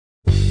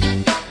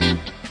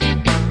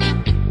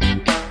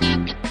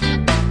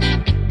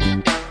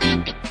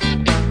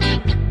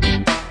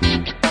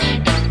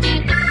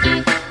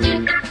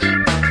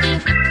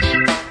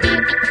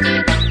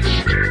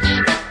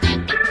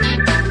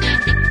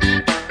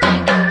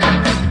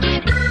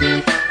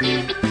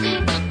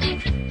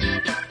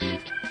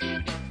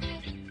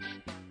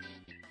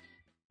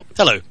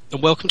Hello,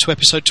 and welcome to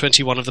episode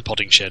 21 of The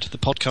Podding Shed, the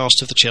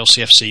podcast of the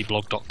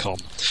ChelseaFCblog.com.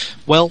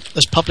 Well,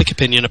 as public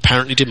opinion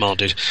apparently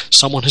demanded,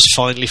 someone has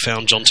finally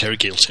found John Terry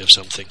guilty of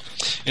something.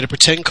 In a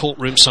pretend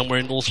courtroom somewhere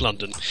in North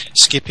London,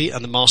 Skippy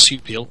and the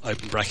marsupial,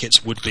 open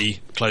brackets,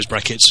 would-be, close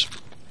brackets,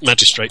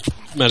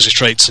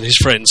 magistrates and his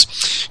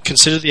friends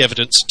considered the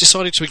evidence,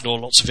 decided to ignore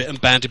lots of it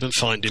and banned him and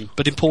fined him,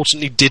 but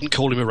importantly didn't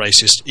call him a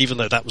racist, even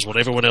though that was what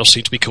everyone else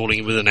seemed to be calling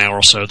him within an hour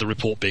or so of the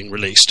report being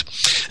released.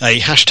 A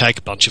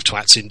hashtag bunch of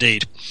twats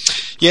indeed.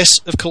 Yes,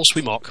 of course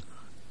we mock,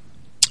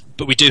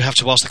 but we do have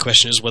to ask the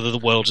question as to whether the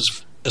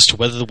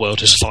world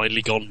has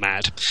finally gone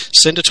mad.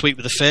 Send a tweet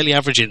with a fairly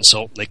average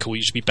insult, they call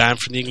you to be banned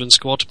from the England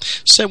squad.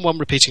 Send one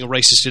repeating a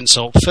racist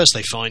insult, first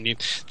they fine you,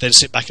 then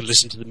sit back and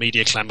listen to the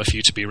media clamour for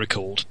you to be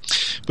recalled.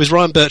 With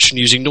Ryan Bertrand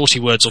using naughty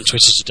words on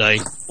Twitter today,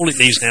 all it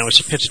needs now is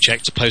a Pitter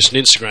check to post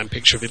an Instagram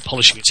picture of him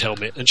polishing his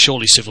helmet, and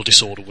surely civil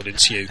disorder will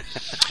ensue.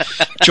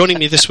 Joining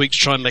me this week to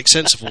try and make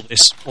sense of all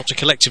this, or to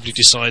collectively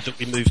decide that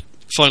we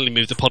finally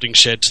move the Podding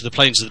Shed to the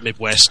plains of the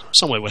Midwest,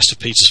 somewhere west of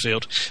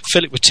Petersfield,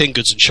 fill it with tin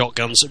goods and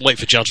shotguns, and wait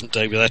for Judgment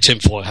Day with our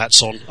tinfoil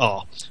hats on,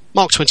 are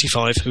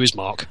Mark25, who is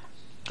Mark.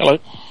 Hello.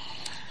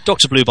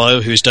 Dr. Blue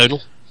Bio, who is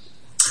Donal.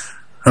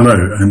 Hello,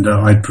 and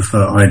I'd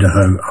prefer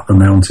Idaho up a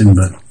mountain,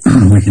 but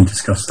we can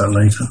discuss that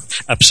later.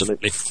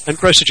 Absolutely. And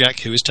Grocer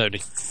Jack, who is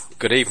Tony.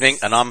 Good evening,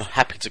 and I'm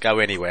happy to go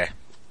anywhere.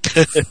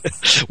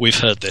 We've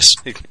heard this.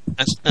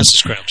 That's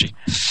Scrouchy.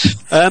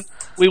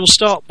 We will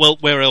start, well,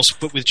 where else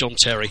but with John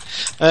Terry.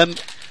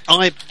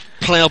 I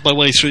ploughed my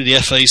way through the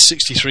FA's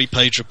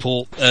 63-page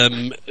report,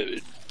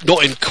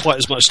 not in quite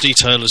as much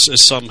detail as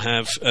some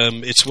have.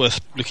 It's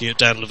worth looking at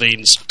Dan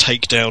Levine's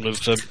takedown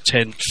of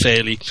 10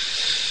 fairly,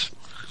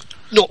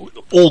 not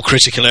all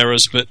critical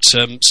errors, but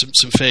some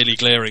fairly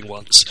glaring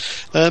ones.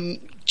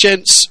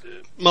 Gents,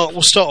 Mark,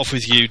 we'll start off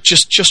with you.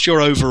 Just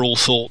your overall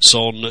thoughts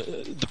on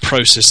the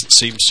process that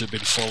seems to have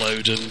been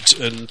followed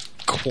and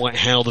quite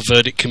how the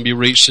verdict can be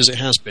reached as it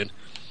has been.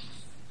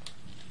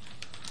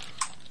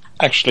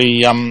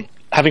 Actually,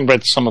 having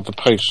read some of the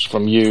posts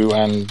from you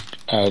and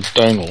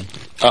Donal,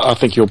 I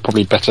think you're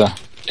probably better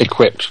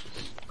equipped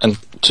and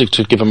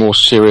to give a more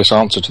serious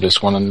answer to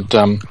this one. And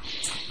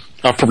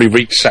I've probably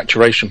reached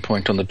saturation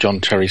point on the John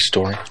Terry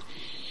story.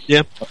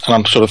 Yeah. And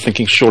I'm sort of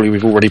thinking, surely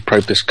we've already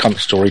probed this cunt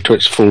story to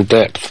its full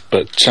depth,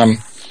 but...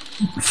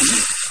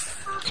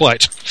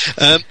 Quite.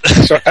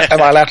 So, am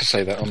I allowed to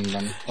say that on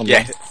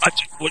yeah.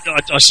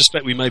 I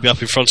suspect we may be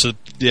up in front of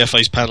the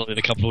FA's panel in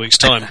a couple of weeks'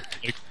 time.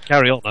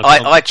 Carry on.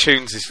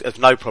 iTunes has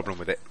no problem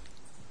with it.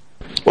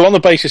 Well, on the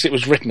basis it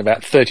was written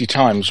about 30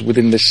 times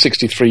within this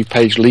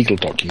 63-page legal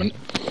document,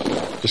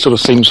 it sort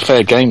of seems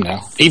fair game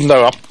now. Even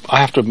though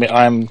I have to admit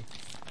I am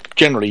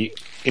generally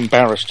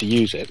embarrassed to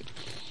use it.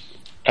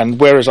 And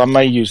whereas I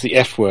may use the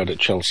F word at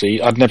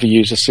Chelsea, I'd never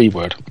use the C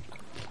word,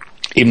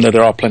 even though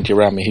there are plenty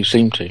around me who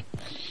seem to.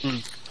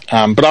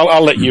 But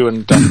I'll let you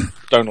and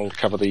Donal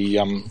cover the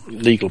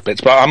legal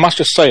bits. But I must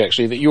just say,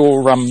 actually, that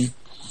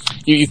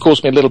you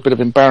caused me a little bit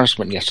of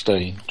embarrassment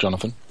yesterday,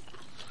 Jonathan.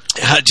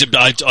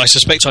 I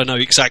suspect I know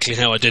exactly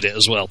how I did it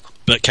as well,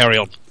 but carry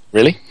on.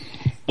 Really?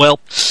 Well,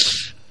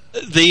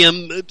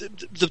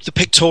 the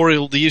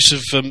pictorial, the use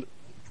of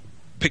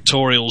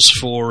pictorials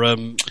for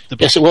the...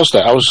 Yes, it was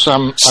that.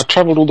 I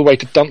travelled all the way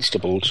to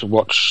Dunstable to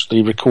watch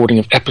the recording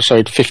of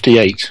episode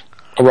 58,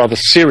 or rather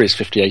series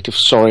 58 of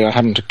Sorry I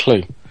Haven't a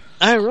Clue.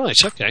 Oh, right,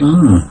 okay.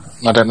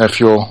 I don't know if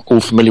you're all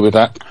familiar with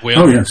that.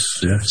 Oh, yes.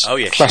 Oh,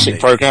 yes. Classic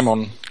programme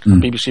on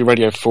BBC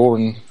Radio 4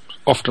 and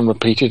often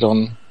repeated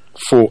on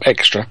 4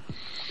 Extra.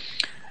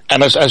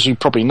 And as you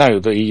probably know,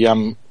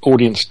 the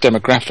audience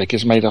demographic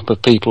is made up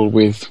of people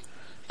with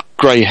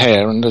grey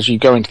hair, and as you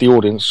go into the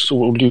audience,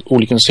 all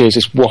you can see is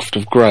this waft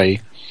of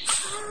grey,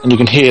 and you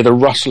can hear the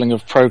rustling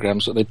of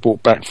programmes that they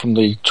brought back from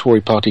the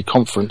Tory party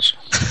conference,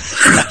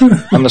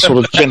 and the sort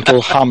of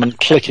gentle hum and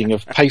clicking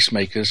of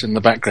pacemakers in the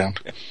background.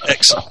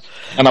 Excellent.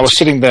 And I was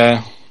sitting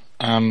there,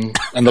 and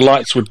the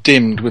lights were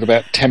dimmed with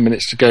about 10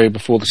 minutes to go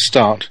before the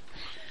start,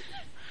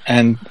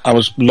 and I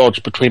was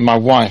lodged between my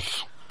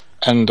wife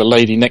and a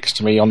lady next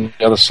to me on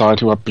the other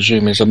side, who I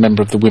presume is a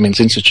member of the Women's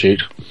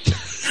Institute,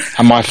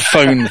 and my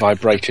phone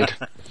vibrated,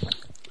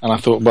 and I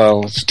thought,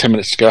 well, it's 10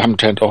 minutes to go, I haven't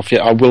turned it off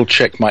yet, I will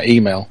check my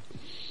email.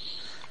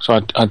 So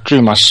I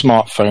drew my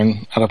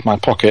smartphone out of my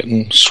pocket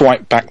and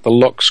swiped back the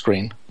lock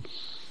screen,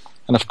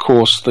 and of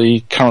course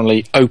the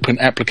currently open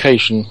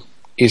application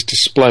is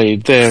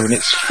displayed there in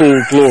its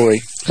full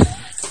glory,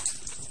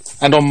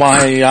 and on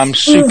my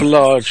super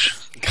large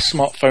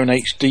smartphone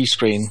HD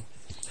screen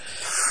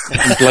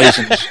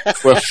emblazoned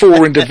were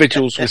 4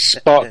 individuals with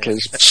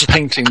sparklers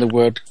painting the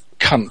word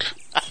cunt.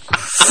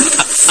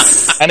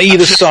 And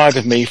either side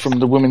of me, from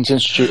the Women's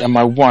Institute and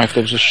my wife,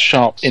 there was a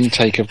sharp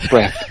intake of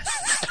breath.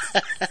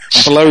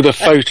 And below the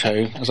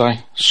photo, as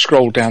I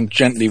scrolled down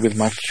gently with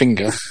my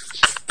finger,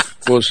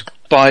 was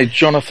by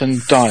Jonathan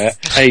Dyer,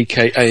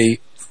 a.k.a.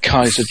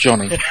 Kaiser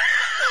Johnny.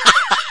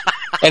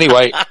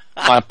 Anyway,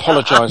 I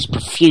apologised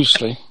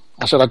profusely.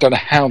 I said, I don't know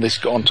how this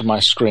got onto my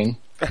screen.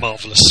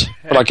 Marvellous.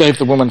 But I gave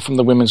the woman from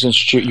the Women's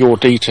Institute your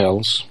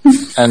details,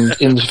 and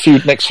in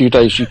the next few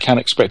days you can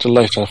expect a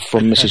letter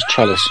from Mrs.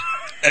 Trellis.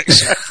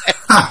 Excellent.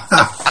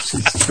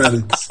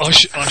 Trellis. I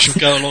shall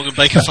go along and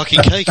bake a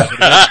fucking cake. Anyway,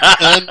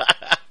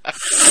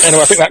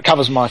 I think that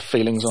covers my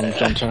feelings on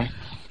John Terry.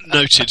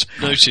 Noted.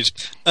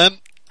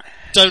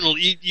 Donald,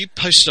 you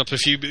posted up a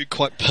few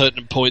quite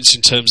pertinent points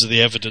in terms of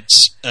the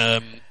evidence.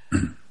 To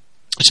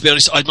be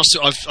honest,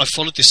 I've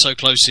followed this so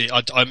closely.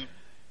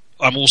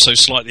 I'm also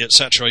slightly at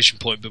saturation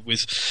point, but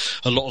with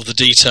a lot of the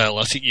detail,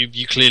 I think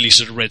you clearly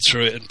sort of read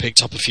through it and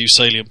picked up a few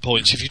salient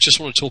points. If you just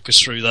want to talk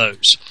us through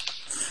those.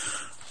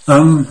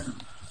 The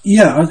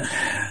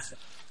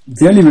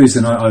only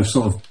reason I've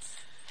sort of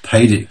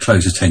paid it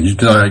close attention,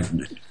 because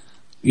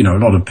a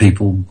lot of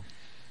people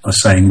are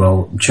saying,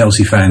 well,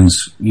 Chelsea fans,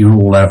 you're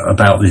all out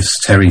about this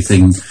Terry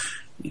thing,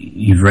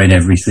 you've read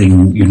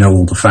everything, you know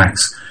all the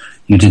facts,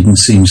 you didn't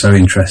seem so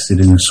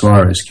interested in the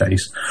Suarez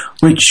case,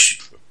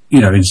 which,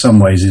 in some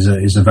ways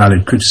is a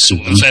valid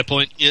criticism. Fair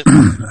point, yeah.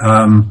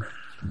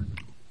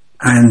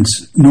 And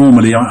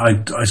normally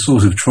I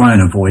sort of try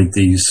and avoid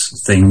these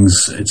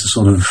things. It's a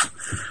sort of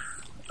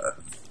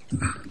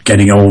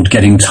getting old,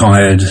 getting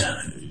tired,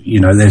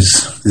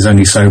 there's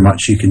only so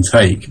much you can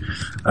take.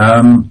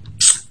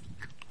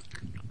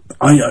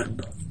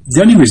 The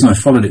only reason I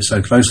followed it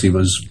so closely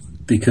was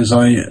because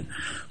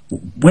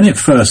when it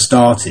first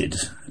started,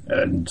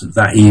 and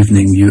that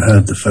evening you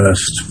heard the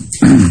first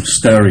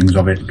stirrings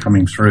of it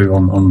coming through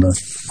on the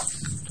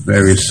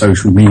various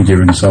social media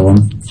and so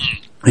on,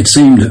 it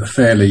seemed a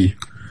fairly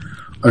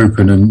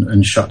open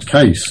and shut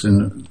case.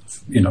 And,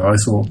 I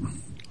thought,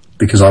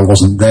 because I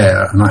wasn't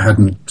there and I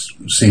hadn't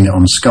seen it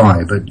on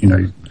Sky, but,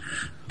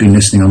 been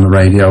listening on the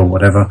radio or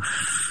whatever,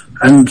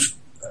 and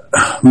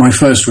my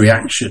first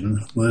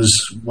reaction was,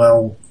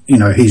 well,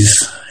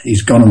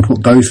 he's gone and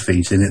put both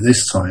feet in it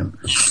this time.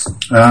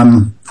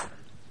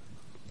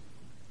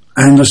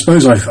 And I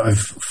suppose I've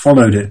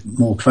followed it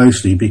more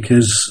closely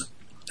because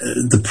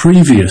the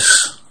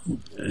previous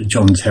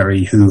John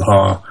Terry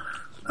hoo-ha,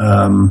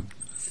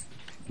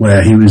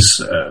 where he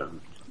was,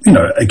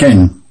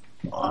 again,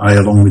 I,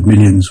 along with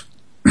millions,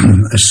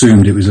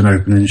 assumed it was an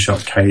open and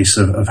shut case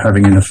of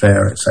having an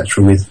affair,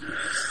 etc., with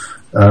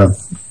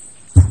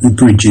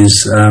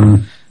Bridges'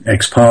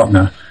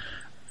 ex-partner.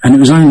 And it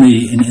was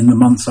only in the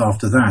months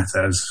after that,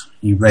 as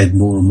you read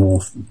more and more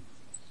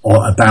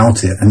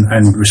about it,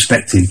 and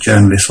respected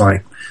journalists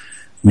like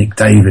Nick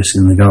Davis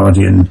in The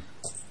Guardian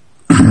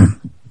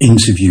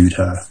interviewed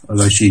her,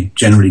 although she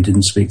generally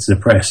didn't speak to the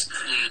press.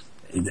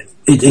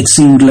 It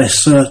seemed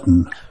less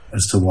certain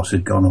as to what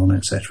had gone on,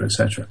 etc.,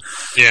 etc.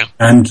 Yeah.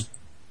 And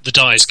the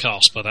die is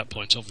cast by that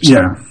point, obviously.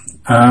 Yeah.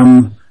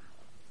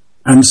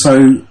 And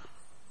so,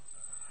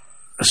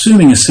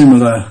 assuming a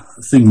similar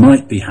thing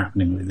might be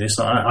happening with this,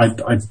 I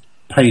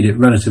paid it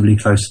relatively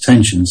close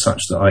attention, such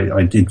that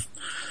I did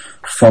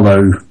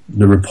follow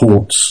the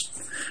reports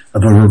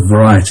of a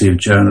variety of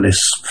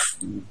journalists.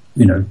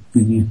 I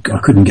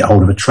couldn't get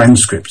hold of a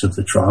transcript of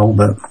the trial,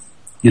 but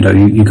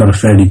you got a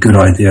fairly good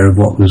idea of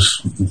what was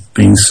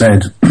being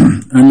said.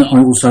 And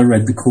I also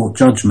read the court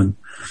judgment.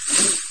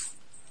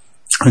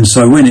 And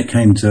so when it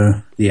came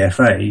to the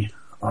FA,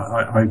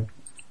 I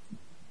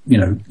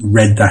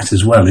read that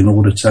as well in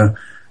order to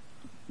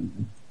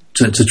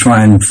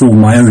try and form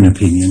my own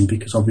opinion,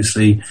 because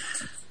obviously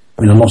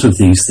with a lot of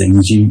these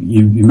things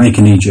you make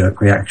a knee-jerk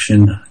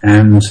reaction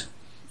and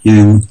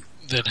you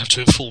then have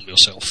to inform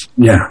yourself.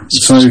 Yeah.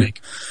 So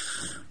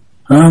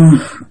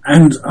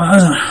and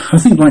I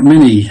think, like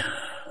many,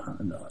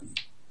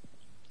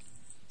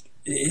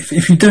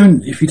 if you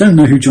don't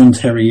know who John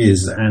Terry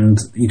is and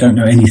you don't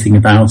know anything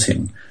about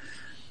him,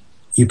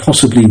 you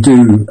possibly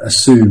do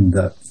assume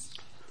that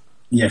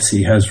yes,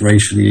 he has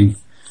racially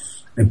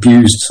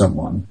abused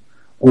someone,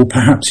 or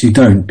perhaps you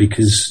don't,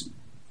 because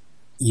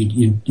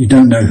you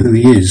don't know who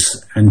he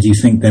is, and you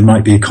think there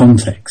might be a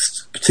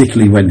context,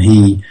 particularly when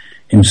he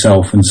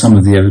himself and some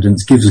of the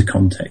evidence gives a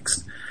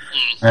context.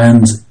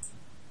 And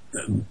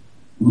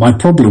my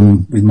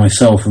problem with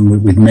myself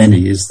and with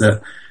many is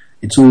that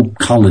it's all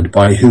coloured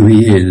by who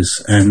he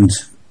is, and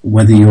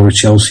whether you're a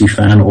Chelsea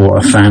fan or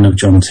a fan of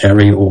John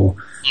Terry or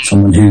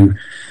someone who,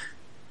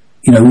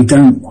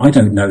 I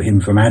don't know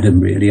him from Adam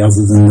really,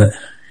 other than that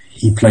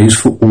he plays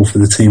football for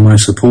the team I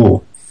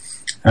support.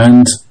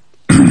 And,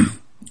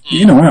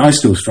 I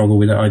still struggle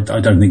with it. I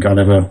don't think I'll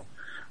ever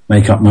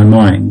make up my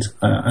mind.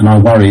 And I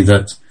worry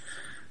that,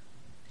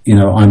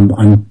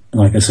 I'm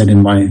like I said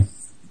in my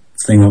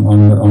thing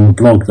on the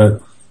blog, that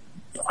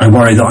I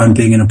worry that I'm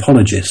being an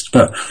apologist.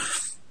 But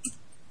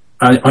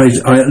I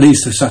at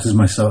least have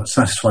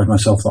satisfied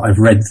myself that I've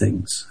read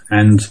things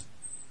and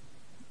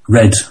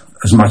read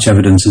as much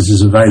evidence as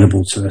is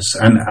available to us.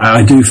 And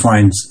I do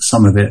find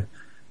some of it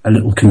a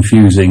little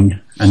confusing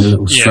and a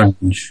little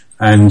strange.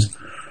 And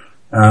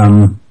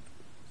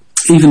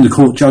even the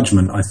court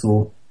judgment, I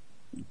thought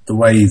the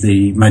way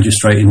the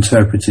magistrate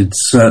interpreted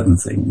certain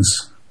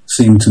things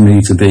seemed to me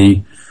to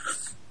be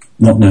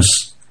not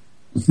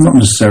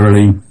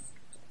necessarily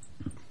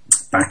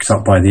backed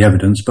up by the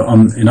evidence, but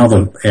in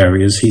other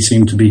areas he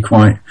seemed to be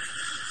quite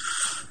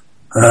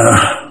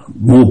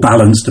more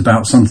balanced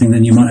about something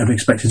than you might have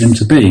expected him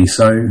to be.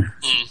 So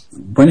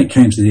when it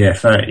came to the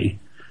FA,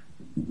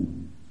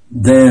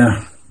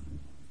 their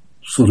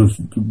sort of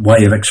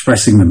way of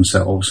expressing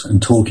themselves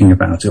and talking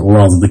about it, or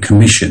rather the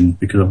commission,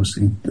 because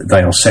obviously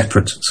they are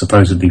separate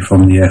supposedly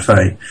from the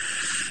FA,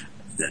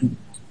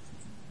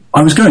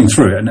 I was going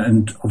through it,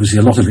 and obviously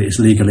a lot of it is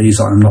legalese.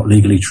 I'm not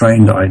legally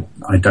trained. I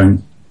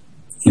don't,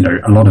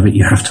 a lot of it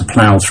you have to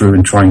plough through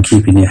and try and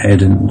keep in your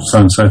head and so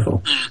on and so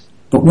forth.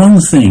 But one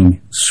thing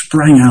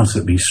sprang out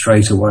at me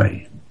straight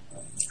away,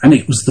 and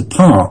it was the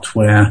part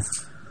where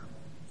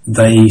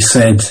they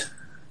said,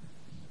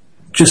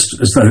 just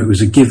as though it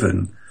was a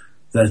given,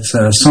 that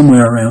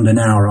somewhere around an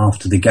hour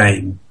after the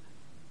game,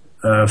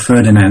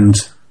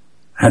 Ferdinand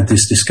had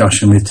this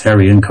discussion with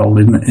Terry and Cole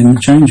in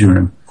the changing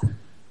room.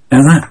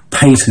 Now that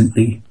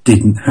patently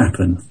didn't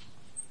happen.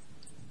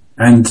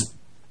 And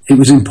it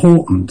was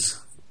important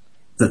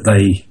that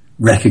they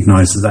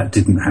recognised that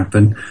didn't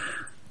happen,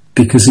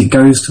 because it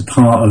goes to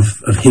part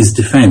of his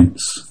defence.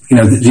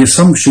 The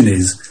assumption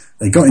is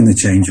they got in the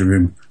changing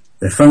room,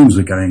 their phones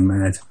were going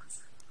mad,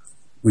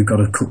 I've got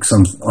to cook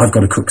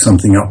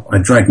something up, I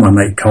dragged my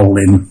mate Cole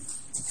in,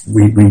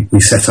 we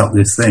set up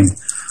this thing.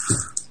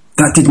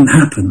 That didn't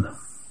happen.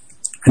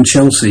 And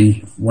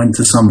Chelsea went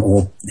to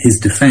his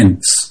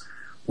defence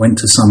went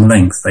to some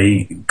length.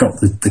 They got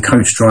the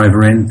coach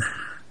driver in,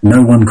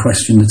 no one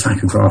questioned the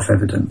tachograph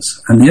evidence,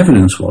 and the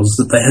evidence was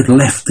that they had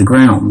left the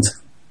ground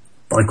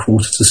by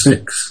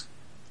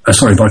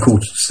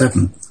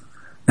 7:15.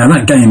 Now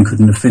that game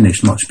couldn't have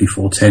finished much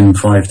before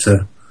 5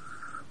 to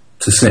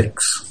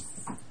 6.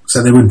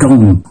 So they were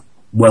gone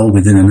well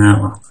within an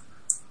hour,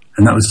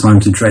 and that was time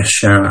to dress,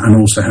 shower, and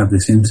also have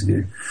this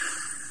interview.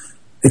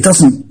 It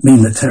doesn't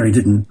mean that Terry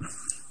didn't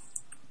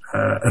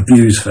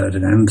abuse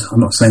Ferdinand.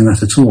 I'm not saying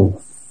that at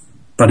all,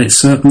 but it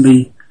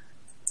certainly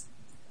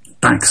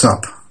backs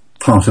up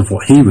part of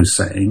what he was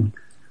saying,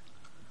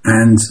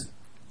 and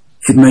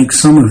it makes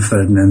some of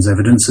Ferdinand's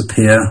evidence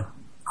appear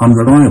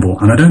unreliable.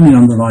 And I don't mean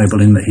unreliable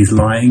in that he's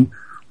lying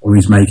or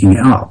he's making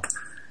it up.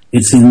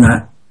 It's in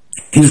that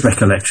his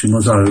recollection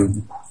was,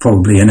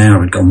 probably an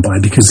hour had gone by,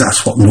 because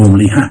that's what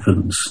normally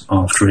happens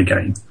after a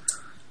game.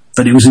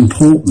 But it was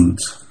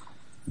important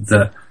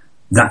that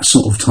that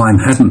sort of time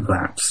hadn't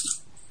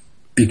lapsed,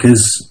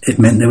 because it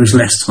meant there was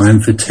less time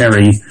for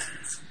Terry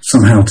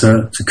somehow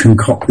to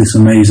concoct this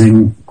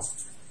amazing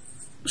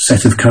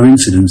set of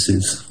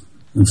coincidences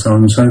and so on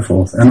and so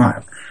forth. And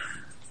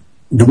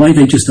the way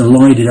they just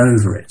elided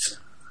over it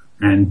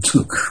and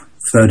took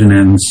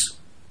Ferdinand's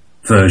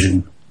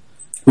version,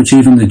 which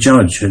even the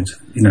judge had,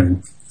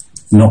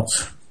 not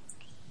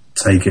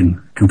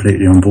taken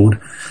completely on board,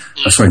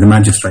 the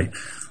magistrate,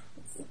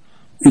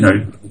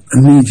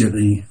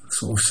 immediately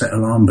sort of set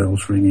alarm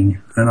bells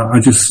ringing. And I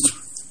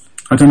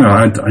don't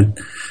know,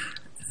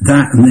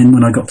 that, and then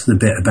when I got to the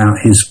bit about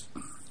his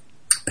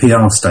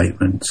PR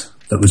statement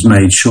that was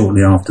made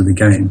shortly after the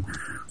game,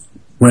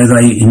 where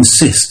they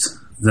insist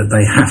that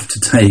they have to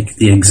take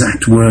the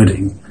exact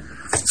wording.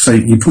 So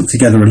you put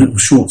together a little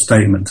short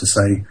statement to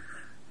say,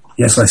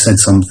 yes, I said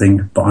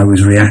something, but I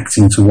was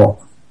reacting to what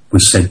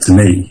was said to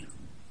me.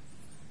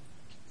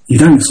 You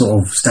don't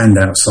sort of stand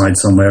outside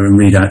somewhere and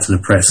read out to the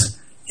press,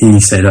 he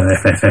said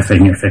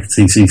FFFing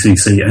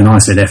FFCCCC, and I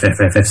said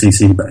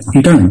FFFFCC, but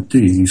you don't, do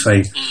you? You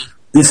say,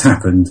 this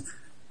happened,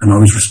 and I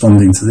was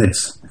responding to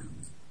this.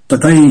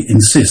 But they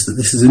insist that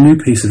this is a new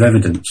piece of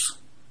evidence,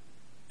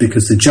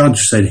 because the judge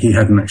said he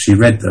hadn't actually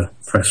read the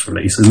press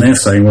release, and they're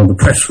saying, well, the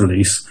press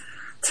release,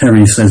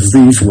 Terry says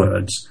these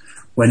words,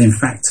 when in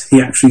fact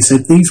he actually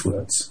said these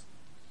words.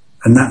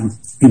 And that,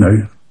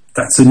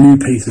 that's a new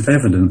piece of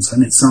evidence,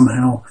 and it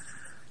somehow,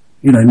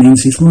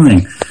 means he's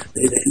lying.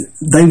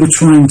 They were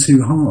trying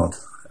too hard,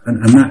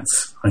 and that,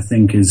 I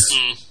think, is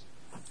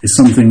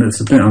something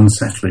that's a bit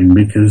unsettling,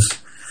 because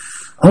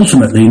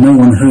ultimately no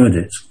one heard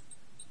it.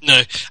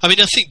 No, I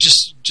mean, I think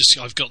just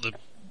I've got the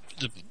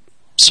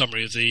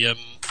summary of the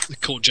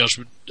court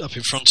judgment up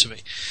in front of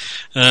me,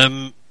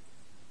 and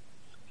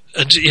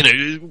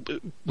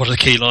one of the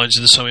key lines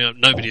in the summing up: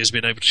 nobody has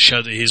been able to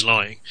show that he is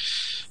lying.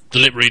 The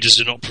lip readers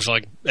do not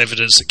provide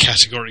evidence that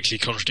categorically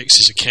contradicts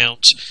his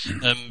account,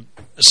 and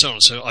so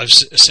on. So I've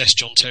assessed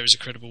John Terry as a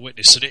credible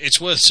witness, and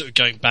it's worth sort of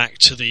going back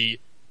to the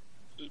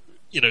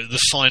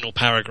final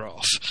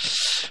paragraph.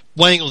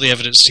 Weighing all the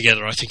evidence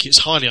together, I think it's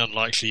highly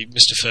unlikely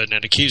Mr.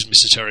 Ferdinand accused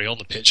Mr. Terry on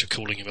the pitch of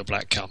calling him a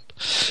black cunt.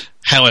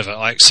 However,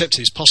 I accept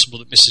it is possible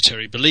that Mr.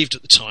 Terry believed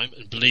at the time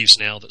and believes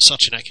now that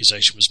such an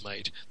accusation was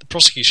made. The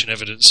prosecution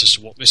evidence as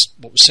to what was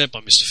said by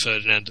Mr.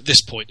 Ferdinand at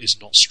this point is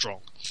not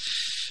strong.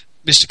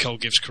 Mr. Cole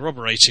gives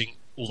corroborating,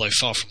 although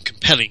far from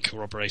compelling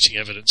corroborating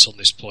evidence on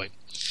this point.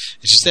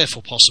 It is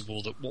therefore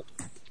possible that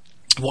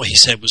what he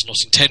said was not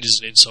intended as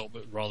an insult,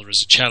 but rather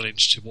as a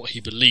challenge to what he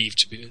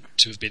believed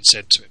to have been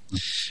said to him.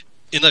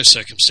 In those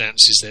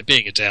circumstances, there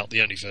being a doubt,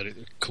 the only verdict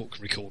the court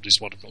can record is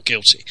one of not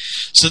guilty.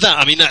 So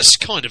that's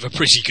kind of a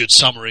pretty good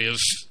summary of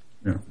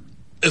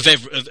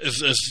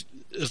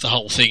of the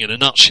whole thing in a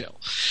nutshell.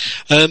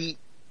 I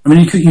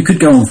mean, you could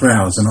go on for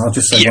hours, and I'll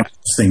just say one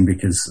last thing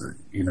because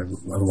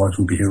otherwise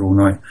we'll be here all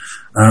night.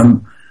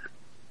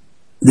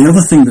 The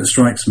other thing that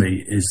strikes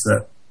me is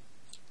that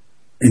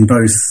in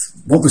both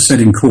what was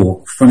said in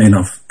court, funny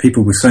enough,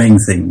 people were saying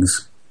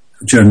things,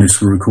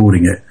 journalists were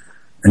recording it,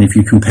 and if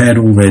you compared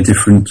all their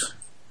different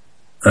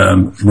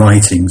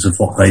writings of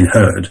what they'd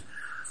heard,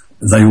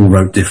 they all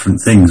wrote different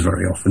things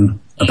very often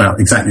about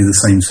exactly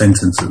the same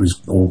sentence that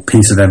was, or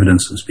piece of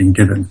evidence that's been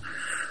given.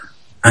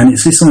 And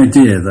it's this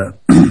idea that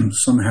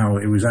somehow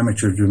it was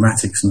amateur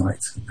dramatics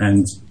night,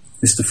 and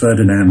Mr.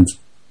 Ferdinand,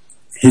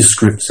 his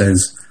script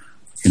says,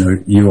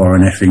 you are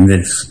an effing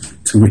this,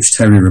 to which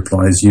Terry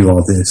replies, you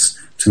are this,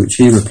 to which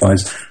he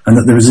replies, and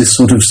that there was this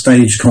sort of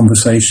staged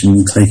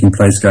conversation taking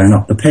place going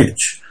up the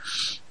pitch.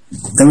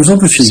 There was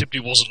obviously... It simply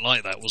wasn't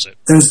like that, was it?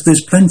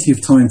 There's plenty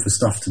of time for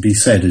stuff to be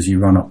said as you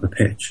run up the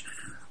pitch.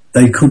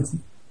 They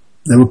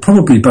were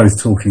probably both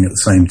talking at the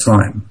same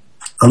time.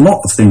 A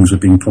lot of things were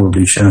being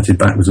probably shouted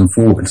backwards and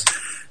forwards.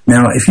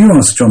 Now, if you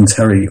ask John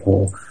Terry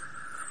or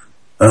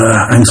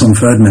Anton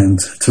Ferdinand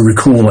to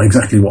recall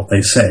exactly what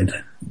they said,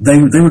 they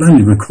would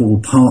only recall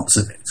parts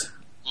of it,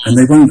 and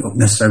they won't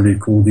necessarily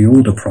recall the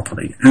order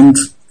properly. And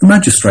the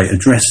magistrate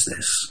addressed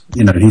this.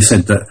 He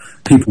said that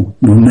people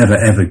will never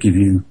ever give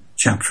you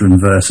chapter and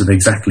verse of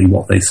exactly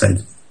what they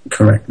said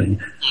correctly.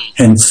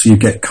 Hence, you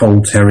get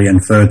Cole, Terry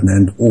and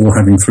Ferdinand all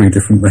having three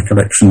different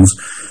recollections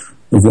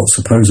of what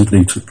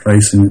supposedly took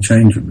place in the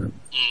changing room.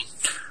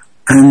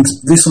 And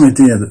this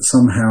idea that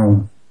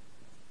somehow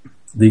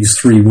these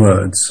three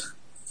words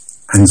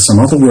and some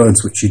other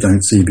words which you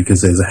don't see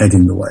because there's a head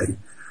in the way,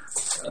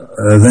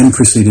 then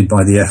preceded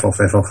by the F off,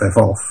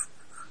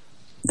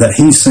 that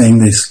he's saying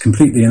this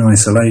completely in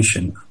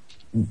isolation.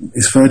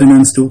 Is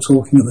Ferdinand still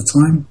talking at the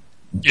time?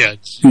 Yeah.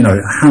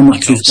 How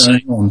much is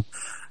going on?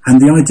 And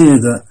the idea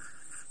that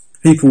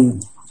people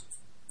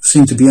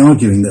seem to be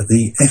arguing that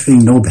the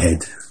effing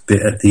knobhead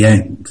bit at the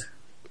end,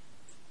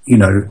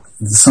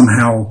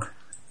 somehow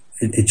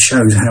it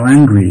shows how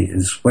angry he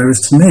is. Whereas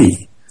to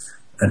me,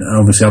 and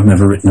obviously I've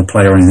never written a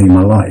play or anything in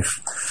my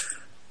life,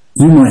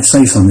 you might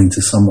say something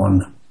to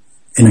someone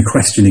in a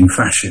questioning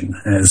fashion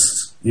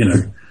as, you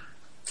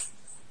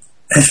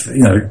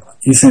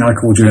think I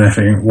called you an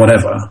effing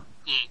whatever,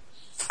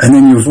 and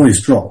then your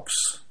voice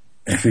drops,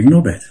 effing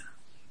knobhead.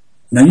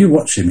 Now you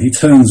watch him, he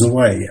turns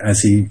away as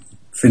he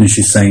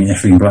finishes saying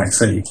effing Black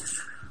Sea,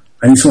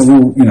 and he sort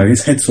of,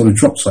 his head sort of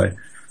drops like,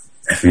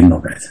 effing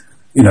knobhead,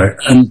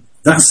 and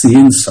that's the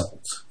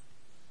insult.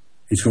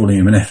 He's calling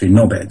him an effing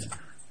knobhead,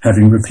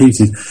 having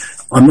repeated.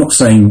 I'm not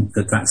saying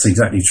that that's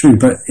exactly true,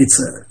 but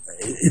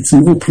it's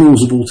more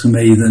plausible to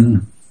me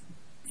than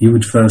you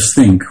would first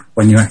think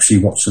when you actually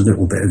watch a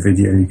little bit of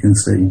video you can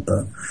see.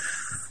 But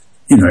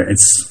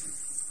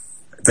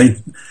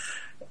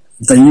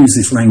they use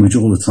this language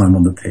all the time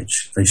on the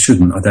pitch. They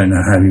shouldn't. I don't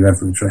know how you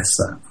ever address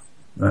that.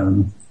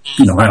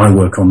 I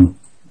work on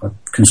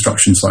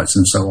construction sites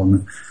and so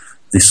on.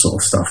 This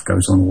sort of stuff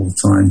goes on all the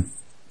time.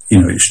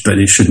 But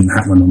it shouldn't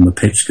happen on the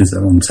pitch because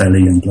they're on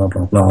telly and blah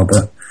blah blah.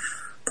 But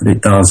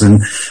it does.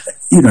 And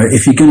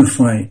if you're going to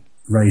fight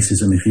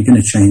racism, if you're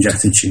going to change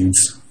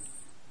attitudes,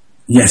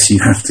 yes, you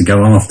have to go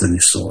after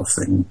this sort of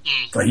thing.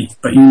 But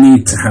you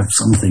need to have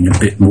something a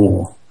bit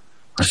more,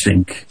 I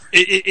think.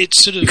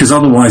 It's sort of, because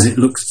otherwise it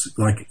looks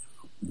like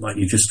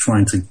you're just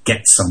trying to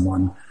get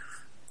someone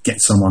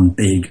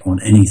big on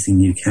anything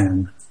you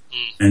can,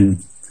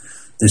 and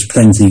there's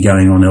plenty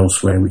going on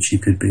elsewhere which you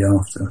could be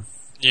after.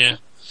 Yeah.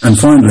 And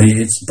finally,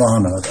 it's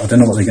Barnard. I don't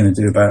know what they're going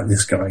to do about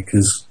this guy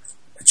because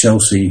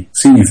Chelsea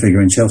senior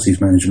figure in Chelsea's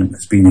management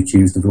has been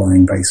accused of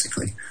lying,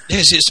 basically.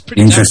 Yes, it's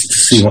pretty interesting to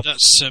see what.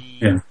 That's,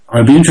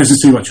 I'd be interested to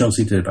see what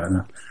Chelsea do about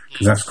that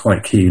because that's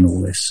quite key in all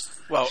this.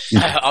 Well,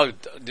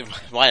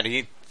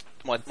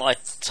 my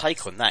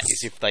take on that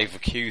is if they've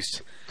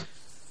accused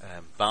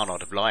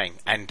Barnard of lying,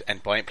 and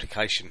by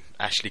implication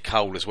Ashley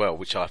Cole as well,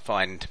 which I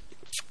find,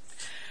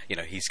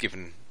 he's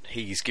given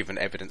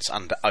evidence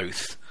under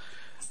oath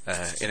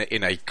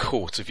in a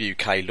court of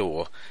UK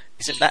law.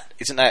 Isn't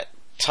that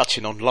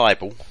touching on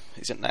libel?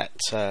 Isn't that?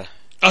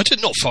 I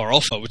did not far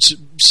off. I would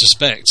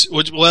suspect.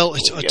 I don't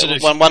know.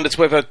 One wonders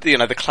whether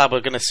the club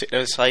are going to sit there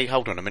and say,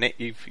 "Hold on a minute,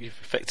 you've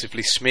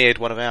effectively smeared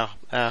one of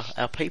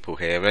our people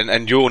here,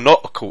 and you're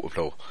not a court of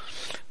law.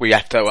 We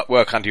have to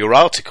work under your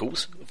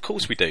articles, of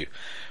course we do,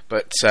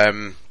 but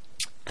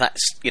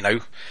that's the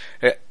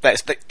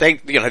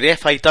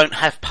FA don't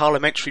have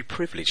parliamentary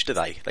privilege, do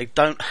they? They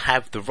don't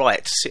have the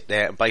right to sit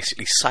there and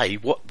basically say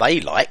what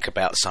they like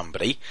about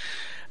somebody."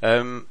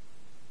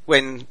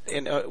 When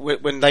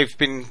they've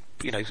been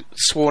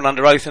sworn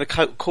under oath in a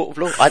court of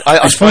law,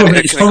 it's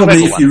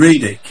probably if you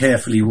read it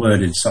carefully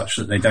worded such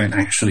that they don't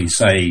actually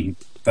say.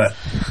 But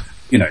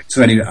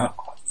so anyway,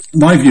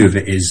 my view of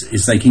it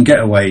is they can get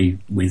away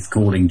with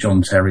calling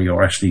John Terry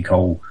or Ashley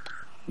Cole,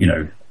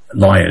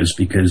 liars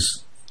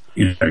because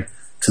to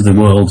the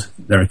world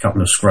they're a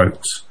couple of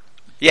scrotes.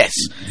 Yes,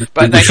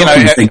 but the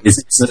shocking thing is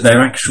that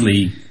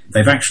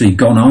they've actually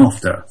gone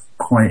after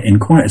quite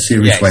a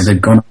serious way. They've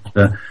gone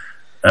after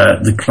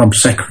the club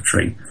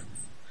secretary,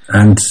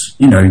 and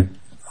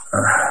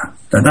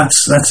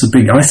that's a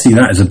big. I see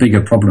that as a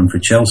bigger problem for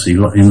Chelsea in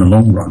the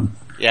long run.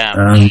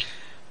 Yeah.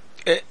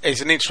 It's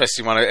an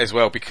interesting one as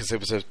well, because there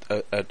was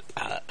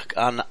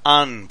an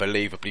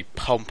unbelievably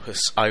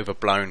pompous,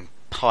 overblown,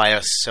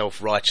 pious,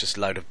 self-righteous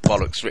load of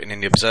bollocks written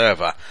in the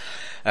Observer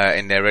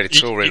in their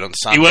editorial on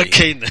Sunday. You weren't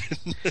keen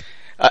then?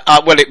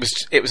 Well,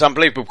 it was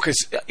unbelievable, because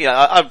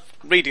I'm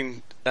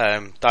reading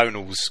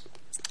Donal's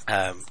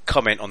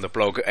comment on the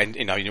blog, and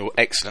your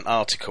excellent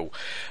article.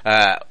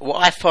 What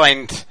I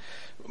find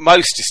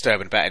most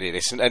disturbing about any of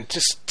this, and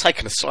just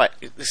taking a slight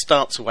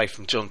stance away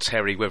from John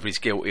Terry, whether he's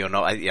guilty or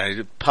not,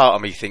 part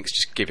of me thinks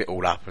just give it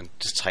all up and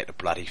just take the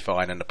bloody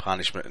fine and the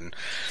punishment, and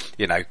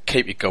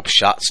keep your gob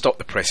shut, stop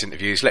the press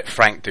interviews, let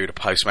Frank do the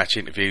post-match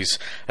interviews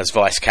as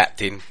vice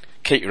captain,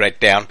 keep your head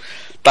down,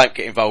 don't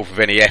get involved with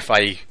any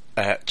FA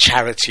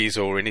charities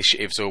or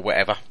initiatives or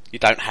whatever. You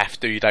don't have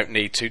to, you don't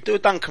need to. Do a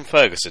Duncan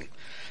Ferguson,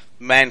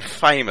 man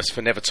famous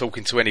for never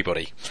talking to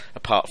anybody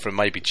apart from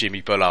maybe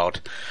Jimmy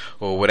Bullard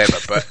or whatever,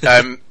 but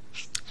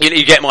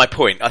you get my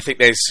point. I think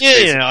there's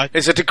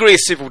a degree of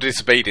civil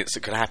disobedience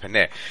that could happen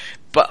there,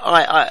 but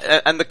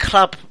I and the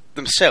club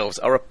themselves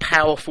are a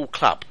powerful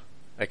club.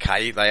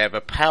 Okay, they have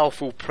a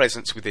powerful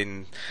presence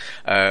within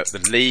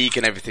the league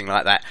and everything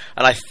like that,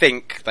 and I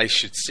think they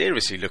should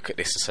seriously look at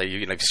this and say,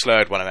 you've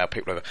slurred one of our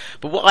people over.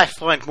 But what I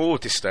find more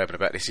disturbing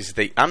about this is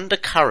the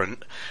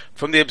undercurrent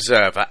from the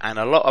Observer and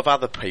a lot of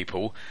other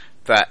people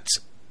that,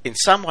 in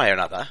some way or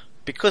another,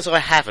 because I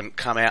haven't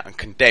come out and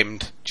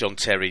condemned John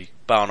Terry,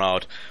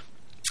 Barnard,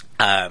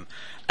 and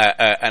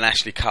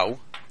Ashley Cole,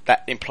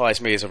 that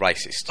implies me as a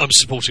racist. I'm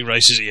supporting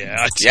racism, yeah.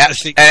 I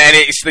think, and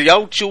it's the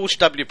old George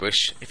W.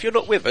 Bush, if you're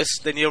not with us,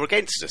 then you're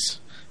against us.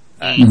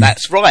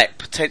 That's right,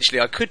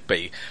 potentially I could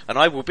be, and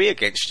I will be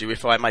against you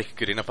if I make a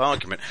good enough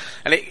argument.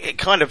 And it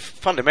kind of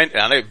fundamentally,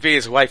 I know it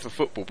veers away from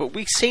football, but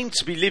we seem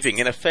to be living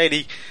in a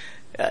fairly,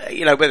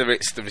 whether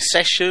it's the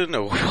recession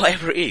or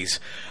whatever it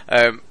is,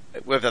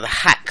 whether the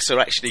hacks are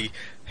actually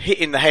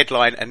hitting the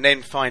headline and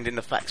then finding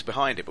the facts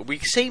behind it. But we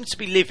seem to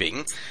be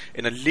living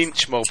in a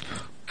lynch mob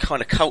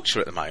kind of culture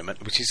at the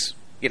moment, which is,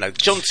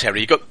 John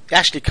Terry, you've got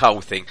Ashley Cole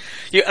thing,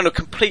 you're on a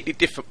completely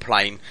different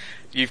plane.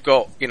 You've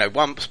got,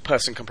 one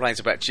person complains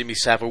about Jimmy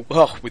Savile,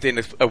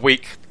 within a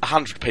week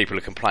 100 people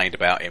have complained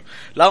about him.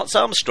 Lance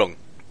Armstrong,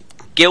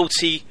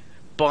 guilty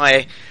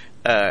by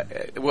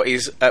what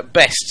is at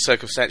best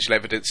circumstantial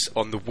evidence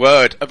on the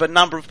word of a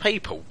number of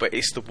people, but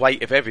it's the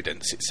weight of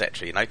evidence,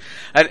 etc.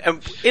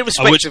 And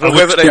irrespective of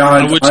whether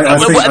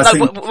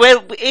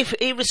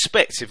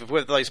irrespective of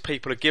whether those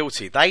people are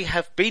guilty, they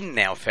have been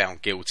now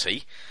found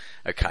guilty,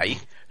 okay,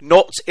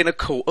 not in a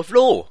court of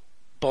law,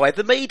 by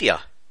the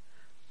media.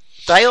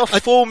 They are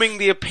forming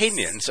the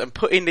opinions and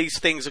putting these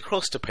things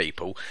across to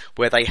people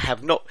where they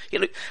have not.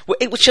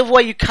 Whichever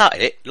way you cut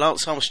it,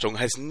 Lance Armstrong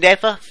has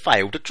never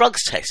failed a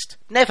drugs test.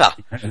 Never.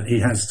 He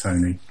has,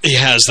 Tony. He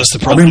has. That's the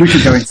problem. I mean, we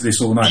could go into this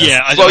all night.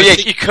 Yeah,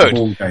 you could.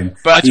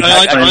 But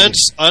I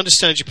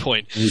understand your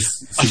point.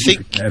 I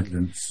think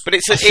evidence. But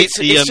it's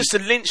just a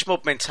lynch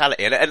mob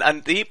mentality,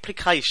 and the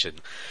implication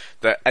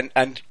that,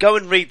 and go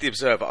and read the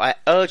Observer. I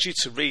urge you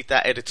to read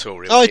that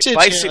editorial. Oh,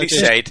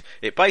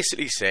 It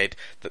basically said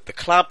that the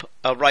club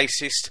are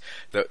racist,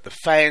 that the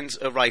fans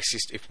are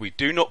racist if we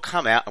do not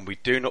come out and we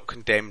do not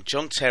condemn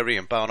John Terry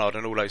and Barnard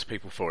and all those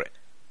people for it.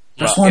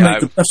 That's why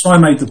I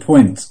made the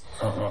point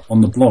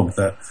on the blog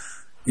that,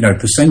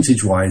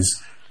 percentage-wise,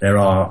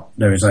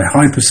 there is a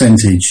high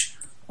percentage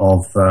of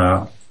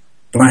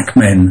black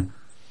men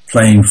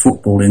playing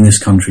football in this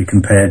country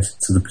compared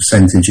to the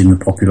percentage in the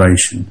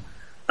population.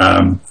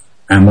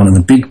 And one of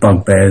the big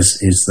bugbears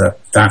is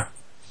that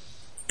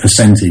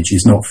percentage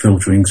is not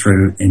filtering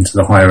through into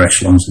the higher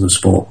echelons of the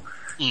sport.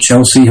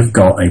 Chelsea have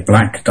got a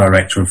black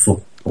director of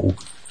football,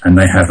 and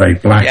they have a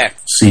black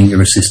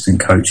senior assistant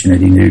coach in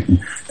Eddie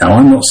Newton. Now,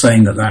 I'm not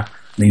saying that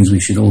means we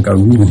should all go,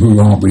 "Ooh,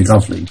 aren't we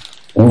lovely?"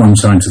 All I'm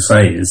trying to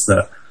say is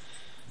that,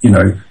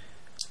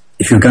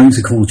 if you're going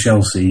to call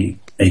Chelsea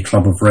a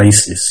club of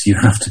racists, you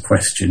have to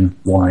question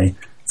why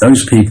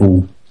those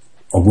people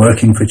are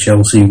working for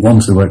Chelsea,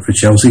 want to work for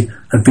Chelsea,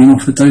 have been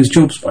offered those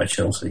jobs by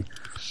Chelsea.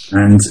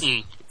 And,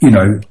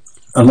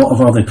 a lot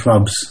of other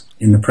clubs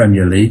in the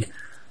Premier League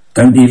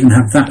don't even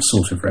have that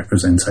sort of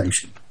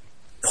representation,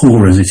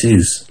 poor as it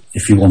is,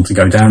 if you want to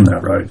go down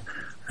that road.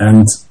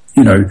 And,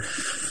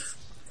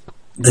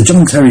 the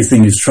John Terry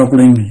thing is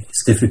troubling,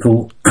 it's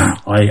difficult.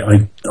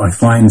 I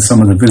find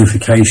some of the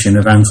vilification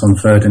of Anton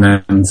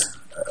Ferdinand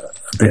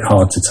a bit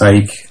hard to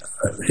take.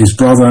 His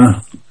brother,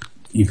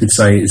 you could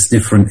say, is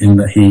different in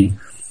that he,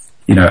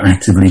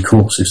 actively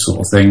courts this sort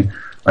of thing.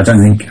 I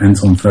don't think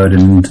Anton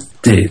Ferdinand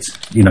did.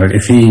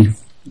 If he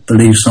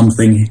believes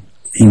something,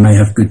 he may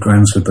have good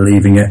grounds for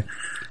believing it.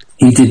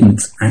 He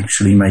didn't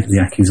actually make the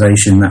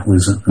accusation. That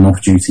was an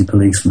off-duty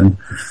policeman.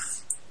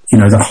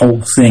 The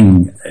whole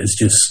thing is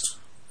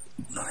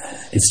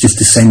it's just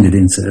descended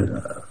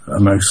into a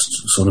most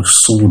sort of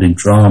sordid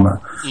drama.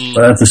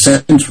 But at the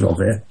centre of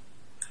it,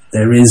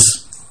 there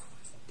is,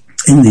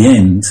 in the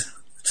end,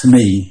 to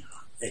me,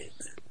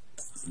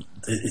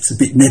 it's a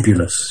bit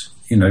nebulous.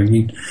 You know,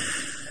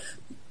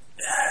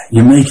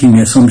 you're making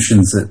the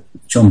assumptions that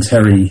John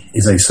Terry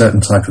is a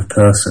certain type of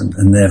person,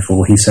 and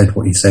therefore he said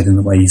what he said in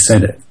the way he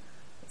said it.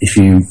 If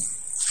you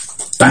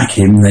back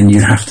him, then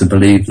you have to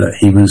believe that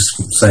he was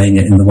saying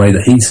it in the way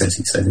that he says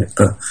he said it.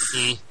 But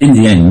in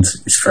the end,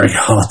 it's very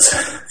hard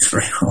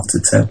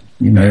to tell,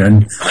 you know.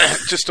 And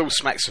just all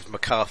smacks of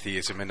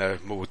McCarthyism in a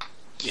more,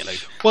 you know.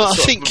 Well, I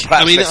think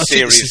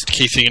this is the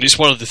key thing, and it's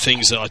one of the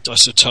things that I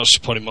sort of touched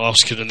upon in my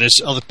article. And there's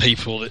other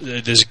people.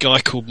 There's a guy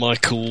called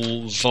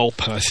Michael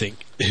Volpe, I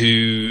think,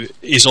 who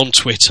is on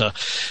Twitter,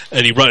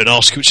 and he wrote an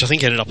article which I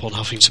think ended up on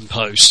Huffington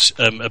Post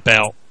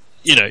about.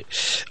 You know,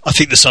 I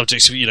think the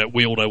subject of, you know,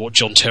 we all know what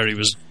John Terry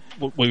was.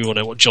 We all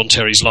know what John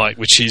Terry's like,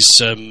 which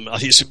is, I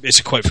think it's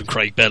a quote from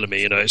Craig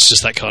Bellamy. You know, it's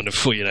just that kind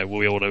of, you know,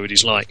 we all know what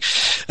he's like.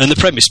 And the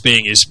premise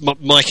being is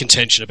my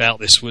contention about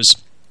this was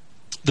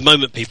the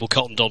moment people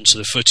cottoned onto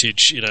the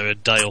footage, you know, a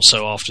day or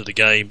so after the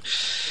game,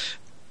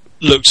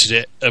 looked at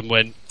it and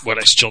went, well,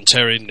 it's John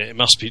Terry, isn't it? It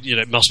must be, you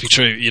know, it must be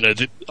true. You know,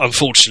 that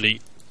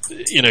unfortunately,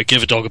 you know,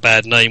 give a dog a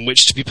bad name,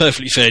 which, to be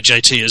perfectly fair,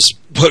 JT has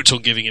worked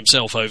on giving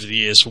himself over the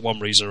years for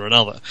one reason or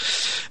another.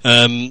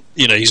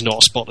 You know, he's not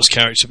a spotless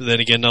character, but then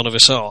again, none of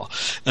us are.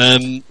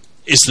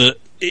 Is that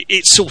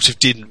it sort of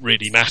didn't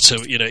really matter,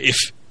 you know, if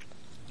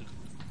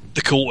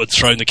the court had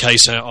thrown the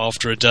case out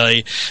after a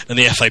day and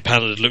the FA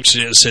panel had looked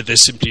at it and said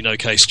there's simply no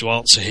case to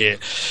answer here,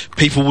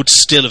 people would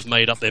still have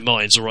made up their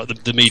minds. All right,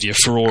 the media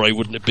furore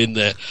wouldn't have been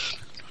there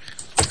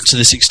to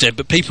this extent,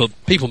 but people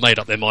made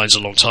up their minds a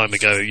long time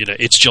ago. You know,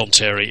 it's John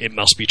Terry, it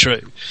must be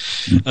true.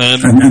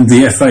 And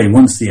the FA,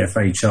 once the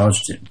FA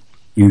charged him,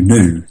 you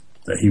knew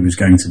that he was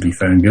going to be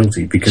found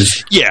guilty,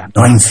 because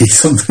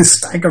 90-something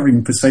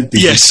staggering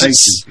percentage of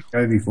cases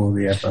go before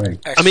the FA.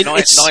 I mean,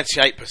 it's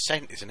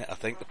 98%, isn't it? I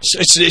think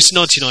it's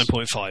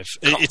 99.5.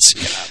 It's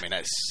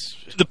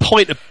the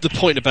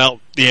point about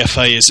the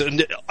FA is,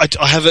 and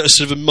I have a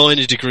sort of a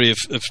minor degree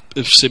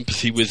of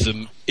sympathy with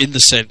them, in the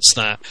sense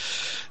that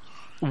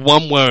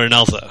one way or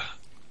another,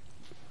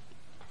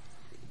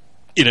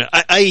 you know,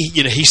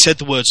 you know, he said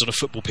the words on a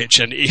football pitch,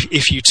 and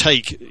if you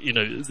take, you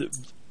know,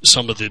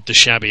 some of the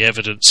shabby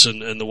evidence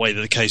and the way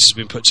that the case has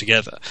been put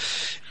together,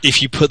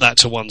 if you put that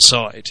to one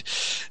side,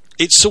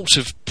 it's sort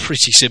of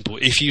pretty simple.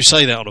 If you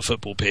say that on a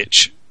football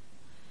pitch,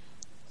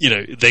 you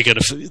know,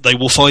 they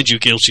will find you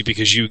guilty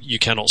because you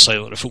cannot say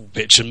that on a football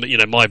pitch. And, you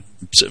know, my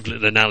sort of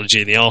little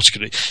analogy in the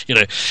article, you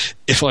know,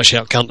 if I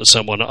shout cunt at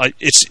someone,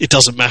 it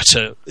doesn't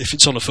matter if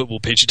it's on a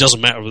football pitch. It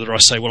doesn't matter whether I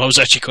say, well, I was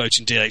actually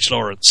quoting D.H.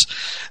 Lawrence.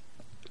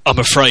 I'm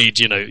afraid,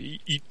 you know,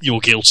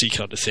 you're guilty,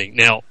 kind of thing.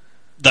 Now,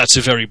 that's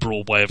a very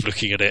broad way of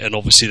looking at it, and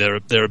obviously there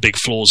are big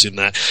flaws in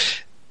that.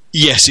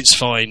 Yes, it's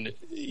fine,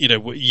 you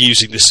know,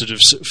 using this sort of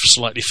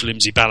slightly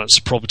flimsy balance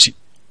of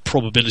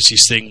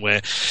probabilities thing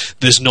where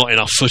there's not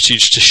enough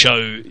footage to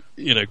show,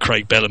 you know,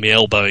 Craig Bellamy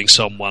elbowing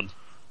someone,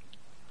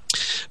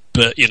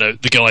 but, you know,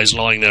 the guy's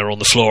lying there on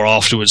the floor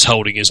afterwards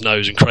holding his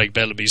nose, and Craig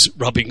Bellamy's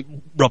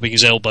rubbing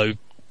his elbow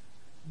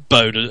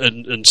bone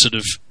and sort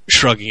of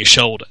shrugging his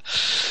shoulder.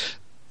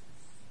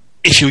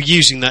 If you're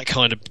using that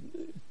kind of,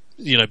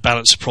 you know,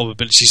 balance of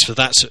probabilities for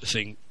that sort of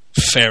thing,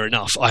 fair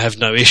enough. I have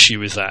no issue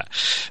with that.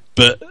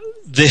 But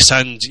this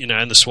and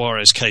the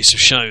Suarez case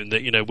have shown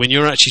that, you know, when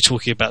you're actually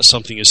talking about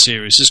something as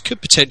serious as could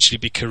potentially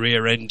be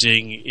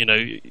career-ending, you know,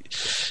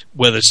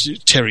 whether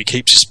Terry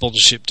keeps his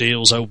sponsorship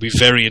deals, I will be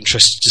very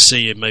interested to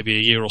see in maybe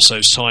a year or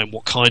so's time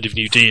what kind of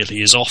new deal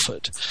he is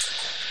offered.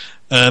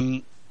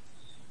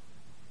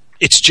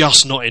 It's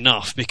just not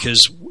enough, because,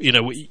 you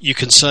know, you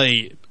can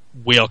say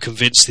we are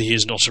convinced that he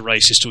is not a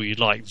racist, or you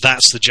like.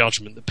 That's the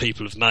judgment that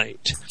people have made,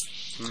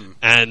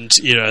 and,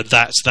 you know,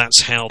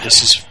 that's how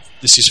this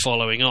is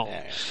following on.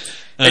 Yeah.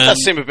 It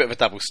does seem a bit of a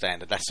double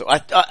standard. That's all.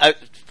 I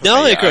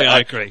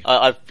agree.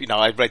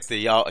 I read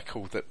the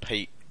article that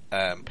Pete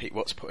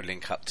Watts put a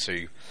link up to.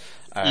 You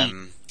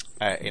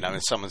know,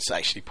 and someone's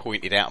actually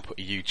pointed out and put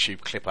a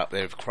YouTube clip up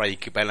there of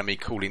Craig Bellamy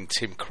calling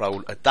Tim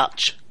Krul a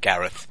Dutch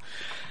Gareth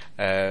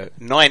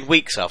 9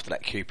 weeks after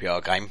that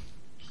QPR game.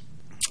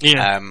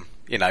 Yeah.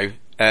 You know,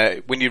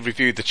 when you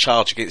review the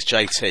charge against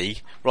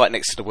JT, right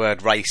next to the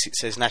word race, it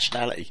says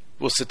nationality.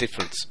 What's the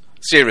difference?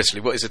 Seriously,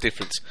 what is the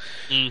difference?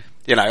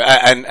 You know,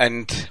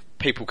 and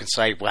people can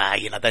say, well,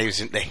 you know, there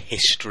isn't the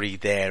history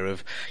there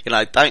of, you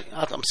know,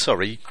 I'm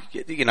sorry,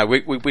 you know,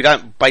 we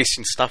don't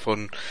basing stuff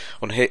on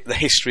the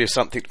history of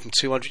something from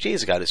 200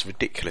 years ago. That's a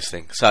ridiculous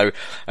thing. So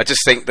I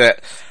just think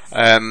that,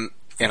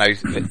 you know,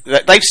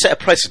 they've set a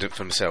precedent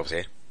for themselves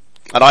here.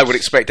 And I would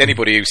expect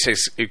anybody who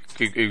says,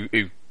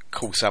 who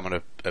calls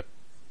someone a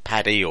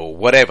paddy or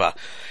whatever,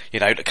 you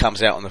know, that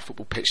comes out on the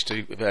football pitch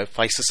to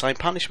face the same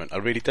punishment. I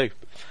really do.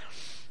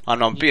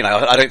 And you know,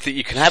 I don't think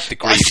you can have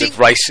degrees of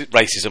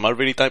racism. I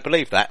really don't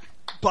believe that.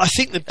 But I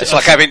think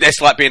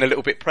it's like being a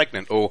little bit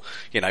pregnant, or,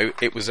 you know,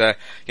 it was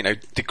you know,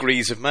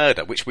 degrees of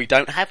murder, which we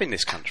don't have in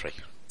this country.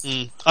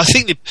 I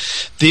think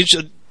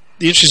the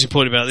interesting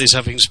point about this,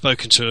 having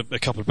spoken to a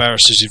couple of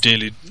barristers who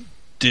deal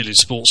in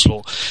sports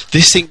law,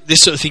 this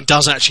sort of thing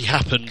does actually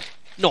happen.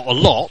 Not a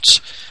lot,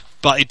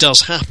 but it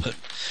does happen.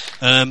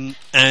 And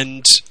I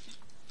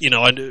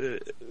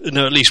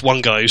know at least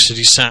one guy who said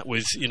he sat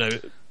with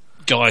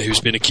guy who's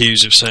been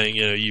accused of saying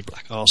you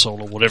black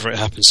arsehole or whatever it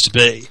happens to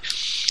be.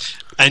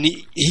 And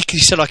he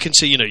said, I can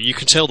see, you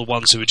can tell the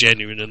ones who are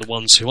genuine and the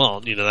ones who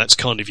aren't. That's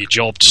kind of your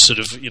job to sort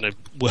of,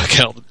 work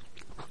out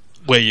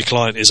where your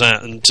client is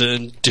at and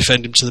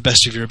defend him to the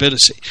best of your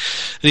ability.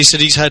 And he said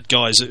he's had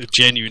guys that have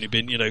genuinely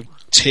been,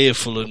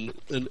 tearful and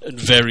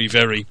very,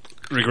 very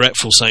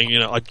regretful, saying, it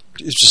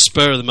was a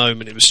spur of the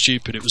moment, it was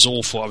stupid, it was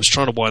awful, I was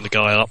trying to wind the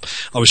guy up,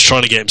 I was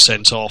trying to get him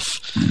sent off,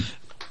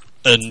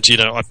 and,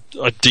 I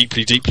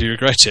deeply, deeply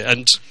regret it.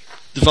 And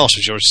the vast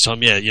majority of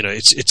the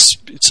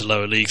time, it's a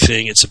lower league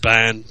thing, it's a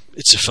ban,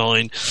 it's a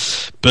fine,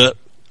 but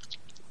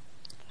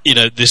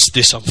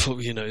this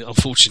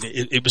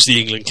unfortunately, it was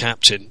the England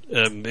captain.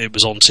 It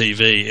was on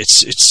TV.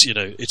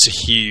 It's a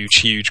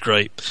huge,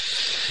 great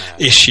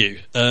issue.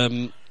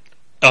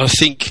 I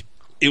think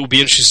it will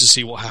be interesting to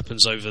see what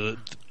happens over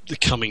the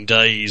coming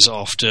days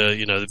after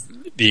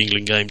the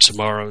England game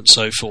tomorrow and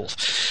so forth,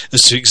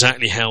 as to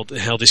exactly how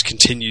this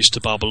continues to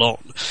bubble on.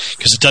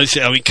 Because I don't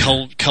think,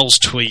 Cole's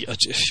tweet, I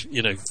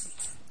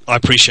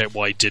appreciate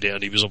why he did it,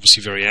 and he was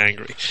obviously very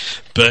angry,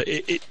 but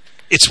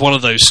it's one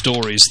of those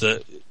stories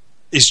that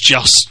is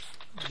just,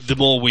 the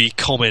more we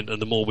comment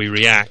and the more we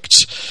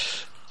react,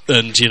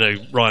 and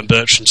Ryan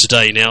Bertrand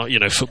today, now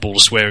football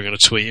swearing on a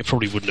tweet, it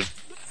probably wouldn't have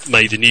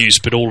made the news,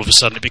 but all of a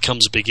sudden it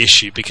becomes a big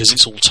issue because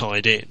it's all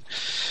tied in,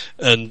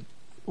 and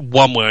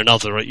one way or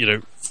another,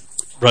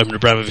 Roman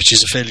Abramovich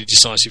is a fairly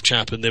decisive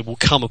chap, and there will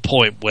come a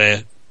point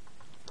where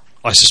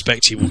I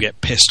suspect he will get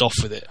pissed off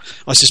with it.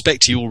 I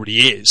suspect he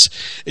already is,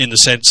 in the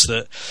sense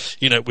that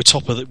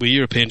we're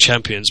European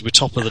champions, we're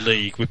top of the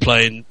league, we're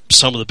playing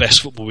some of the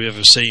best football we've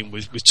ever seen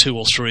with two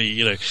or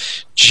three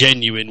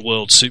genuine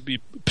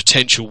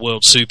potential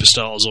world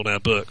superstars on our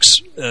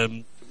books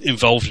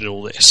involved in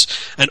all this,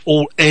 and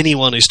all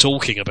anyone is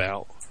talking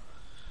about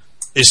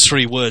is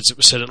three words that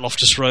were said at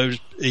Loftus Road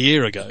a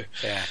year ago.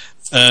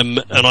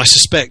 And I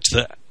suspect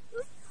that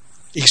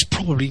he's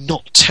probably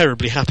not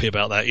terribly happy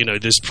about that.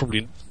 There's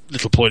probably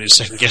little point in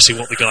second guessing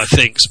what the guy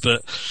thinks,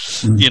 but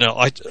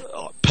I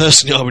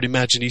personally, I would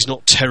imagine he's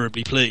not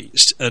terribly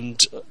pleased, and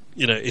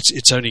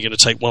it's only going to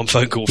take one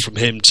phone call from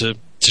him to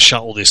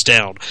shut all this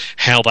down.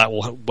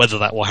 Whether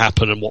that will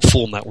happen and what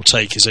form that will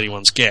take is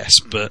anyone's guess.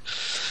 But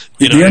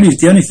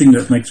the only thing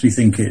that makes me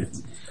think it,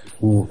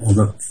 or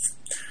that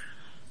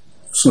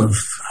sort of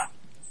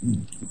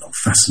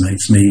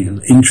fascinates me,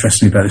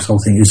 interests me about this whole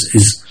thing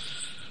is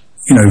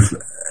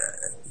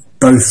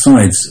both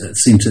sides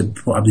seem to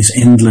put up this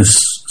endless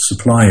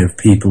supply of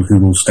people who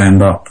will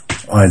stand up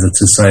either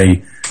to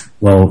say,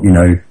 well,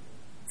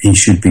 he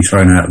should be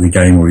thrown out of the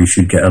game, or he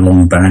should get a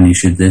long ban, he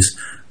should this.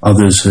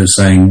 Others are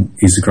saying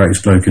he's the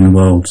greatest bloke in the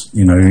world,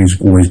 he's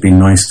always been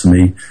nice to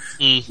me.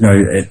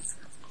 It's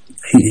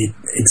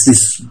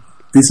this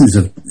business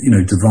of,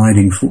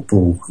 dividing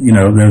football. There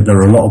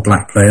are a lot of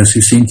black players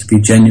who seem to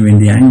be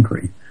genuinely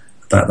angry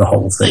about the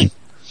whole thing.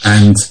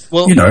 And,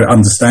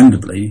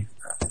 understandably,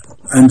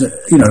 and,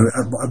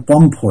 at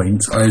one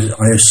point, I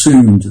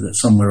assumed that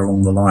somewhere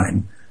along the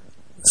line,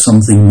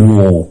 something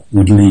more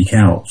would leak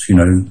out,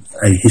 a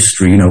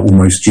history,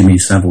 almost Jimmy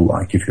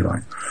Savile-like, if you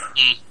like.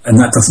 And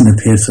that doesn't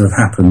appear to have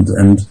happened.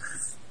 And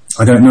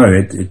I don't know,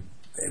 it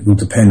will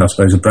depend, I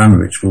suppose.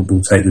 Abramovich will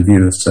take the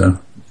view as to,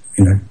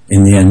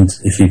 in the end,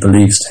 if he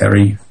believes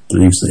Terry,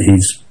 believes that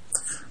he's,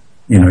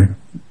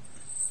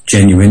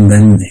 genuine,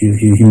 then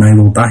he may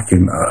well back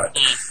him.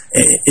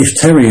 If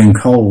Terry and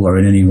Cole are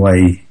in any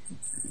way,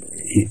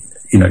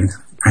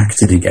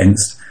 acted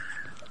against,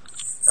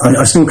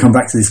 I still come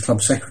back to this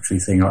club secretary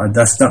thing.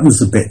 That was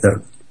the bit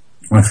that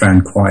I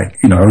found quite,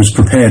 I was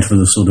prepared for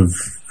the sort of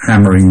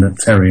hammering that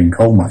Terry and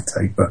Cole might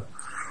take, but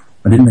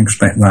I didn't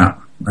expect that.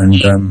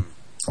 And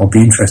I'll be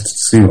interested to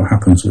see what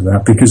happens with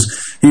that, because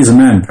he's a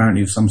man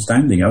apparently of some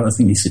standing. I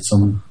think he sits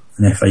on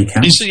an FA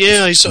council. He's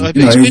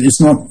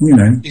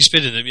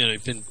been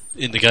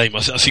in the game.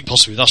 I think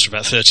possibly with us for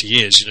about 30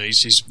 years.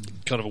 He's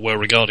kind of a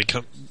well-regarded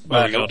guy.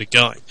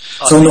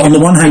 So on the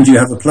one hand, you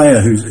have a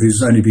player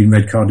who's only been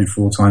red carded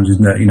 4 times,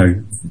 with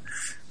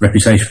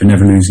reputation for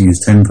never losing his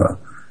temper,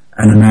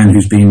 and a man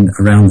who's been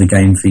around the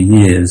game for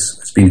years,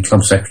 has been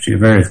club secretary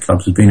of various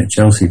clubs, has been at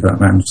Chelsea for that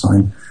amount of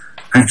time,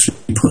 actually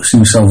puts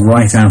himself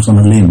right out on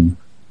a limb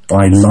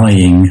by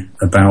lying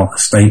about a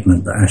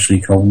statement that Ashley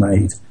Cole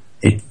made.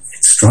 It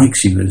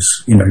strikes you as,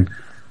 an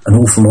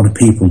awful lot of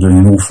people doing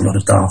an awful lot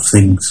of daft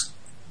things.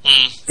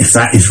 If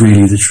that is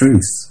really the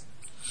truth.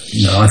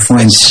 I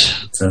find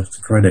to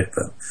credit,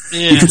 but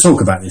you could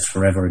talk about this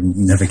forever and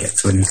never get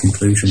to any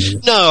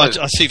conclusion. No,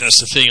 I think that's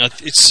the thing.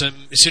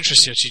 It's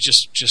interesting, actually,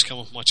 just come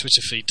off my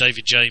Twitter feed.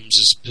 David James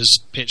has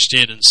pitched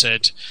in and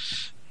said,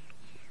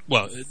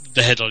 well,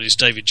 the headline is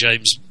David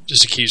James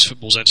has accused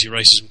football's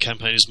anti-racism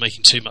campaigners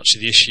making too much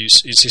of the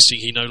issues, insisting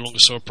he no longer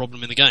saw a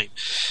problem in the game.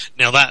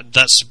 Now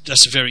that's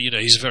a very,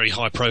 he's a very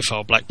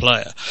high-profile black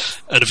player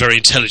and a very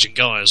intelligent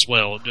guy as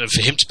well. And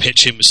for him to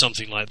pitch in with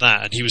something like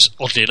that, and he was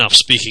oddly enough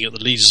speaking at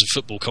the Leaders of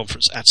Football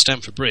conference at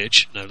Stamford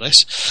Bridge, no less.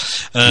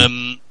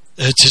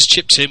 has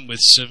chipped in with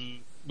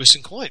some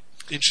quite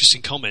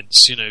interesting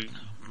comments. You know,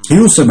 he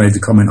also made the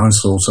comment I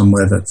saw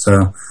somewhere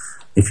that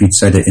if you'd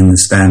said it in the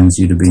stands,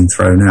 you'd have been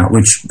thrown out,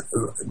 which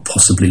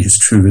possibly is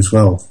true as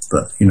well.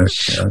 But you know,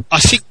 I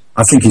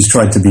think he's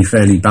tried to be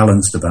fairly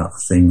balanced about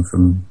the thing.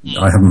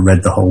 I haven't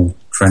read the whole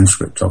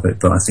transcript of it,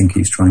 but I think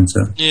he's trying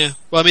to. Yeah,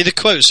 well, I mean, the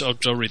quotes. I'll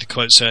read the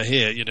quotes out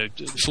here. You know,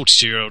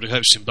 42-year-old who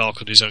hopes to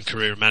embark on his own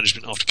career in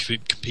management after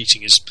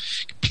completing his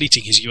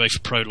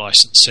UEFA Pro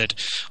license said,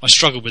 "I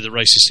struggle with the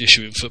racist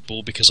issue in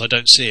football because I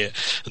don't see it,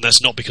 and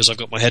that's not because I've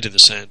got my head in the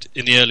sand.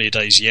 In the earlier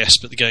days, yes,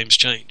 but the game's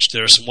changed.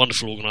 There are some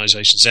wonderful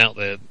organisations out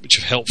there which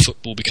have helped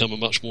football become a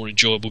much more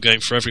enjoyable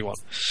game for everyone.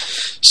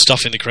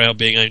 Stuff in the crowd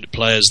being aimed at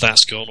players,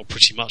 that's gone, or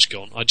pretty much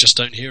gone. I just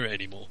don't hear it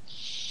anymore."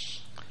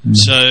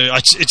 So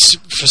it's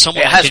for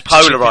someone. It has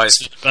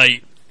polarised.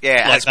 Debate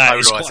yeah, it has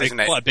polarised, isn't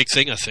it? Quite a big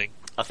thing, I think.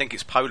 I think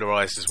it's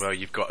polarised as well.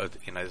 You've got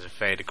there's a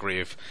fair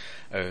degree of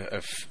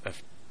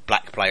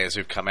black players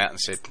who've come out and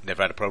said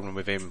never had a problem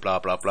with him, blah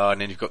blah blah, and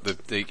then you've got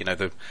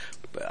the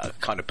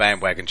kind of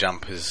bandwagon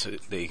jumpers,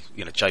 the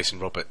Jason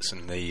Roberts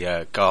and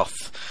the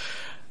Garth.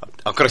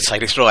 I've got to say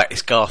this right.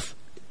 It's Garth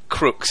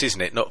Crooks,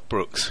 isn't it? Not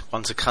Brooks.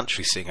 One's a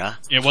country singer.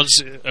 Yeah,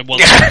 one's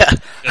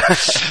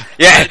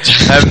yeah.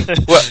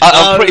 Well,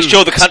 I'm pretty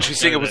sure the country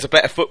singer was a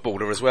better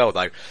footballer as well,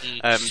 though.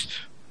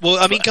 Well,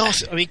 I mean,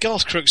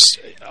 Garth Crooks.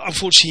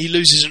 Unfortunately, he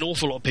loses an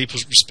awful lot of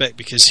people's respect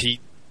because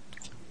he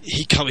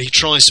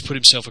tries to put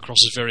himself across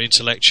as very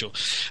intellectual,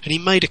 and he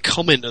made a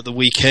comment at the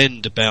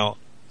weekend about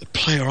a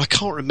player I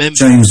can't remember.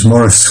 James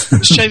Morris. It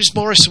was James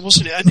Morrison,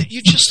 wasn't it? And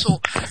you just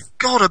thought,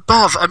 God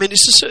above. I mean,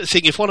 it's the sort of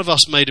thing. If one of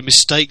us made a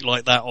mistake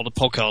like that on a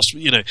podcast,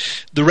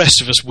 the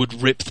rest of us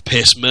would rip the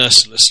piss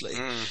mercilessly.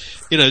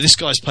 This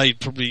guy's paid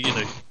probably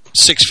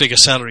 6-figure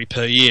salary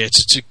per year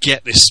to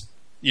get this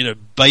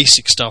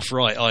basic stuff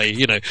right.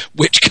 I.e.,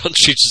 which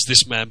country does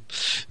this man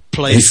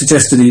play? He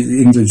suggested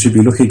England should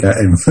be looking at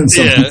him, and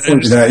someone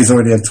pointed out he's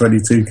already had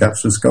 22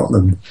 caps for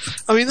Scotland.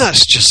 I mean,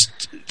 that's just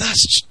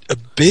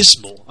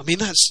abysmal. I mean,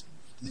 that's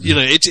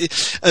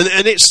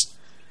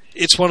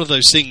it's one of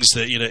those things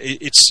that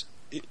it's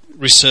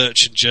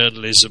research and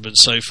journalism and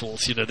so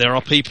forth. There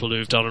are people who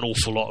have done an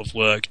awful lot of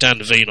work. Dan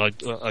Levine,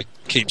 I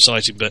keep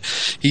citing, but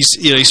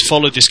he's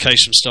followed this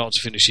case from start to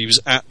finish. He was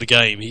at the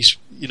game. He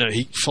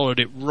followed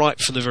it right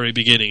from the very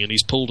beginning, and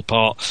he's pulled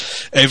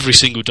apart every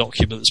single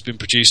document that's been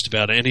produced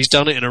about it, and he's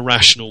done it in a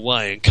rational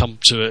way and come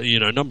to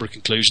a number of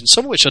conclusions,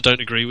 some of which I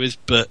don't agree with,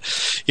 but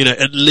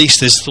at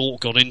least there's thought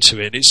gone into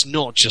it. It's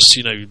not just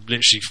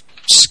literally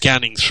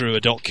scanning through a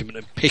document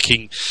and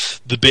picking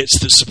the bits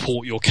that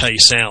support your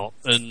case out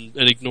and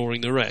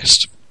ignoring the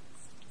rest.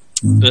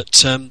 But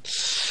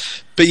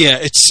yeah,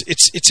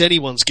 it's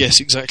anyone's guess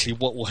exactly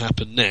what will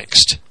happen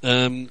next.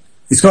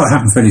 It's got to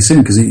happen fairly soon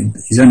because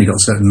he's only got a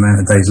certain amount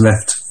of days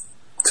left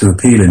to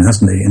appeal in,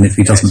 hasn't he? And if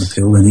he doesn't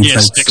appeal, then he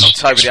takes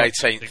October the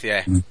 18th.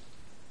 Yeah,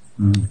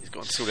 he's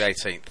got until the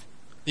 18th.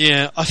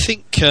 Yeah, I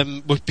think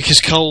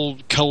because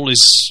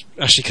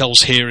Ashley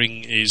Cole's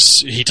hearing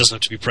he doesn't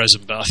have to be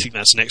present, but I think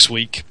that's next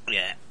week.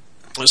 Yeah,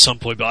 at some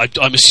point. But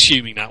I'm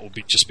assuming that will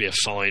just be a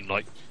fine,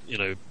 like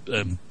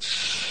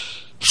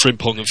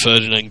Frimpong and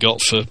Ferdinand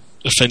got for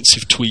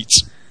offensive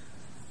tweets,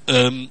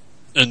 and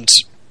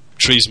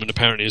Treisman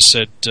apparently has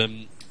said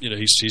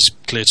he's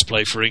clear to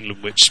play for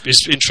England, which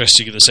is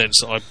interesting in the sense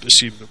that I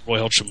assume that Roy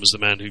Hodgson was the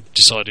man who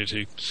decided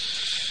who.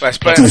 Well, it's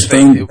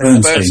Bernstein.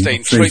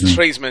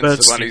 Treisman's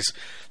the one who's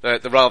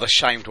the rather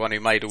shamed one who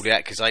made all the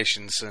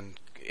accusations and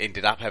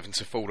ended up having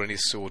to fall on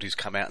his sword. Who's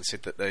come out and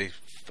said that the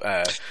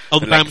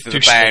length of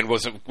the ban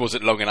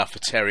wasn't long enough for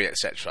Terry,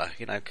 etc.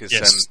 Because.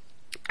 Yes.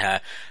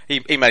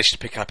 He managed to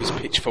pick up his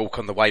pitchfork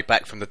on the way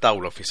back from the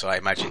Dole office, I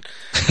imagine.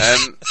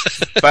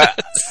 But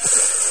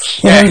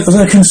yeah,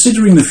 although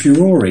considering the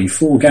furore,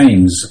 4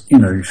 games,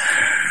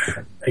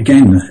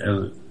 again,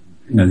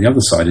 the other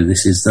side of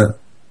this is that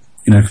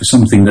for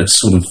something that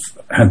sort of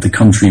had the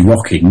country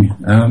rocking,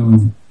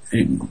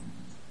 it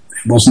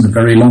wasn't a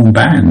very long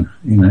ban,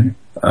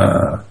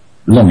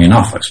 long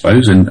enough, I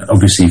suppose, and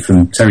obviously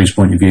from Terry's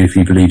point of view, if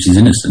he believes he's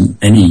innocent,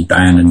 any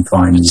ban and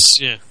fines.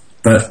 Yeah.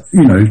 But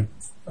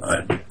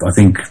I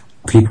think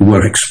people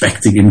were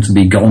expecting him to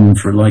be gone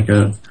for like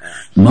a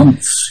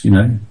month.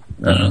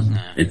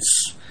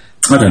 It's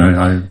I don't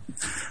know.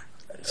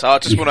 So I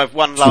just want to have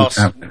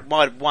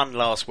one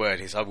last word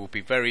is I will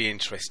be very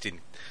interested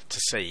to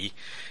see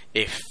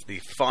if the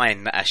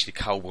fine that Ashley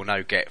Cole will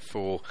now get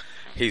for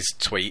his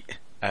tweet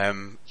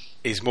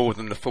is more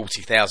than the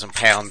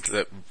 £40,000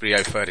 that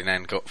Rio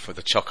Ferdinand got for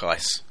the chalk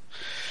ice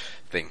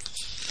thing.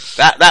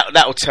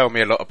 That will tell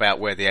me a lot about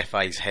where the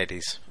FA's head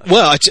is.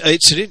 Well,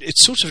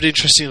 it's sort of an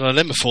interesting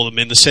dilemma for them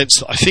in the sense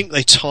that I think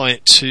they tie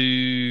it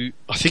to.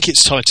 I think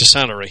it's tied to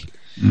salary,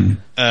 or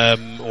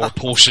a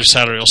portion of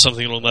salary, or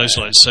something along those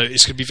lines. So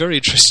it's going to be very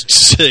interesting to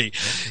see,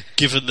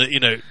 given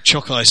that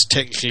chalk ice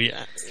technically,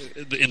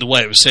 in the way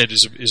it was said,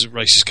 is a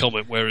racist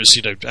comment, whereas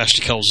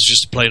Ashley Cole's is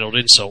just a plain old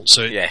insult.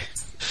 So yeah,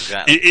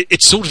 exactly.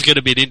 It's sort of going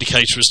to be an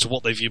indicator as to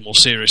what they view more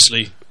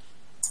seriously,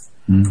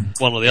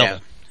 one or the other.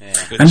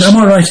 And am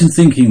I right in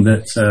thinking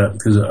that,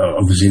 because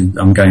obviously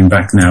I'm going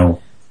back now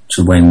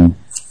to when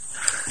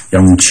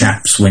young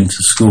chaps went to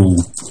school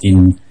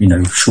in,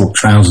 short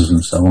trousers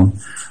and so on,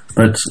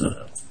 but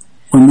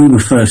when we were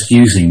first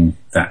using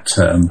that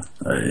term,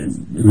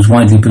 it was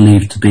widely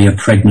believed to be a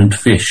pregnant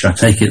fish. I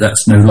take it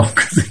that's no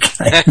longer the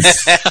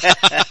case.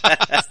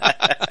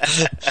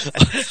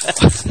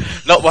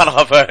 Not one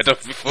I've heard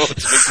of before.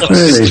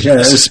 Really? Yeah.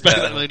 I suspect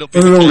that may not be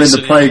we were the all in case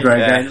the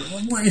playground anymore.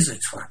 going, what is a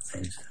twat?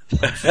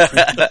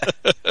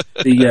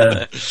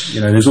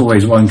 There's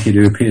always one kid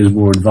who appears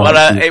more advanced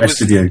than the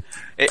rest of you.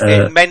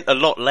 It meant a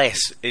lot less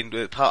in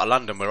the part of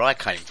London where I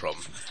came from.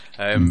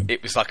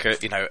 It was like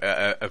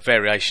a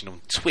variation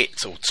on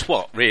twit or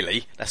twat,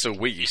 really. That's all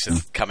we used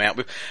to come out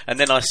with. And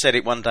then I said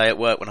it one day at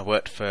work when I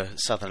worked for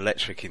Southern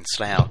Electric in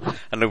Slough,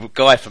 and the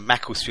guy from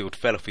Macclesfield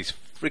fell off his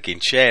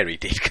frigging chair. He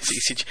did, because he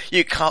said,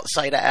 "You can't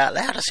say that out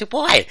loud." I said,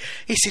 "Why?"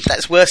 He said,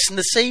 "That's worse than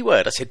the C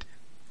word." I said,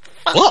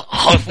 "What?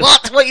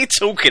 What are you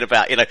talking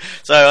about?"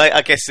 So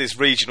I guess there's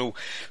regional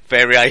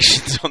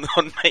variations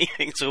on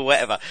meanings or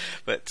whatever.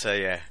 But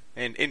yeah.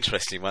 An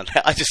interesting one.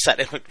 I just sat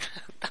there and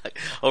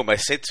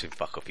almost said to him,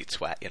 "Fuck off, you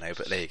twat,"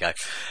 but there you go.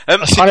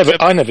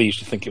 I never used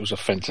to think it was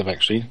offensive,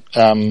 actually.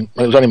 It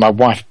was only my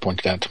wife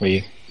pointed out to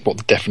me what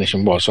the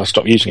definition was, so I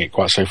stopped using it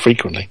quite so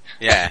frequently.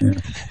 Yeah.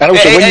 And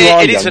also, when you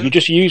are young, you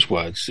just use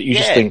words that you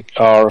just think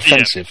are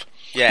offensive.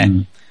 Yeah.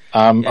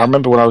 I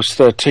remember when I was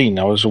 13,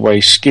 I was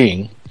away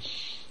skiing,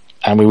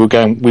 and we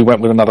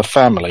went with another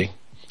family,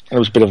 and it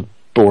was a bit of a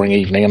boring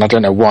evening, and I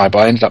don't know why,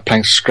 but I ended up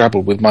playing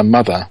Scrabble with my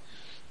mother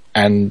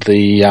and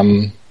the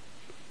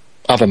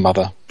other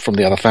mother from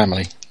the other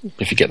family,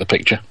 if you get the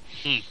picture.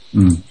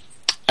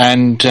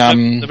 And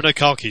there were no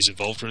car keys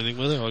involved or anything,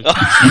 were there?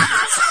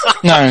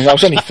 No, I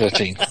was only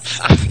 13.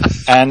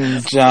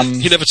 And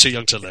you're never too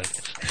young to learn.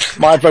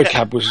 My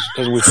vocab has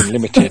always been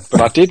limited,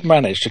 but I did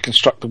manage to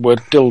construct the word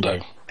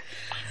dildo,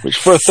 which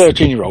for a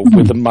 13-year-old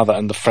with the mother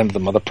and the friend of the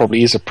mother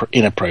probably is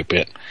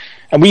inappropriate.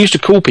 And we used to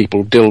call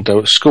people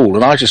dildo at school,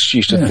 and I just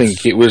used to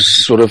think it was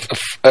sort of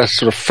a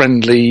sort of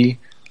friendly,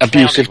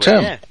 abusive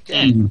term.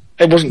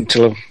 It wasn't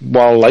until a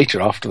while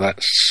later, after that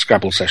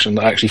Scrabble session,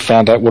 that I actually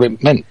found out what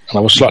it meant, and I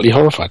was slightly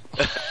horrified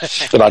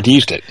that I'd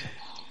used it.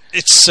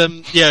 It's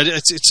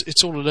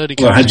it's all a learning.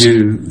 Well,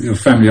 your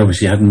family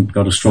obviously hadn't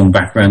got a strong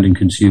background in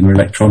consumer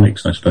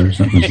electronics, I suppose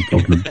that was the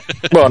problem.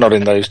 Well, not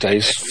in those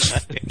days.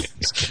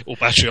 Or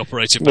battery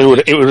operated.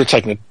 It would have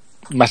taken a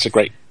massive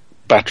great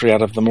battery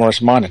out of the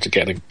Morris Minor to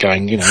get it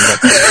going. It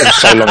was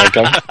so long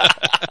ago.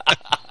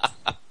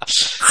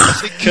 I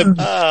think,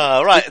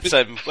 right.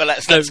 Well,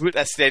 that's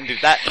the end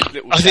of that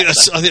little. I think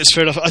that's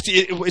fair enough. I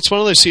think it's one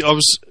of those things.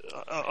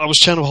 I was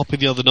channel hopping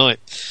the other night,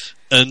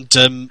 and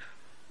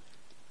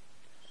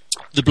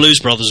the Blues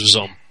Brothers was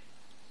on,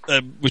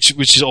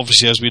 which is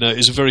obviously, as we know,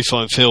 is a very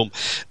fine film,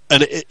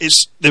 and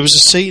there was a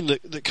scene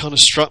that kind of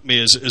struck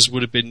me as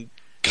would have been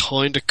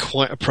kind of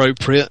quite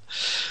appropriate,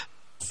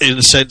 in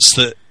the sense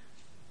that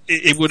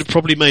it would have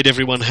probably made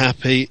everyone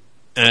happy.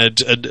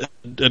 And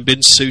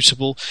been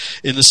suitable,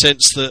 in the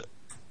sense that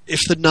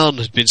if the nun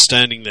had been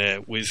standing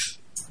there with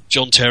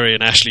John Terry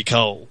and Ashley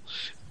Cole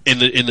in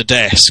the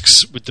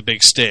desks with the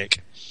big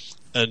stick,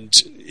 and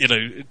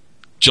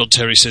John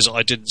Terry says,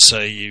 "I didn't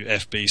say you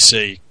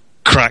FBC,"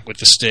 crack with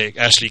the stick.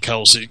 Ashley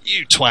Cole said,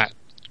 "You twat,"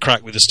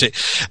 crack with the stick.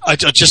 I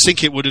just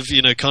think it would have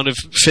kind of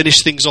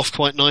finished things off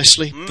quite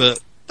nicely, but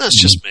that's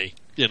just me.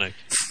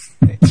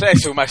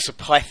 It's almost a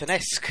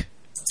Python-esque.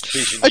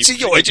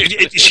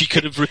 She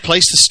could have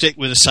replaced the stick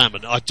with a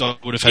salmon. I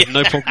would have had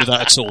no problem with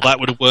that at all. That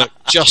would have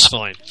worked just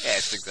fine.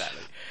 Yes,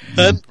 exactly.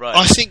 Right.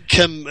 I think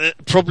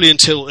probably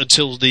until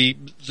the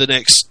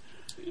next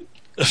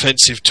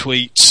offensive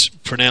tweet,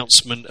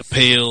 pronouncement,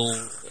 appeal,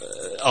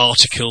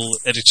 article,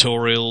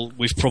 editorial,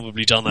 we've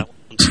probably done that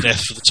one to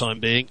death for the time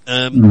being.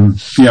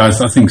 Yeah,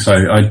 I think so.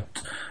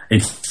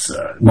 It's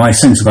my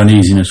sense of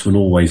uneasiness will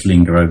always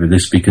linger over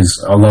this, because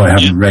although I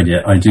haven't read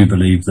it, I do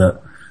believe that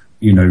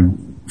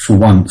for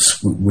once,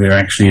 we're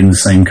actually in the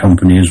same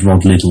company as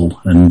Rod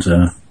Liddell, and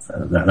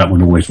that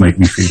would always make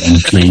me feel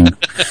unclean.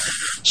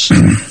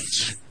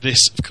 This,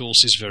 of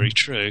course, is very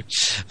true.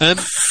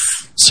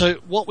 So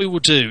what we will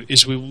do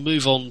is we will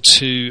move on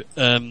to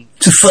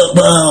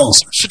football.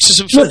 To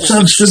some football. Let's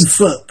have some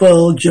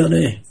football,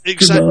 Johnny.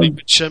 Exactly,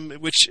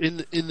 which in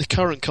the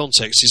current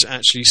context is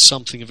actually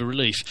something of a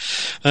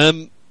relief.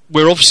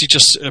 We're obviously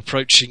just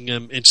approaching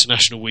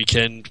international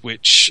weekend,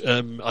 which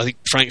I think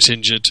Frank's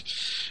injured.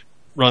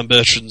 Ryan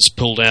Bertrand's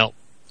pulled out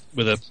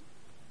with a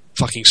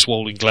fucking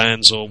swollen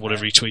glands, or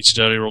whatever he tweeted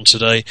earlier on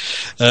today.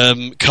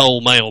 Cole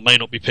may or may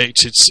not be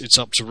picked. It's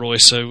up to Roy.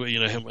 So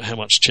how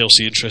much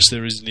Chelsea interest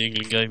there is in the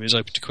England game is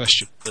open to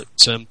question.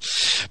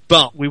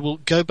 But we will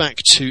go back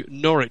to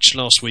Norwich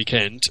last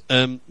weekend.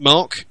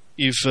 Mark,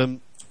 you've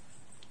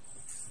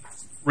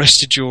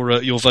rested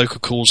your vocal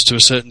cords to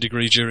a certain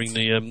degree during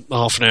the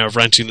half an hour of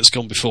ranting that's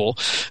gone before.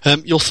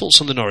 Your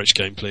thoughts on the Norwich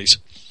game, please.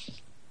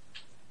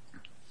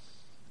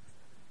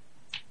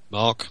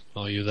 Mark,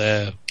 are you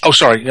there? Oh,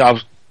 sorry, I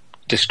was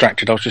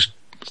distracted. I was just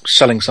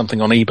selling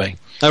something on eBay.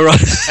 Oh,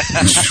 right.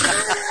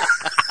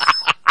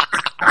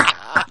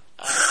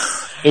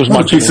 It was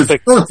my Jim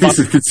will piece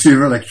of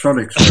consumer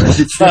electronics.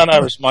 No,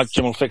 it was my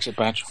Jim will fix it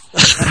badge.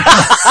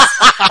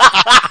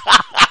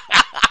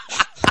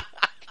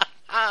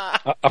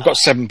 I've got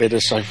 7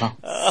 bidders so far.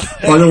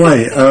 By the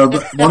way,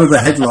 one of the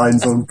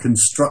headlines on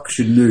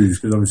Construction News,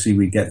 because obviously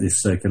we get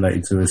this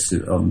circulated to us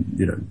on,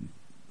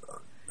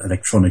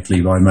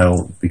 electronically by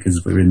mail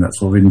because we're in that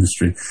sort of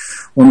industry.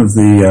 One of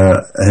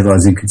the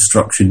headlines in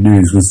Construction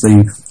News was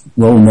the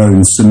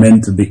well-known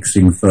cement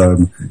mixing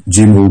firm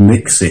Jim will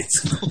Mix It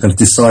have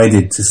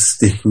decided to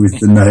stick with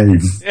the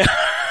name.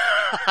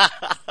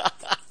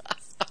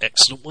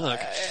 Excellent work.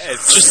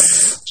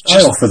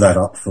 I offer that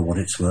up for what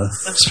it's worth.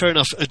 That's fair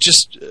enough.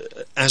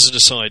 As an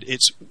aside,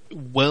 it's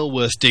well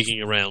worth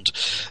digging around.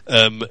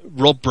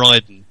 Rob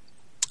Brydon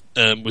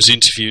was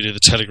interviewed in the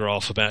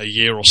Telegraph about a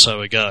year or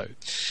so ago,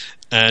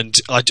 and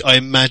I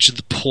imagine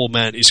the poor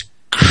man is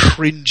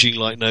cringing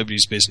like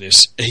nobody's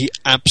business. He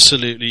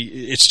absolutely,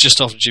 it's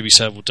just after Jimmy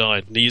Savile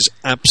died, and he is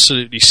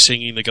absolutely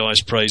singing the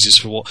guy's praises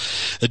for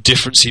what a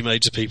difference he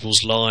made to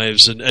people's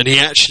lives, and he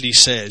actually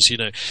says,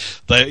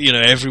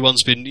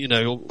 everyone's been,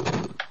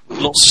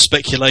 lots of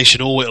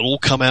speculation, it'll all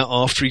come out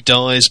after he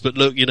dies, but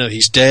look,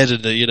 he's dead,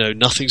 and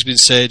nothing's been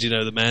said,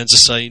 the man's a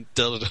saint,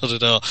 da da da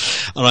da,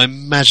 and I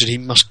imagine he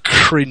must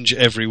cringe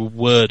every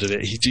word of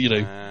it.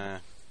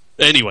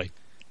 Anyway,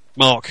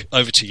 Mark,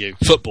 over to you.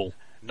 Football.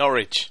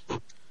 Norwich.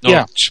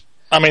 Yeah,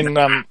 I mean,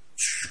 I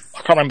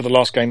can't remember the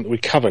last game that we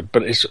covered,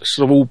 but it's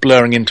sort of all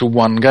blurring into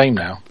one game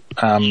now.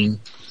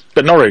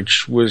 But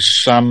Norwich was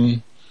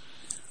an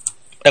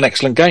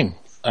excellent game,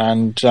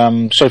 and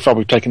so far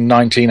we've taken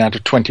 19 out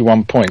of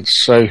 21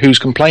 points, so who's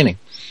complaining?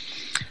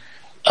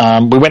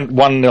 We went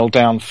 1-0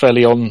 down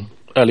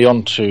early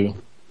on to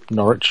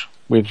Norwich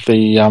with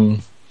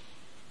the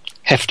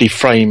hefty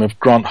frame of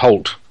Grant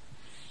Holt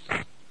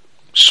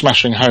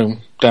smashing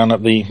home down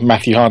at the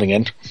Matthew Harding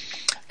end.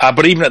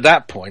 But even at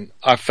that point,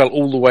 I felt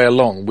all the way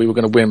along we were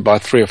going to win by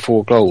 3 or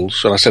 4 goals.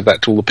 And I said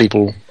that to all the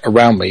people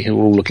around me who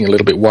were all looking a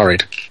little bit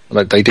worried.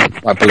 And they did,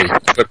 I believe.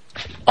 But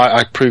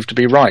I proved to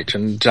be right.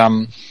 And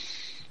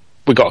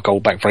we got a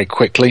goal back very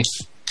quickly.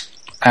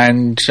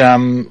 And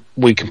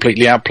we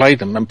completely outplayed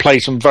them and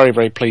played some very,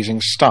 very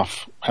pleasing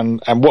stuff.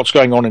 And what's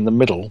going on in the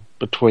middle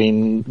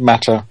between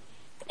Mata,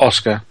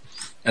 Oscar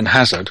and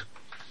Hazard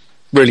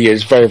really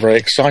is very, very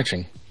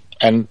exciting.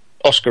 And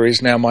Oscar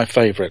is now my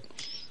favourite.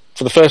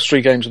 For the first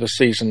 3 games of the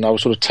season, I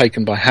was sort of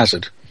taken by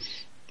Hazard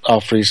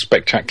after his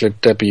spectacular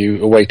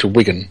debut away to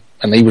Wigan,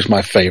 and he was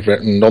my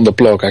favourite. And on the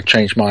blog, I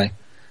changed my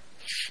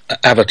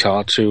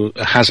avatar to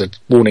a Hazard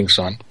warning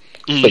sign.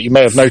 But you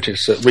may have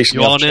noticed that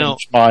recently I've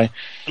changed an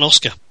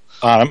Oscar.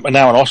 I'm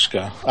now an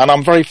Oscar, and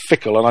I'm very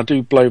fickle, and I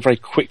do blow very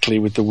quickly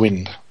with the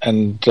wind.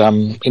 And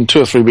in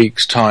 2 or 3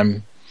 weeks'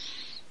 time,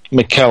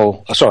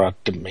 Mikel, sorry, I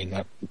didn't mean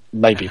that.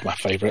 Maybe my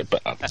favourite,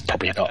 but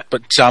probably not.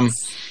 But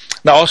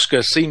now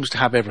Oscar seems to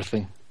have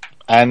everything.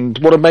 And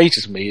what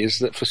amazes me is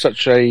that for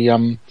such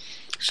a,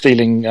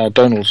 stealing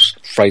Donald's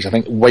phrase, I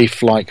think,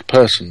 waif-like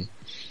person,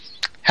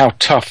 how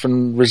tough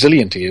and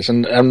resilient he is.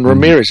 And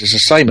Ramirez is the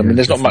same. I mean,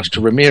 there's not much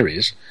to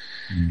Ramirez,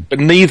 but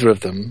neither of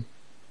them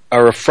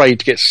are afraid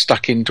to get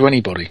stuck into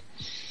anybody.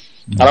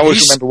 And I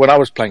always remember when I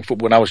was playing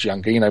football when I was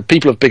younger,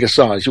 people of bigger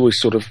size, you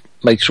always sort of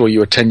made sure you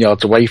were 10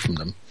 yards away from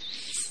them.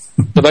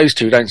 But those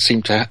two don't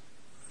seem to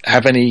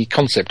have any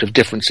concept of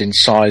difference in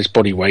size,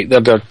 body weight.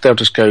 They'll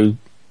just go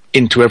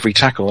into every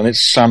tackle, and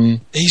it's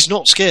he's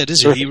not scared,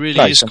 is he? He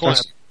really is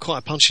quite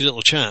a punchy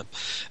little chap.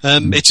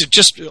 It's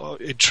just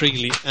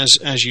intriguingly,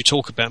 as you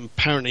talk about,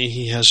 apparently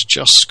he has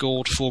just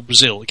scored for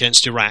Brazil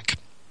against Iraq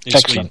in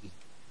Sweden.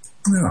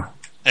 Yeah.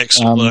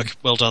 Excellent work.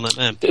 Well done, that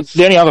man.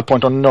 The only other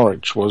point on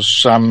Norwich was,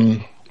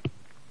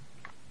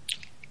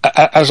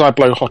 as I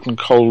blow hot and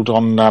cold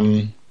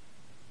on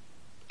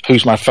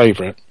who's my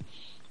favourite,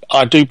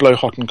 I do blow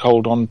hot and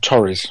cold on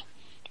Torres,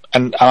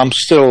 and I'm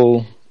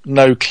still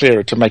no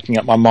clearer to making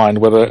up my mind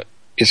whether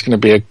it's going to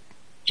be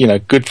a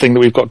good thing that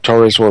we've got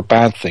Torres or a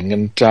bad thing.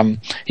 And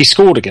he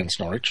scored against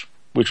Norwich,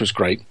 which was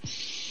great,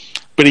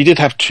 but he did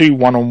have 2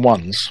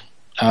 one-on-ones,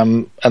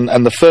 and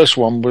the first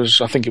one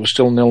was, I think it was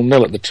still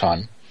 0-0 at the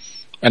time,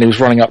 and he was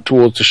running up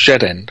towards the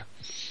shed end,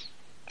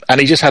 and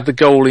he just had the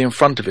goalie in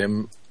front of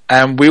him,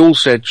 and we all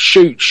said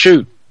shoot,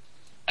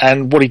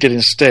 and what he did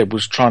instead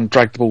was try and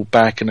drag the ball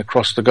back and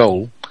across the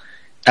goal,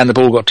 and the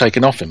ball got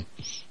taken off him.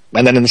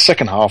 And then in the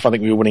second half, I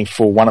think we were winning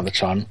 4-1 at the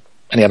time,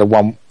 and he had a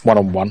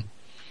one-on-one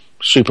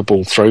super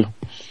ball through,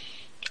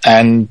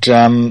 and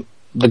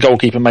the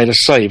goalkeeper made a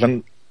save.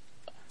 And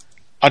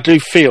I do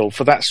feel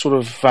for that sort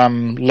of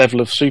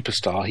level of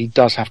superstar, he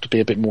does have to be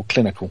a bit more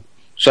clinical.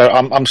 So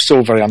I'm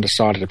still very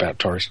undecided about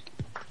Torres.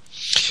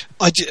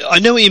 I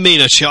know what you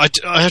mean, actually.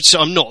 I have to say,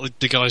 I'm not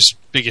the guy's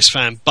biggest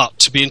fan, but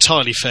to be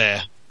entirely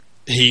fair,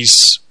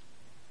 he's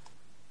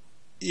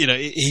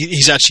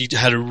actually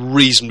had a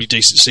reasonably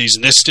decent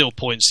season. There's still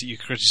points that you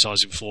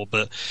criticise him for,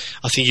 but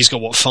I think he's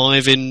got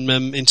 5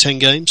 in 10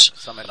 games,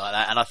 something like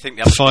that. And I think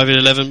the other 5 in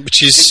 11,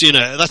 which is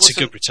that's a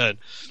good return.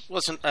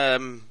 Wasn't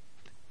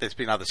there's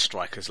been other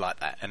strikers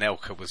like that.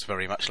 Anelka was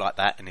very much like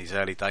that in his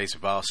early days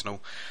of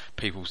Arsenal.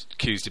 People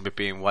accused him of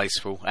being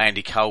wasteful.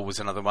 Andy Cole was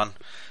another one.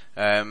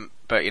 But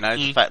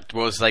the fact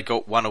was they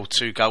got 1 or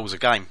 2 goals a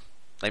game.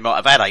 They might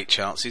have had 8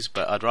 chances,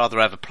 but I'd rather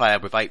have a player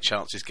with 8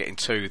 chances getting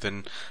 2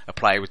 than a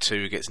player with 2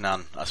 who gets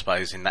none, I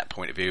suppose, in that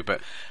point of view.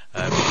 But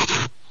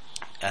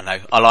I know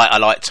I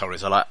like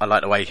Torres. I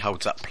like the way he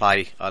holds up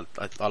play. I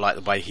like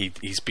the way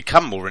he's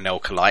become more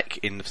Anelka-like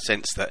in the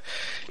sense that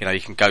he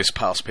can go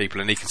past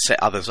people and he can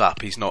set others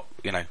up. He's not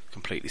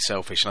completely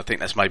selfish, and I think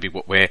that's maybe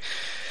what we're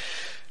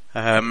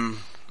a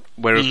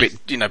bit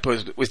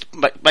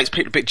makes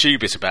people a bit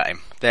dubious about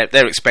him.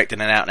 They're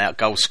expecting an out-and-out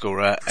goal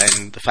scorer,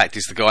 and the fact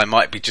is the guy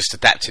might be just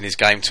adapting his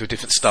game to a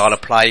different style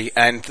of play,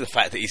 and the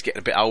fact that he's getting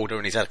a bit older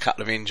and he's had a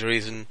couple of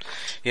injuries, and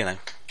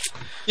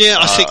Yeah,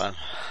 I think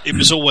it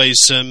was always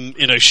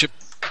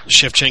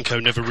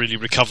Shevchenko never really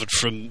recovered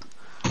from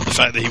the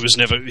fact that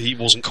he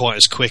wasn't quite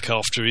as quick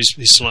after his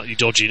slightly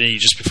dodgy knee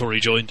just before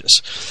he joined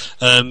us.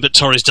 But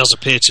Torres does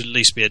appear to at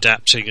least be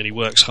adapting, and he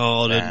works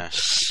hard.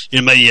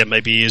 And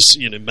maybe he is.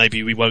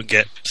 Maybe we won't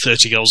get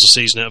 30 goals a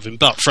season out of him.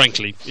 But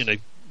frankly,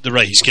 the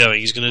rate he's going,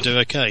 he's going to do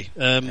okay.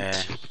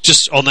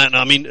 Just on that,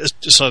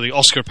 so the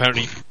Oscar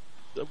apparently.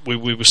 We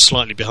were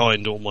slightly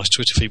behind, or my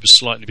Twitter feed was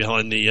slightly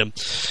behind the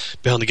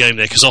game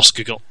there, because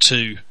Oscar got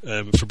 2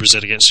 for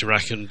Brazil against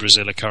Iraq, and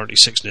Brazil are currently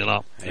 6-0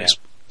 up. Yeah. It's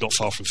not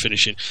far from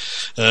finishing,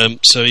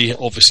 so he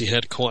obviously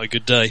had quite a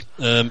good day,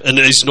 and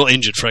he's not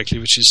injured, frankly,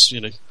 which is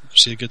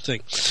obviously a good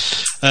thing.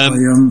 I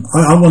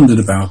wondered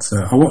about.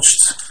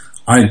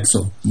 I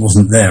sort of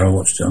wasn't there. I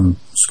watched it on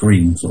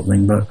screen, sort of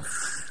thing, but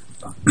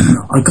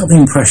I got the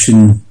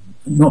impression,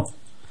 not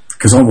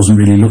because I wasn't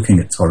really looking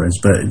at Torres,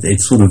 but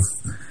it sort of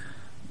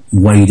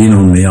weighed in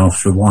on me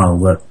after a while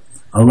that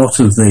a lot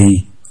of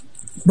the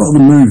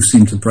moves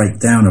seem to break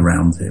down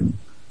around him.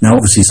 Now,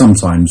 obviously,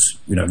 sometimes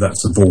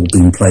that's the ball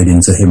being played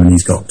into him, and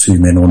he's got 2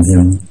 men on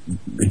him.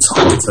 It's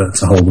hard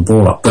to hold the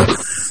ball up. But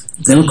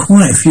there were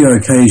quite a few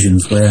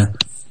occasions where,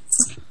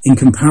 in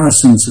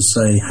comparison to,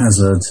 say,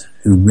 Hazard,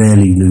 who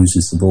rarely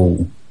loses the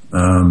ball,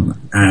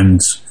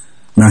 and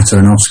Mata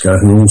and Oscar,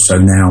 who also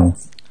now,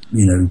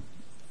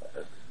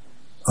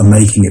 are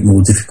making it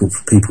more difficult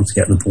for people to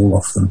get the ball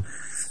off them.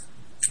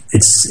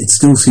 It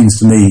still seems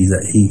to me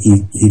that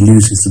he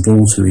loses the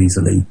ball too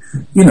easily.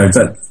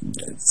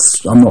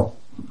 I'm not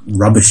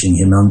rubbishing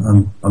him.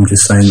 I'm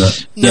just saying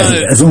that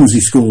as long as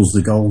he scores the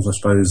goals, I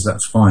suppose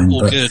that's fine.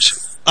 All but good.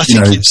 I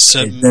think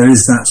there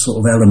is that sort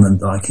of element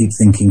that I keep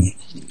thinking,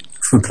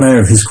 for a player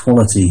of his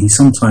quality, he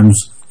seems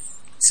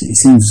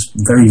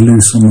very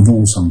loose on the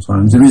ball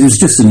sometimes.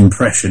 It's just an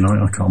impression. I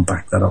can't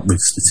back that up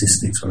with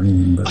statistics or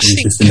anything, but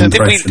it's just an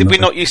impression. Did we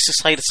not used to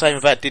say the same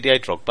about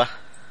Didier Drogba?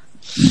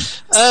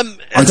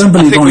 I don't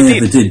believe I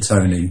ever did,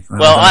 Tony.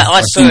 Well,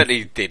 I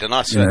certainly did, and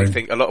I certainly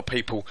think a lot of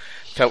people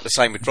felt the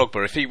same with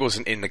Drogba. If he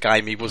wasn't in the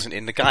game, he wasn't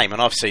in the game,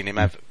 and I saw him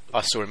have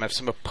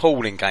some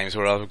appalling games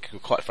where I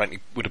quite frankly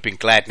would have been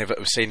glad never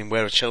to have seen him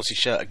wear a Chelsea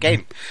shirt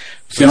again.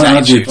 I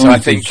have the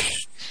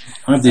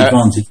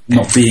advantage of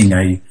not being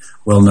a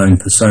well-known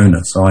persona,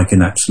 so I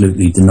can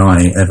absolutely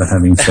deny ever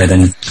having said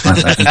anything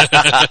like that.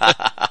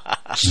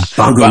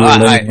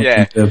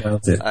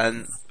 About it.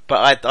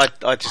 But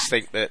I just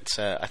think that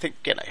I think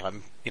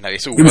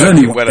it's all. It was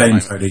only one game,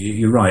 Tony.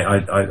 You're right.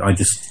 I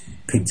just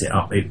picked it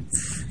up. It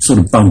sort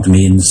of bugged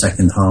me in the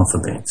second half a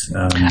bit.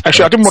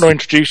 Actually, I didn't want to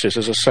introduce this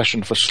as a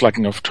session for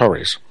slagging off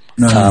Torres,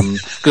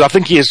 because I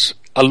think he is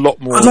a lot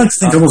more. I'd like to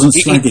think I wasn't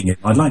slagging him.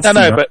 I'd like to.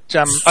 But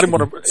I didn't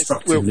want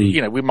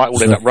to. We might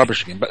all end up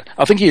rubbishing him, but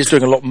I think he is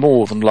doing a lot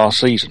more than last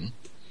season.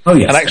 Oh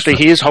yes, and actually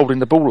he is holding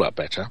the ball up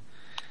better.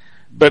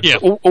 But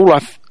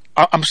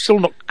I'm still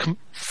not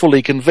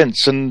fully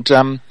convinced, and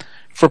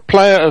for a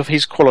player of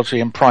his quality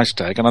and price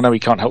tag, and I know he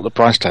can't help the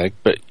price tag,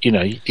 but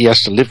he has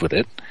to live with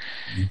it.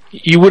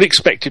 You would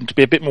expect him to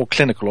be a bit more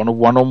clinical on a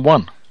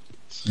one-on-one.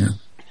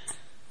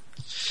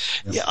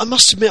 Yeah, I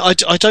must admit,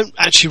 I don't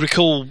actually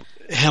recall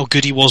how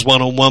good he was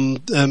one-on-one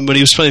when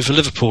he was playing for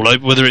Liverpool.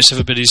 Whether it's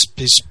ever been his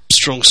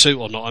strong suit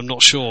or not, I'm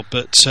not sure.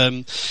 But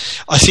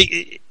I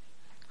think,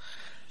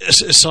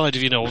 aside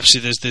of obviously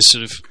there's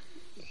sort of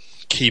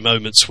key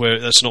moments where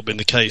that's not been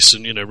the case,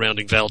 and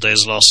rounding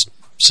Valdez last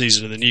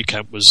season in the new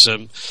camp was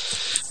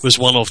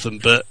one of them.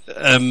 But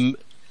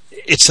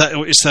it's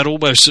that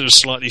almost sort of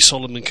slightly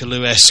Solomon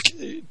Kalou-esque.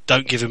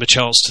 Don't give him a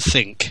chance to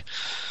think.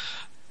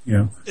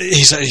 Yeah,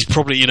 he's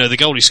probably the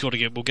goal he scored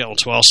against. We'll get on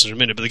to Arsenal in a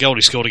minute, but the goal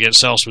he scored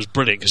against Arsenal was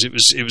brilliant because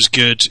it was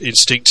good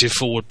instinctive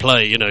forward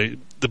play.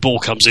 The ball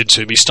comes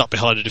into him, he's stuck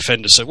behind a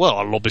defender, so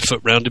I'll lob my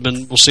foot round him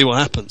and we'll see what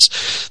happens.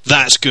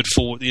 That's good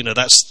forward.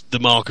 That's the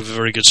mark of a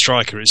very good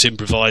striker. It's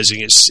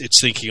improvising.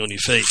 It's thinking on your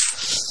feet.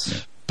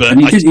 Yeah. But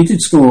he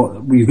did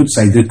score. You could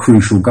say the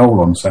crucial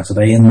goal on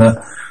Saturday in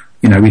that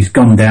he's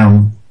gone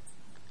down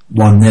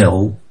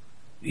 1-0.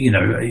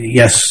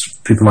 Yes,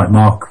 people like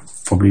Mark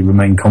probably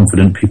remain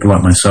confident. People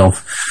like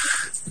myself,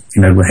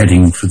 we're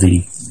heading for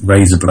the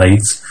razor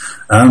blades.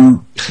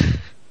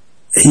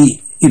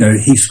 He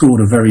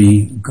scored a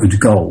very good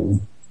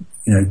goal.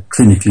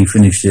 Clinically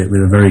finished it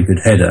with a very good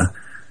header,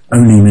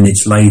 only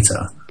minutes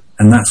later,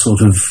 and that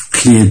sort of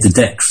cleared the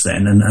decks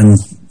then, and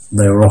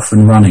they were off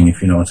and running,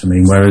 if you know what I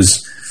mean.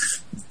 Whereas,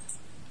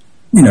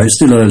 it's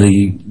still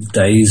early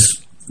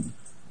days,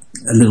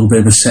 a little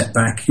bit of a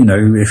setback.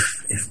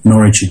 If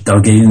Norwich had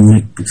dug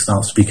in, it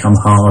starts to become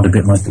hard, a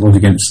bit like it was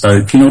against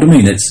Stoke. You know what I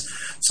mean? It's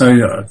so,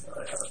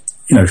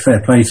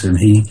 fair play to him.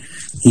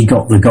 He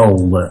got the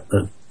goal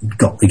that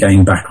got the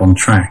game back on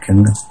track,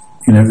 and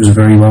it was a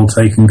very well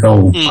taken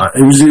goal.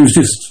 It was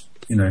just,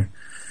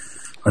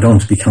 I don't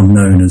want to become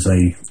known as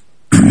a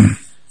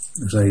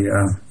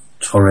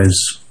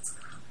Torres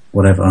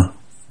whatever.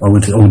 I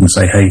wouldn't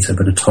say hater,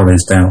 but a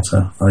Torres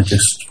doubter.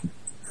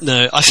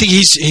 I think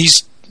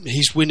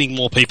he's winning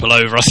more people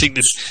over. I think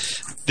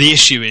the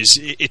issue is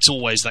it's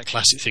always that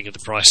classic thing of the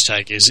price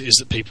tag is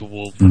that people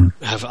will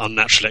have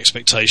unnatural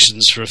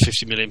expectations for a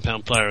 £50 million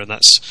player, and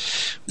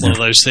that's one of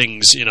those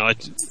things.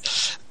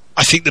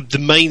 I think the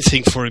main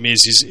thing for him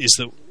is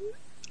that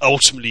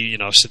ultimately,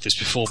 I've said this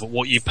before, but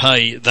what you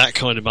pay that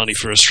kind of money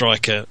for a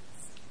striker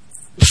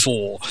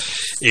for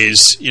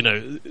is, you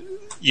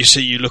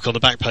look on the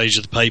back page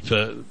of the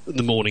paper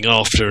the morning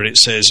after and it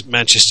says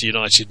Manchester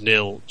United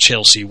 0,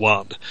 Chelsea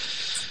 1,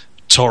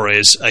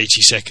 Torres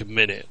 82nd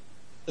minute,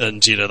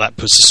 and that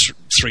puts us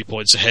 3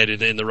 points ahead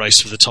in the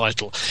race for the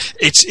title.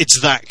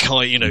 It's that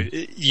kind,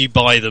 you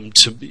buy them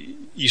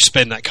you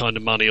spend that kind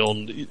of money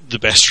on the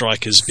best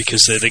strikers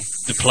because they're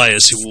the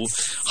players who will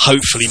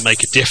hopefully make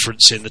a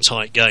difference in the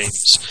tight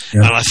games.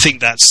 And I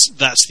think that's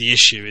the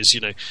issue is,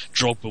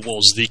 Drogba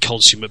was the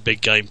consummate big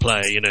game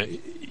player.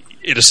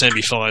 In a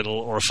semi-final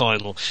or a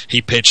final,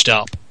 he pitched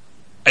up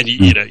and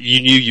you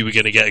knew you were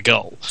going to get a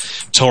goal.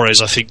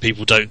 Torres, I think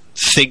people don't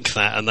think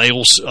that, and I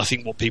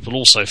think what people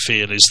also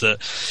feel is that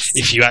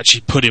if you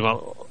actually put him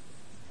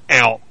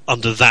out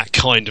under that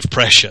kind of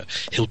pressure,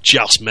 he'll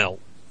just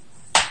melt.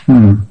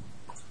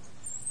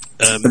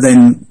 But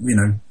then,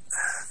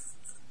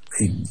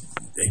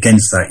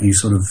 against that, you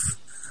sort of,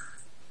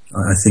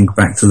 I think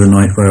back to the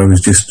night where I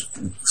was just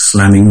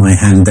slamming my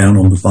hand down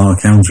on the bar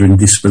counter in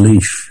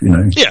disbelief,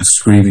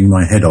 screaming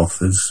my head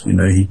off as,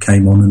 he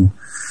came on and,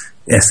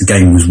 yes, the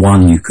game was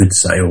won, you could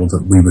say, or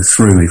that we were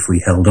through if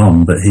we held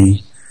on, but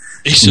he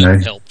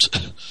certainly helped.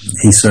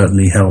 He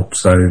certainly helped,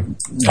 so...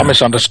 I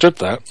misunderstood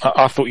that.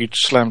 I thought you'd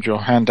slammed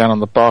your hand down on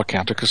the bar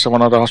counter because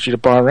someone had asked you to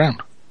buy a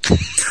round.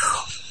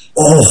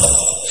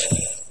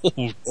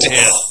 Oh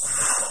dear.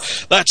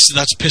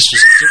 That's pistol.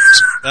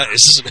 That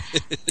is, isn't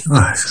it?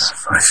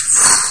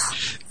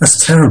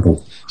 That's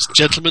terrible.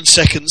 Gentlemen,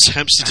 seconds,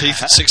 Hampstead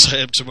Heath at 6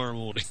 a.m. tomorrow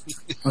morning.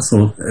 I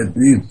thought...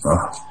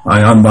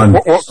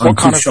 what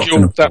kind of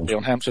fuel would that be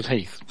on Hampstead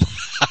Heath?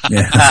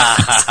 Yeah.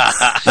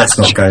 Let's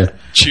not go.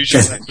 Choose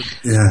your weapon.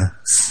 Yeah.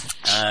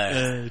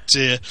 Oh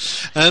dear.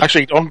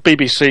 Actually, on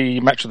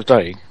BBC Match of the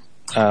Day,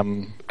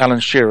 Alan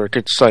Shearer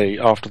did say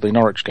after the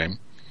Norwich game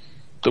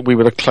that we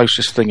were the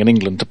closest thing in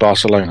England to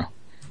Barcelona.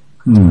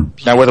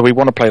 Now, whether we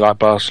want to play like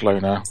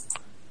Barcelona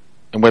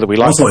and whether we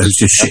like... I thought it was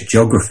just shit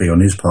geography on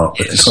his part,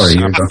 but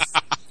sorry,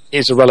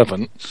 is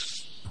irrelevant.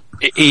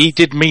 He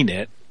did mean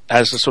it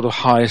as the sort of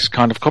highest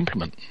kind of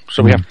compliment.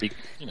 So we have to be,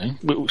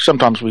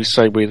 sometimes we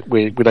say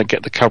we don't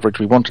get the coverage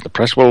we want in the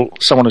press. Well,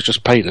 someone has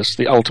just paid us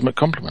the ultimate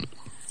compliment.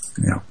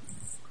 Yeah.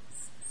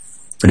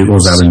 But it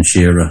was Alan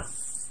Shearer.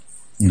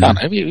 I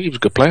know, he was a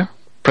good player.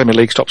 Premier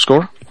League's top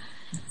scorer.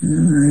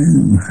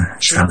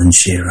 Alan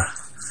Shearer.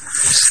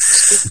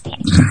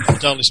 The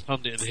dullest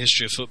pundit in the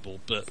history of football,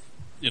 but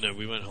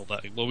we won't hold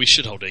that. Well, we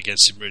should hold it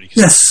against him, really.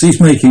 Yes, he's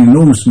making an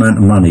enormous amount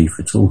of money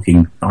for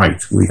talking right.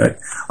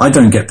 I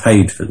don't get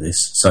paid for this,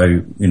 so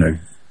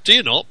Do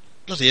you not?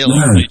 Bloody hell,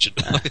 no. Region.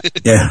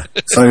 Yeah,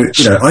 so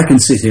I can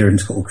sit here and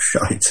talk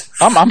shite.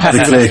 I'm happy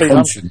with a clear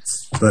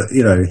conscience, but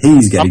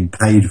he's getting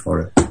paid for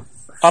it.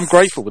 I'm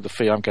grateful with the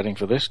fee I'm getting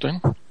for this,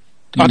 Dean.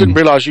 I didn't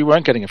realise you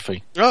weren't getting a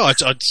fee. No, I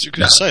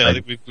couldn't say. I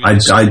think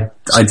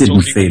I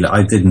didn't feel it.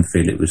 I didn't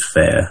feel it was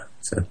fair.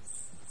 So,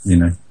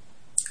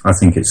 I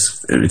think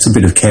it's a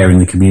bit of care in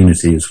the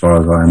community, as far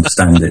as I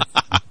understand it.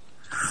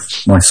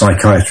 My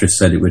psychiatrist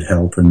said it would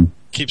help, and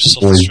keeps us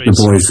off the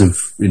boys have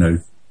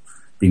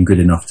been good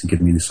enough to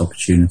give me this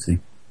opportunity.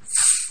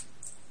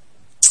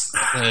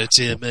 Oh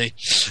dear me.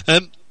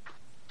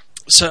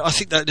 So I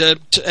think that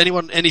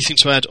anything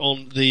to add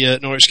on the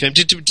Norwich game?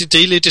 Did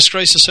Delia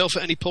disgrace herself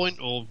at any point,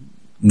 or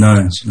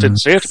no? Didn't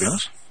see it, to be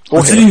honest.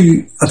 I'll tell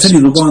you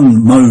the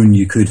one moan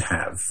you could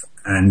have,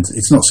 and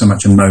it's not so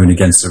much a moan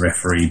against the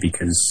referee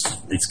because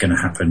it's going to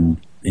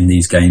happen in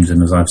these games,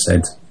 and as I've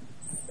said,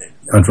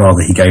 I'd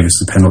rather he gave us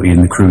the penalty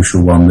in the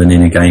crucial one than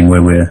in a game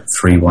where we're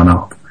 3-1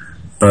 up.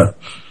 But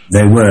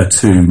there were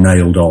two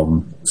nailed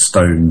on,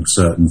 stone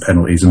certain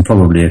penalties, and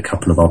probably a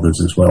couple of others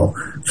as well.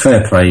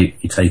 Fair play,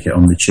 you take it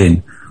on the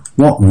chin.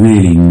 What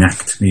really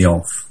knacked me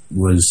off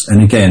was,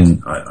 and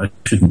again, I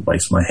shouldn't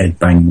waste my head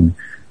banging.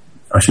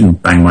 I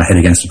shouldn't bang my head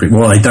against a brick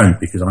wall. I don't,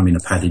 because I'm in a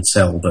padded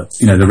cell, but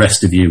the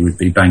rest of you would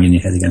be banging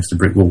your head against a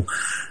brick wall.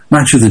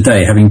 Match of the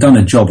day, having done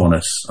a job on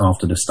us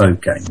after the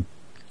Stoke game,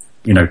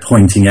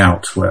 pointing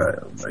out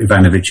where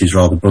Ivanovic's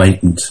rather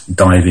blatant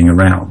diving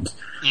around.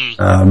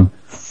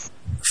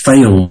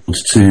 failed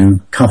to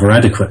cover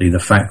adequately the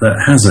fact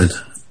that Hazard,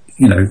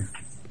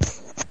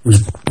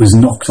 was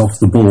knocked off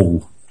the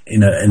ball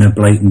in a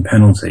blatant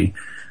penalty.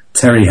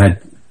 Terry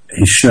had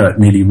his shirt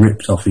nearly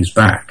ripped off his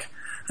back,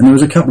 and there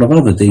was a couple of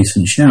other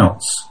decent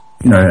shouts,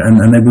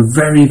 and they were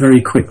very,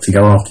 very quick to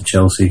go after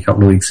Chelsea a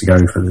couple of weeks ago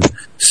for the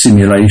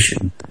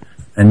simulation,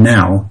 and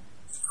now,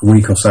 a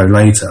week or so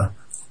later,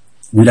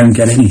 we don't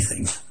get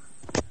anything.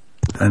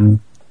 And,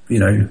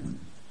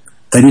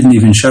 they didn't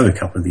even show a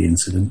couple of the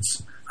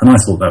incidents, and I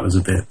thought that was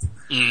a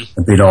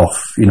bit off.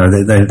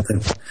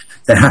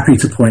 They're happy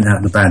to point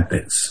out the bad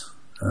bits.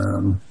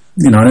 And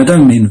I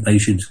don't mean that they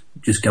should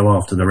just go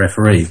after the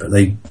referee, but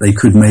they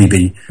could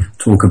maybe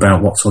talk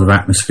about what sort of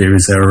atmosphere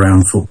is there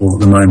around football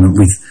at the moment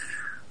with,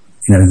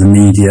 the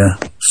media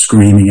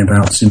screaming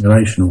about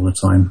simulation all the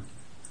time.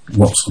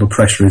 What sort of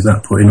pressure is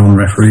that putting on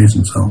referees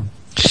and so on?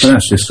 So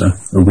that's just a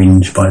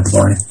whinge, by the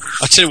by.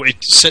 I tell you what,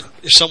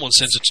 if someone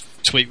sends a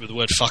tweet with the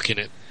word "fuck" in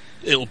it,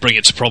 it'll bring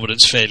it to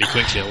prominence fairly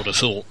quickly, I would have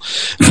thought.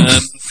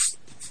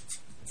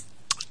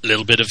 A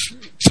little bit of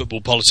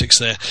football politics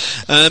there.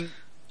 I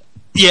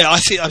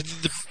think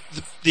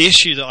the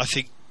issue that I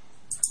think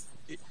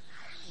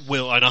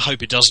will, and I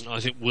hope it doesn't, I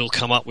think will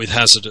come up with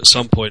Hazard at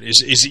some point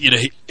is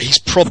he's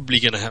probably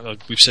going to have,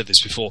 we've said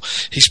this before,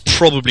 he's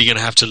probably going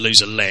to have to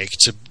lose a leg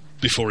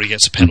before he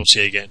gets a penalty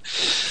again.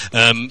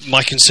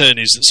 My concern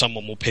is that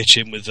someone will pitch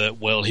in with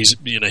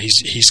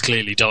he's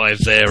clearly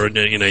dived there, and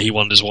he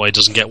wonders why he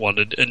doesn't get one,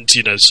 and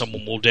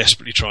someone will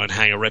desperately try and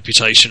hang a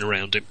reputation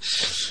around him.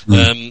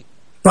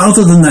 But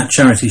other than that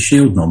Charity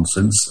Shield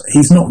nonsense,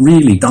 he's not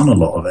really done a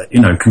lot of it,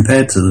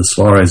 compared to the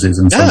Suarez's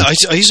and so on.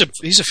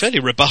 He's a fairly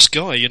robust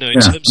guy, in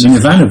terms of...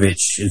 Ivanovic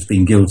has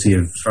been guilty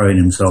of throwing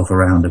himself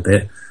around a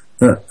bit,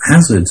 but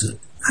Hazard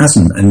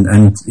hasn't, and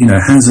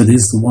Hazard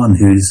is the one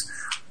who's...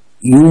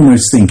 You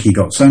almost think he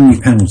got so many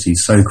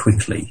penalties so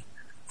quickly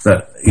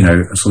that,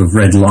 a sort of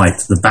red light,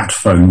 the bat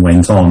phone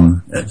went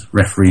on at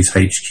referees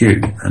HQ,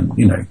 and,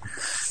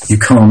 you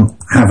can't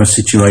have a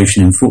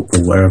situation in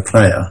football where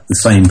the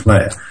same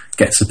player,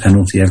 gets a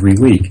penalty every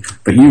week.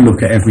 But you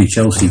look at every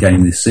Chelsea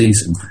game this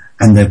season,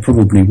 and there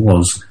probably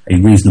was a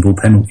reasonable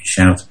penalty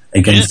shout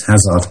against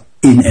Hazard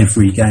in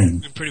every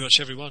game. In pretty much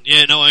every one.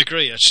 Yeah, no, I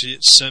agree, actually.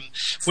 It's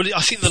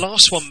I think the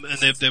last one,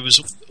 and there was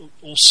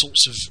all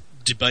sorts of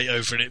debate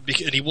over it,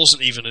 and he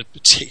wasn't even a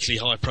particularly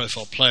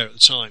high-profile player at the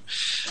time,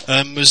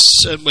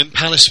 was when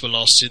Palace were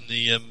last in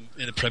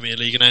the Premier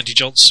League, and Andy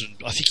Johnson,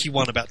 I think he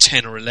won about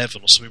 10 or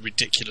 11 or something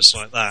ridiculous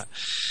like that,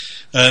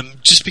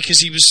 just because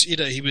he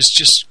was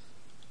just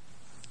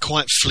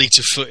quite fleet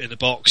of foot in the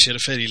box. He had a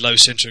fairly low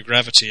centre of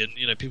gravity, and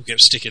people kept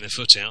sticking their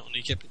foot out, and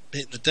he kept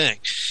hitting the deck.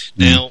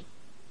 Now,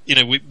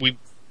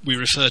 we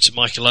refer to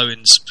Michael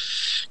Owen's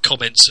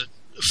comments at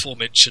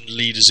aforementioned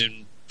Leaders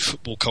in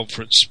Football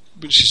conference,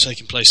 which is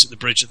taking place at the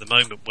Bridge at the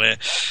moment, where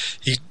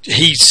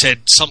he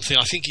said something.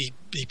 I think he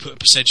put a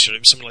percentage on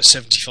it, something like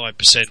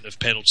 75% of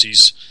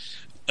penalties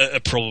are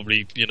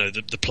probably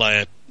the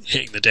player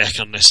hitting the deck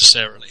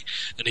unnecessarily,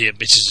 and he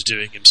admitted to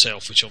doing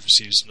himself, which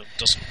obviously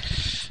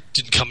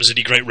didn't come as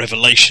any great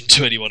revelation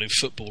to anyone in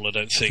football, I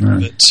don't think.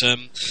 Right.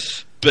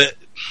 But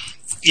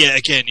yeah,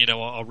 again,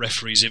 our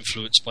referees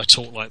influenced by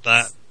talk like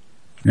that.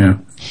 Yeah,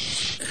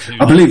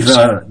 I believe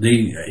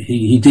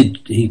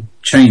he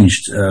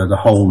changed the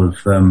whole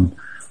of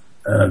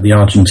the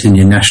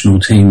Argentinian national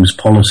team's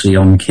policy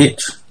on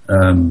kit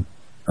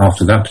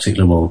after that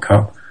particular World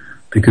Cup,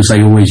 because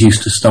they always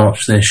used to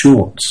starch their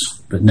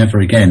shorts, but never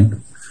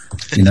again.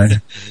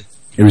 It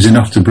was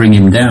enough to bring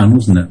him down,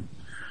 wasn't it?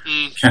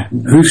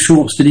 Whose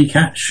shorts did he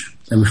catch?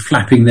 They were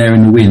flapping there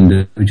in the wind.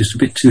 They were just a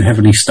bit too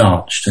heavily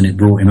starched, and it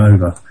brought him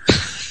over.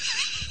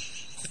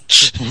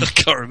 I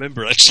can't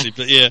remember actually,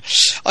 but yeah,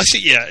 I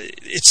think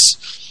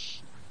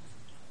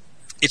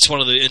it's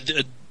one of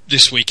the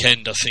this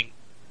weekend. I think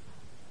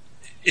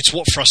it's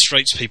what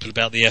frustrates people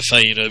about the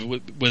FA,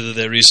 whether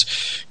there is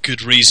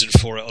good reason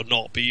for it or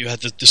not. But you had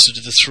the sort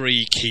of the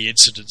three key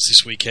incidents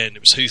this weekend.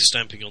 It was Huth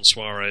stamping on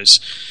Suarez.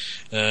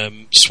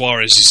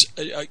 Suarez is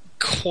a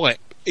quite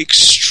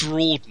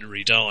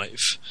extraordinary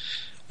dive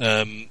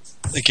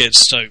against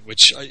Stoke,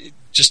 which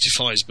just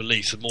defies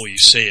belief. The more you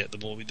see it, the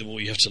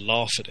more you have to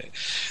laugh at it.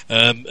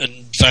 And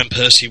Van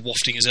Persie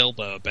wafting his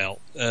elbow about,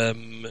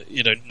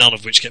 none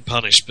of which get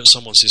punished, but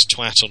someone says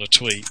twat on a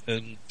tweet,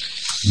 and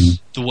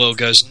the world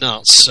goes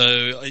nuts.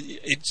 So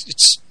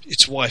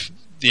it's why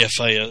the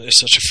FA is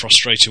such a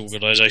frustrating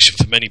organisation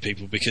for many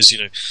people, because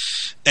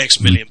X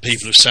million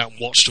people have sat and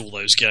watched all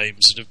those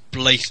games and have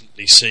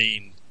blatantly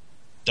seen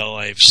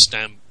dives,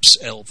 stamps,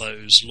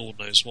 elbows, Lord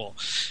knows what,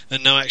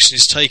 and no action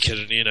is taken,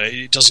 and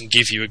it doesn't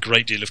give you a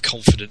great deal of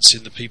confidence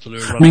in the people who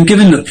are running. I mean,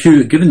 given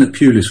that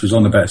Pulis was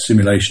on about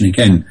simulation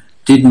again,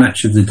 did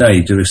Match of the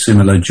Day do a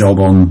similar job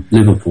on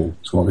Liverpool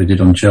to what they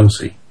did on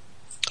Chelsea?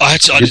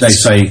 Did they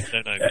say,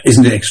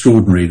 isn't it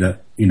extraordinary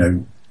that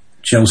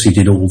Chelsea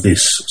did all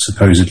this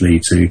supposedly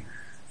to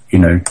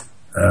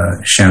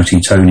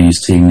Shouty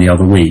Tony's team the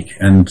other week,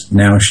 and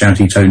now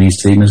Shouty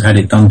Tony's team has had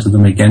it done to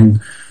them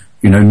again?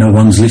 No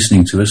one's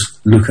listening to us.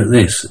 Look at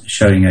this,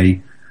 showing a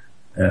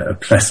a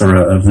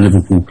plethora of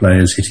Liverpool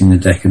players hitting the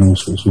deck in all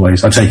sorts of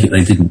ways. I take it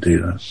they didn't do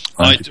that.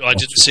 I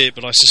didn't see it,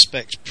 but I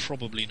suspect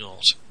probably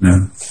not.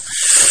 No.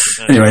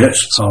 Anyway,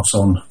 let's pass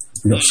on.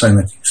 We've got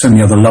so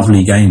many other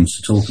lovely games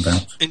to talk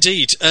about.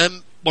 Indeed.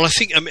 Well, I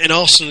think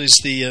Arsenal is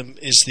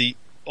the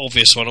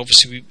obvious one.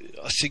 Obviously,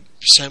 I think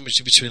sandwiched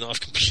in between. I've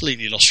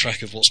completely lost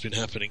track of what's been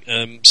happening.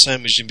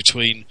 Sandwiched in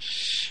between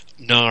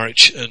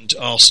Norwich and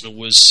Arsenal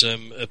was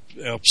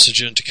our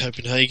sojourn to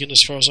Copenhagen,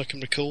 as far as I can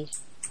recall.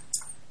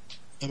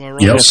 Am I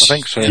right? Yes, I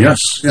think so. Yes,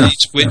 yeah.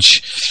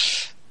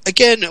 Which,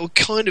 again,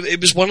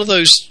 it was one of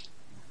those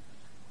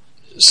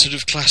sort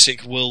of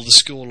classic, well, the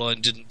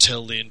scoreline didn't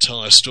tell the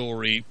entire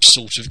story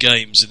sort of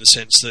games, in the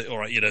sense that, all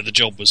right, the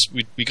job was,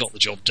 we got the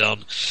job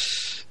done,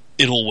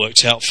 it all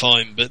worked out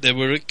fine, but there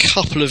were a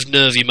couple of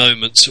nervy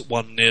moments at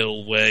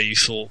 1-0 where you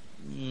thought,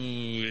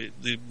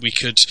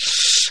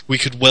 we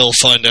could well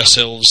find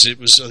ourselves. I think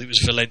it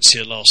was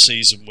Valencia last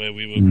season where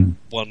we were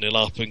 1-0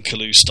 up and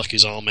Kalou stuck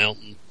his arm out,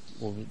 and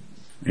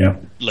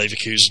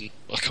Leverkusen,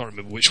 I can't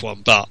remember which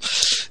one, but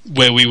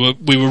where we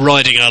were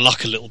riding our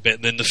luck a little bit,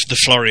 and then the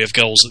flurry of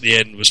goals at the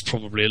end was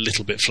probably a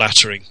little bit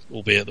flattering,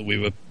 albeit that we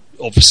were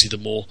obviously the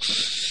more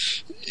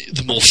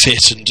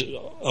fit and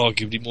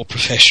arguably more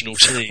professional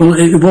team. Well,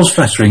 it was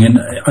flattering, and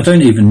I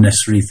don't even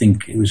necessarily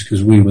think it was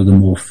because we were the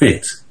more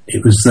fit.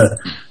 It was that,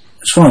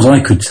 as far as I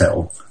could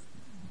tell,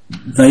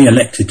 they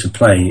elected to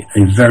play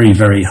a very,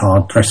 very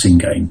hard pressing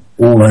game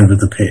all over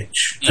the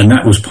pitch, and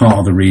that was part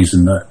of the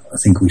reason that I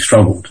think we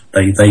struggled.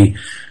 They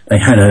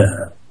had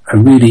a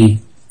really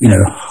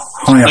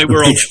high up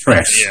the pitch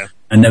press,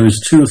 and there was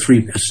 2 or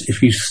 3.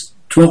 If you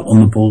dwelt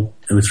on the ball,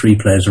 there were 3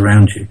 players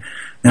around you.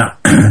 Now,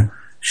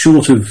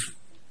 short of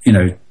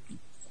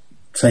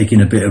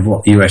taking a bit of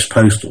what the US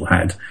Postal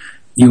had,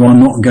 you are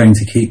not going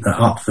to keep that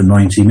up for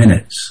 90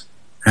 minutes,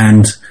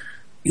 and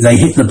they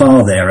hit the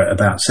bar there at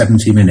about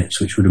 70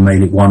 minutes, which would have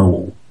made it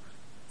 1-1.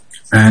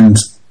 And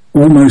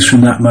almost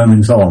from that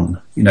moment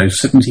on,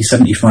 70,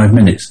 75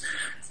 minutes,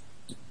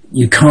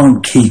 you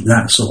can't keep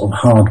that sort of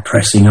hard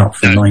pressing up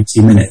for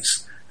 90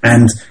 minutes.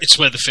 And it's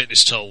where the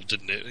fitness told,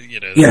 didn't it?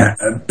 Yeah,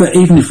 but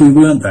even if we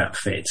weren't that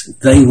fit,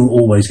 they were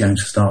always going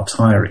to start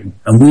tiring.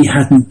 And we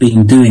hadn't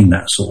been doing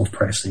that sort of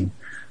pressing.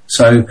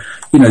 So,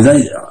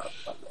 they...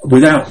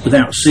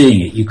 Without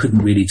seeing it, you couldn't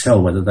really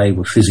tell whether they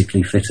were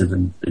physically fitter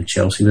than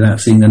Chelsea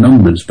without seeing the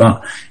numbers.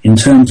 But in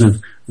terms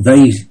of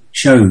they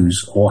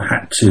chose or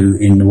had to,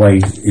 in a way,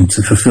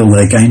 to fulfil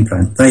their game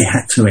plan, they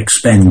had to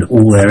expend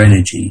all their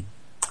energy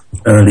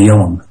early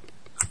on.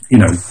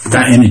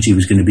 That energy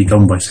was going to be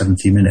gone by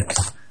 70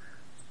 minutes.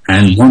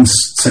 And once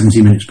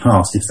 70 minutes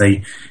passed, if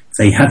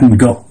they hadn't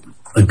got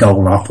a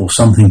goal up or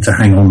something to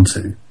hang on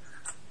to,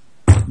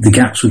 the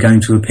gaps were going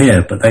to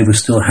appear, but they were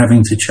still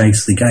having to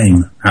chase the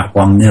game at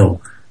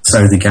 1-0.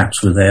 So the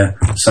gaps were there,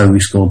 so we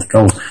scored the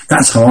goal.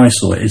 That's how I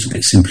saw it. It's a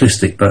bit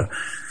simplistic, but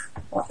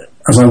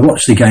as I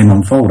watched the game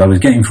unfold, I was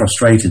getting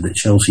frustrated that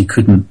Chelsea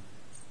couldn't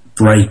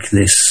break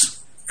this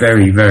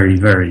very, very,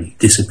 very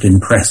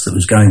disciplined press that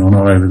was going on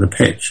all over the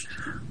pitch.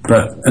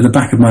 But at the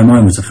back of my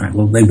mind was the fact,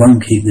 well, they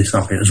won't keep this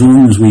up. As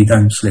long as we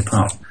don't slip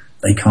up,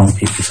 they can't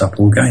keep this up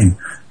all game.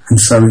 And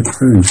so it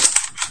proved.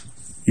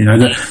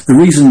 The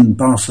reason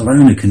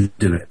Barcelona can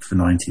do it for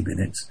 90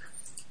 minutes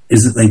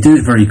is that they do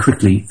it very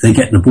quickly. They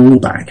get the ball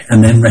back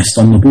and then rest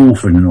on the ball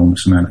for an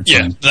enormous amount of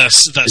time. Yeah,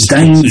 that's the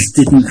Danes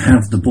didn't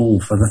have the ball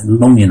for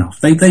long enough.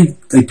 They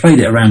played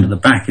it around at the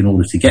back in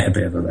order to get a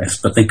bit of a rest,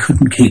 but they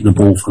couldn't keep the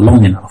ball for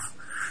long enough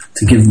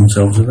to give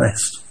themselves a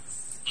rest.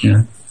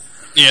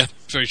 Yeah,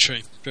 very true,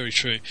 very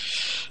true.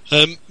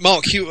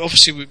 Mark,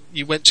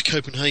 you went to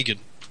Copenhagen.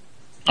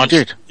 I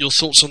did. Your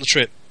thoughts on the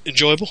trip?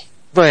 Enjoyable?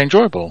 Very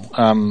enjoyable.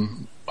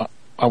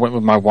 I went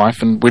with my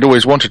wife, and we'd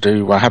always wanted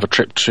to have a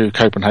trip to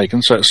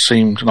Copenhagen, so it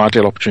seemed an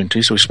ideal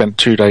opportunity. So we spent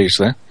 2 days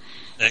there.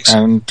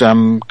 Excellent.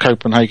 And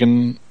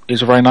Copenhagen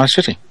is a very nice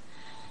city.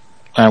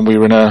 And we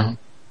were in a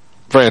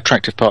very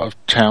attractive part of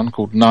town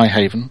called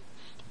Nyhavn,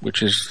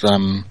 which is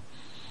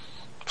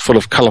full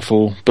of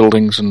colourful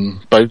buildings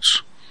and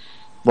boats,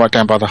 right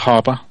down by the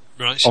harbour,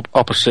 right.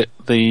 Opposite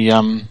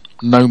the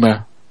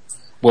Noma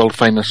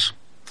world-famous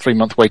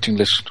 3-month waiting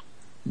list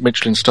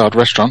Michelin-starred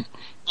restaurant.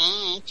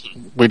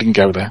 We didn't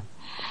go there.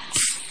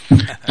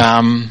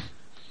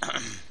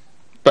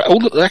 But all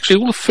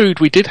the food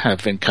we did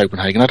have in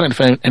Copenhagen, I don't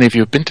know if any of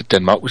you have been to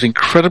Denmark, was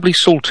incredibly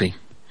salty.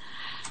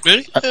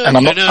 Really? And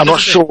I'm not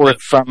sure if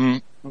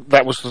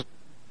that was the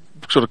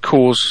sort of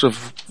cause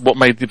of what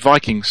made the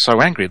Vikings so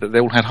angry, that they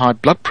all had high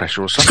blood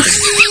pressure or something.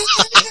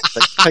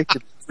 They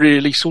tasted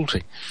really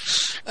salty.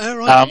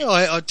 Right.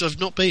 I've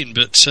not been,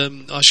 but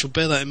I shall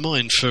bear that in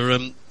mind for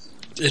any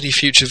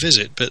future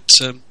visit. But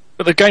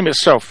the game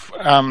itself,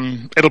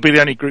 it'll be the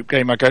only group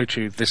game I go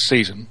to this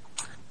season.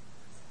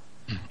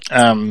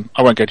 I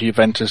won't go to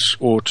Juventus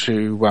or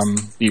to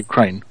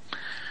Ukraine.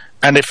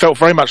 And it felt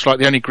very much like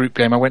the only group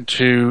game I went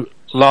to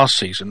last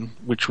season,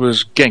 which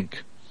was Genk.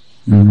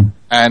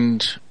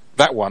 And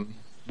that one,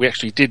 we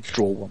actually did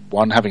draw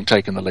 1-1, having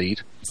taken the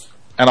lead.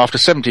 And after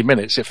 70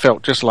 minutes, it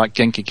felt just like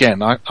Genk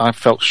again. I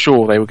felt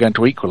sure they were going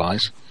to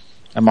equalise.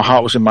 and my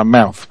heart was in my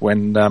mouth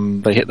when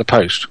they hit the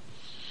post.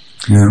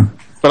 Yeah.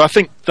 But I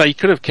think they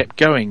could have kept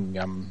going,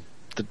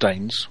 the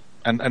Danes,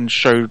 and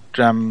showed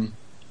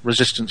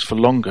resistance for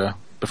longer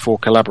before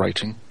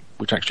collaborating,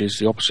 which actually is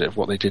the opposite of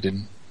what they did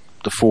in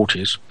the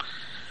 40s.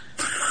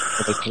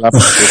 They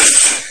collaborated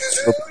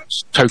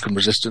token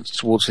resistance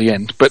towards the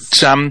end. But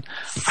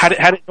had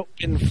it not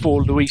been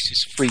for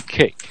Luis's free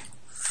kick,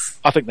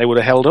 I think they would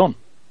have held on.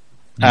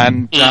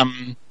 And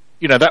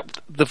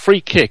that the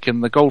free kick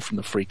and the goal from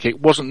the free kick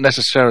wasn't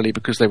necessarily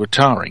because they were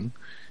tiring.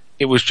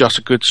 It was just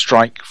a good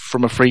strike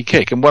from a free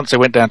kick. And once they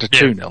went down to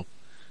 2-0,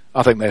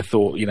 I think they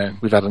thought,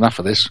 we've had enough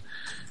of this.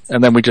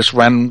 And then we just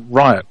ran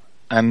riot.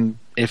 And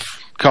if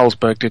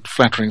Carlsberg did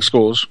flattering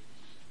scores,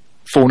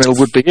 4-0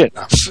 would be it.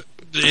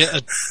 Yeah,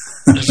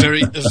 a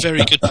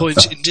very good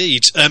point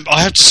indeed.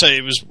 I have to say,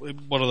 it was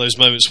one of those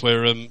moments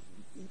where we're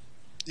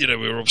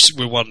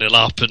 1-0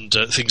 up and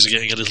things are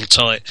getting a little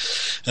tight.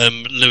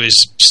 Lewis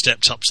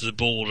stepped up to the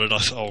ball and I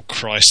thought, oh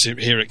Christ,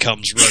 here it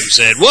comes, Rose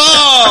Ed.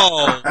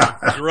 Whoa!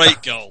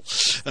 Great goal.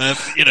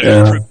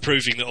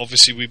 Proving that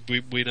obviously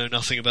we know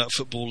nothing about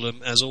football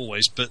as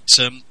always. But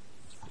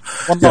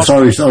yes, I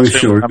was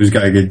sure it was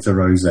going into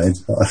Rose Ed.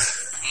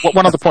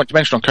 One other point to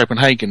mention on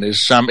Copenhagen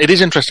is it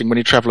is interesting when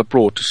you travel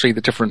abroad to see the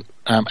different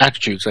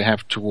attitudes they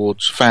have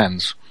towards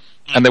fans.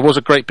 And there was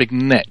a great big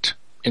net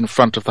in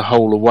front of the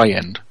whole away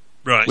end.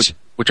 Right.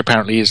 Which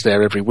apparently is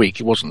there every week.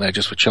 It wasn't there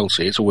just for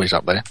Chelsea. It's always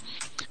up there.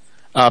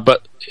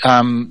 But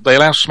they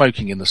allow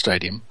smoking in the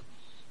stadium,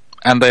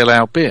 and they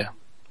allow beer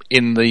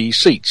in the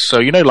seats. So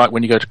like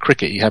when you go to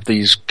cricket, you have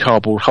these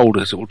cardboard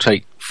holders that will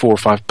take 4 or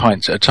 5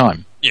 pints at a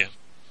time. Yeah.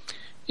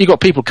 You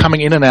got people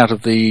coming in and out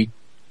of the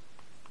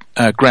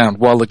ground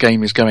while the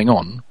game is going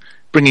on,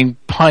 bringing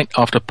pint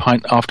after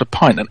pint after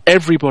pint, and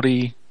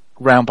everybody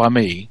round by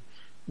me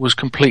was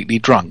completely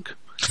drunk.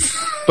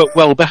 But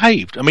well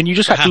behaved. I mean, you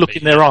just had to look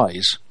in their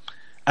eyes,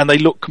 and they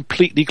looked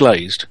completely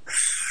glazed.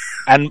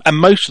 And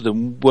most of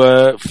them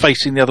were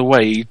facing the other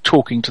way,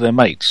 talking to their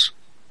mates,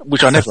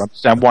 which I never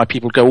understand why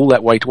people go all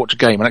that way to watch a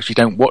game and actually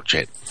don't watch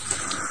it.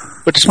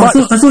 But despite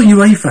I thought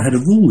UEFA had a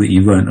rule that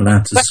you weren't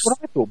allowed to. That's what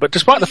I thought. But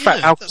despite the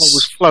fact alcohol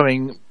was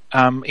flowing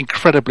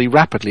incredibly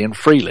rapidly and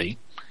freely,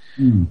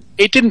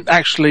 it didn't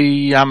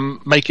actually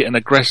make it an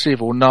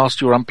aggressive or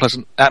nasty or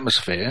unpleasant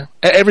atmosphere.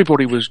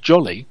 Everybody was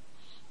jolly,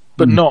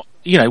 but not,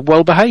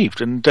 well behaved,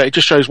 and it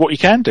just shows what you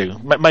can do.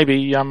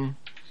 Maybe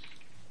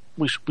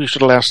we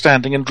should allow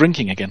standing and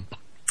drinking again.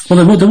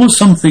 Well, there was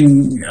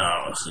something.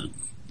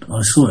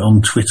 I saw it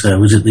on Twitter.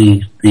 Was it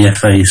the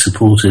FA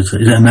supported? Is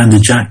it Amanda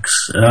Jacks?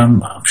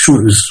 I'm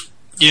sure it was.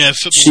 Yeah,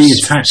 she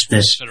attached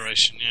it.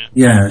 Federation.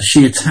 Yeah,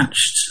 she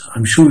attached.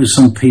 I'm sure it was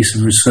some piece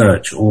of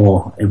research,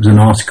 or it was an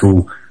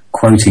article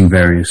quoting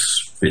various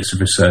bits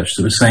of research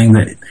that was saying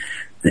that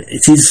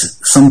it is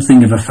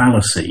something of a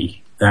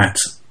fallacy that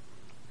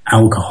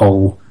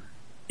alcohol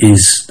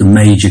is the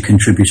major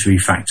contributory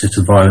factor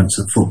to violence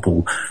at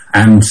football.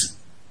 And,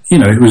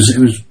 it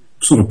was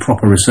sort of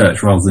proper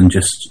research rather than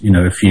just,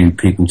 a few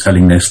people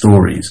telling their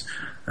stories.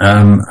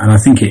 And I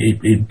think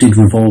it did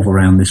revolve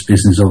around this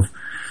business of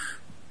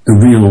the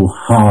real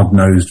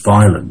hard-nosed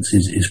violence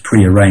is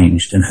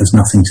pre-arranged and has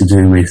nothing to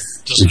do with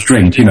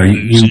drink.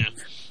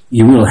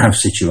 You will have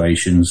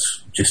situations,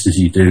 just as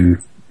you do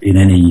in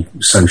any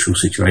social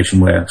situation,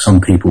 where some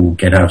people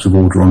get out of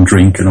order on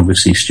drink, and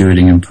obviously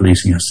stewarding and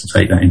policing has to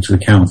take that into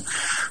account.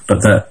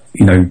 But that,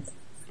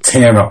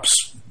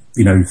 tear-ups,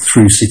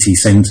 through city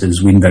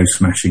centres, window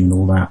smashing and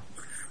all that,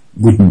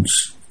 wouldn't,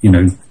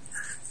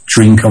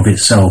 drink of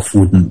itself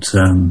wouldn't...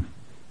 and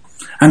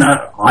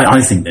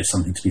I think there's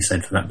something to be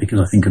said for that, because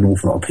I think an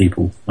awful lot of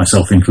people,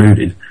 myself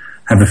included,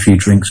 have a few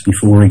drinks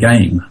before a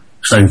game.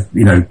 So,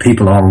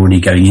 people are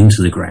already going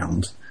into the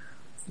ground,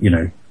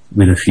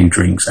 with a few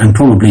drinks, and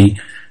probably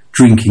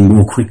drinking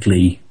more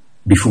quickly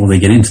before they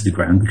get into the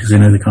ground, because they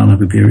know they can't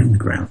have a beer in the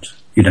ground.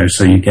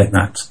 So you get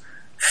that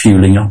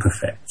fueling up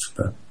effect.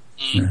 But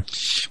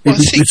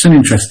it's an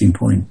interesting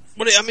point.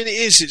 Well, it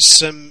is.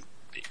 It's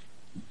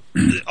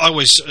I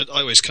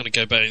always kind of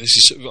go back.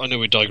 I know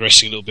we're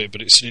digressing a little bit,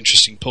 but it's an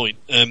interesting point.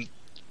 When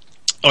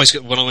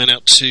I went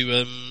out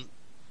to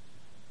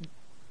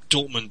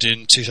Dortmund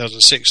in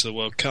 2006 for the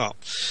World Cup.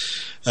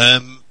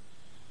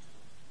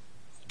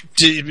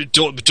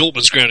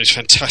 Dortmund's ground is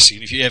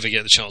fantastic. If you ever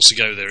get the chance to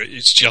go there,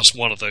 it's just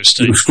one of those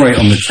stadiums. It looks great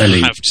on the telly.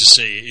 You have to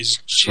see. It is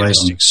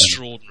just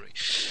extraordinary.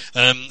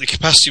 The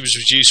capacity was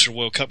reduced for a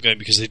World Cup game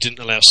because they didn't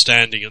allow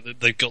standing, and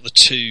they've got the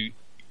two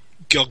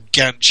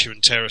gargantuan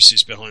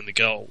terraces behind the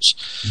goals,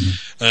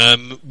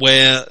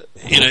 where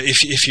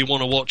if you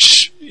want to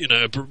watch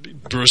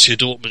Borussia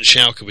Dortmund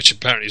Schalke, which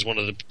apparently is one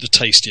of the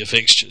tastier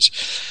fixtures,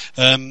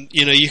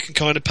 you can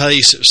kind of pay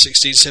sort of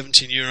 16,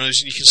 17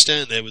 euros, and you can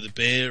stand there with a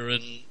beer,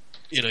 and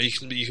you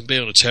can be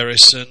on a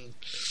terrace. And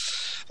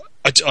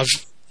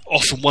I've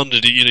often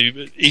wondered,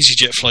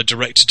 EasyJet fly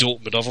direct to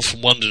Dortmund. I've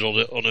often wondered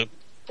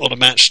on a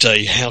match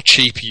day how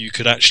cheap you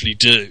could actually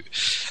do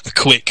a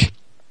quick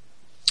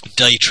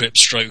day trip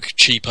 /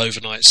 cheap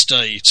overnight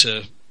stay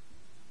to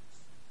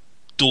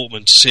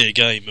Dortmund to see a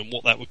game, and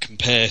what that would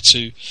compare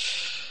to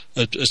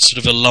a sort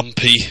of a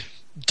lumpy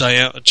day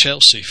out at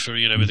Chelsea for,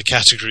 with a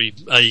category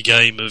A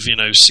game of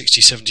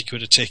 60-70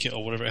 quid a ticket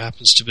or whatever it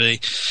happens to be,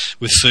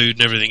 with food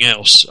and everything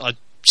else. I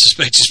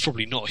suspect it's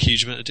probably not a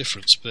huge amount of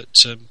difference, but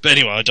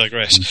anyway, I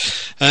digress.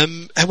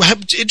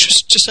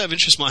 Just out of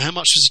interest, Mike, how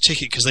much was a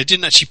ticket? Because they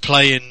didn't actually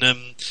play in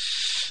the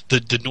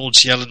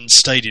Nordsjælland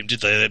Stadium,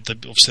 did they?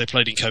 Obviously they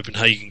played in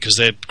Copenhagen because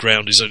their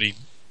ground is only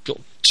got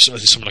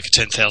something like a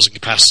 10,000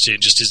 capacity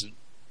and just isn't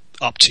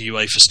up to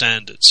UEFA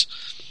standards.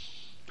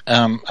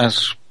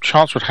 As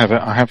chance would have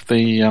it, I have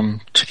the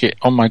ticket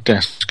on my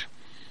desk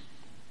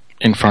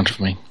in front of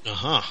me.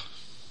 Uh-huh.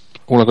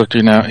 All I've got to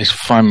do now is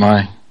find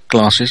my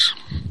glasses,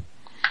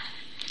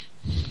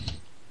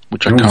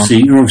 which I can't.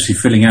 You're obviously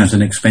filling out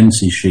an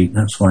expenses sheet.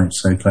 That's why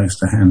it's so close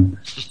to hand.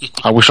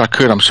 I wish I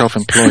could. I'm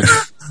self-employed.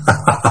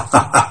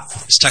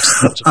 It's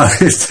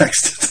tax-deductible. It's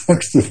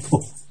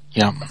tax-deductible.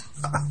 Yeah.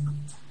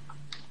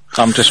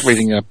 I'm just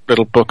reading a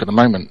little book at the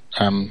moment,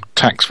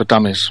 Tax for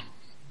Dummies,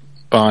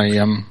 by,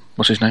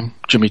 what's his name?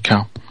 Jimmy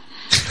Carr.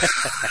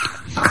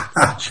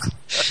 I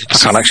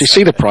can't actually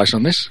see the price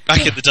on this.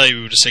 Back in the day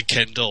we would have said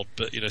Ken Dodd,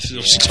 but it's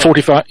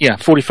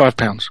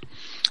 £45.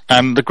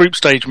 And the group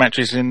stage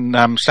matches in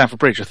Stamford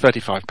Bridge are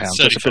 £35.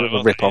 So it's a bit of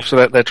a rip-off.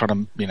 So they're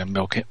trying to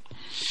milk it.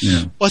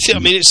 Yeah. Well,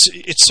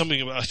 it's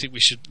something I think we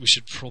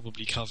should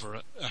probably cover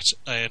at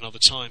another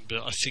time.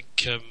 But I think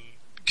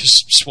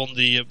because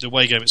the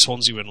away game at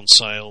Swansea went on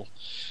sale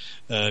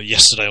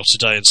yesterday or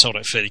today and sold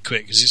out fairly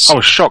quick. I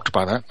was shocked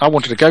by that. I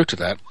wanted to go to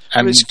that,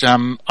 and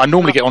I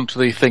normally get onto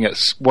the thing at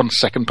 1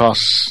 second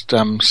past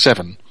 7,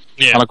 and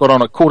I got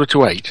on at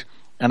 7:45,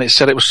 and it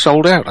said it was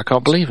sold out. I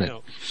can't believe it.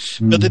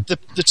 But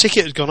the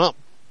ticket had gone up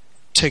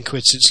 10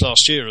 quid since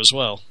last year as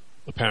well,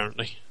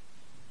 apparently.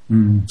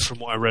 From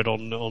what I read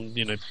on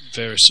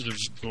various sort of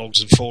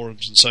blogs and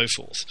forums and so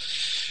forth,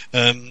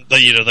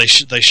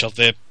 they shoved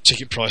their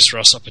ticket price for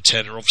us up a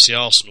tenner. Obviously,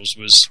 Arsenal's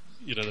was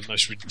the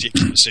most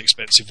ridiculously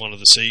expensive one of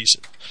the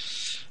season.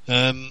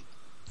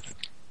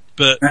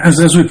 But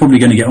as we're probably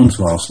going to get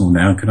onto Arsenal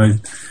now, can I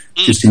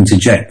just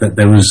interject that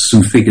there was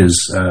some figures?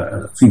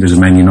 I think there's a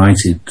Man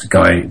United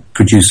guy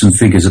produced some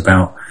figures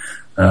about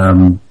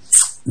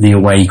the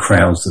away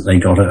crowds that they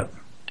got at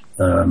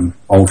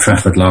Old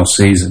Trafford last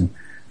season.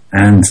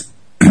 And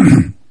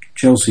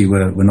Chelsea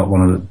were not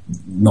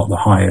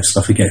the highest.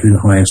 I forget who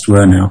the highest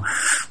were now,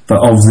 but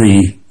of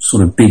the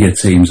sort of bigger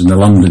teams and the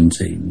London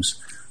teams,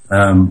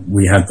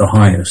 we had the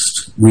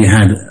highest. We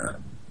had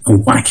a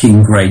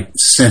whacking great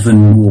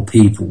 7 more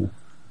people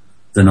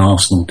than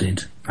Arsenal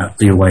did at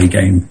the away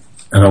game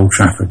at Old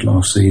Trafford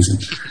last season.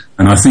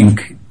 And I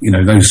think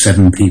those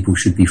 7 people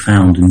should be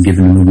found and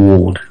given an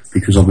award,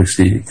 because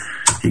obviously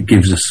it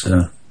gives us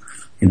a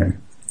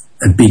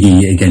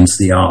biggie against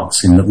the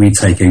arts, in that we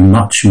take a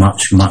much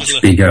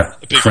bigger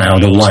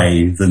crowd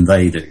away than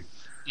they do.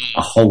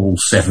 A whole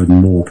 7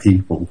 more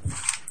people.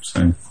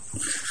 So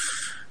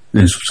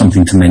there's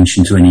something to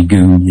mention to any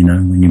goon,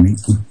 when you meet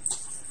them.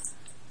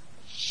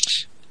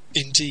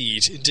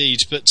 Indeed.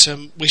 But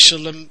we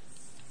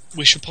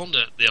shall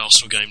ponder the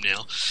Arsenal game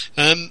now.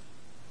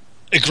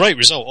 A great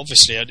result,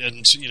 obviously,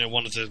 and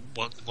one of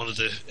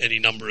the any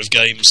number of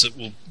games that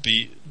will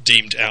be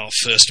deemed our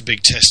first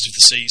big test of the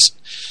season.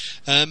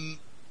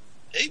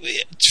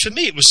 For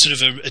me, it was sort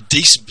of a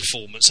decent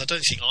performance. I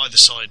don't think either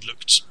side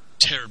looked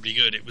terribly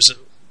good. It was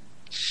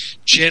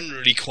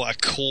generally quite a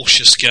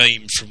cautious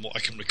game from what I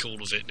can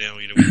recall of it now.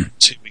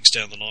 2 weeks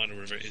down the line or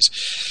whatever it is.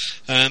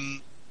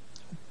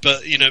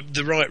 But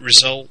the right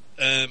result.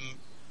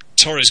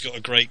 Torres got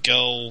a great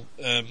goal.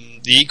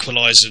 The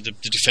equaliser, the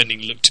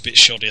defending looked a bit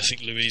shoddy. I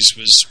think Luiz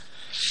was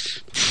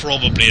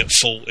probably at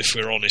fault, if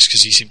we're honest,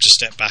 because he seemed to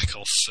step back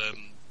off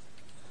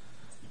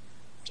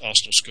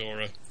Arsenal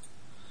scorer.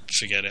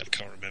 Forget it, I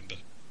can't remember.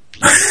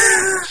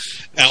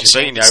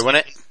 Jorginho, wasn't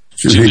it?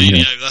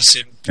 Jorginho, that's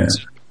him. Yeah.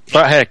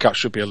 That haircut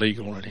should be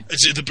illegal already.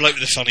 Is it the bloke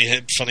with the funny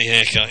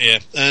haircut? Yeah.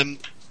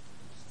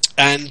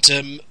 And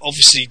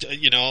obviously,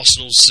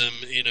 Arsenal's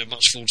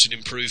much vaunted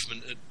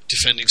improvement at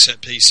defending set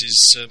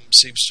pieces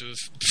seems to have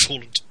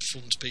fallen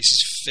to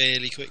pieces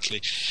fairly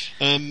quickly.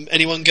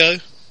 Anyone go?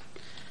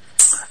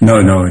 No,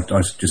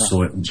 I just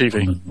saw it on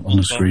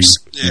the screen.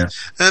 Yeah.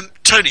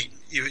 Tony,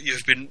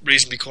 you've been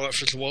reasonably quiet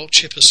for a little while.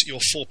 Chip us your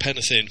 4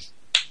 penneth in.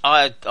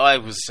 I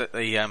was at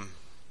the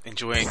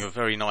enjoying a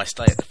very nice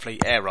day at the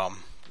Fleet Air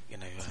Arm.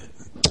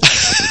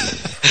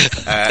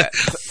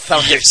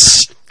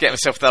 Get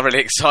myself thoroughly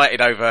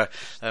excited over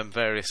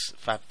various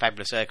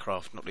fabulous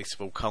aircraft, not least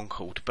of all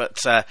Concorde,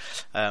 but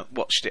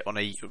watched it on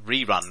a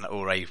rerun,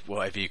 or a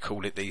whatever you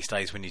call it these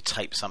days when you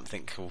tape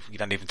something, or you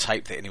don't even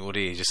tape it anymore, do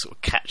you? You just sort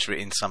of capture it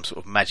in some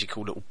sort of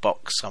magical little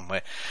box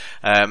somewhere.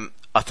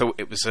 I thought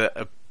it was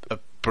a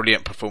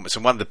brilliant performance,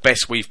 and one of the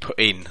best we've put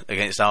in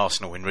against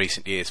Arsenal in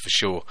recent years for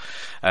sure.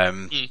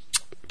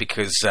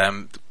 Because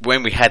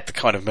when we had the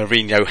kind of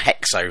Mourinho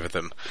hex over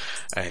them,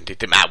 and it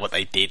didn't matter what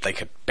they did, they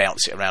could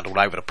bounce it around all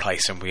over the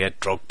place, and we had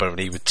Drogba and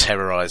he would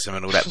terrorise them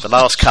and all that. The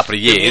last couple of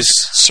years...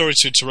 Sorry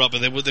to interrupt,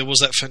 but there was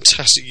that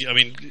fantastic... I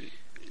mean,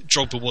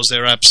 Drogba was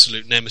their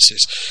absolute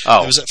nemesis. Oh.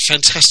 There was that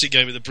fantastic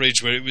game at the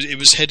Bridge where it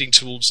was heading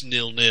towards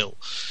 0-0.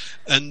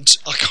 And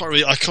I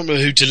can't remember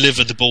who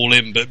delivered the ball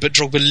in, but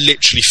Drogba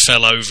literally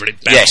fell over and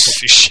it bounced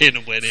off his shin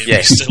and went in.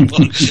 Yes. And still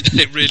won. And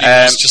it really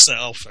was just that.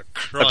 Oh, for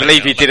crying I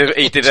believe he out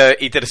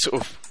did a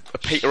sort of.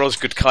 Peter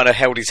Osgood kind of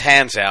held his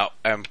hands out.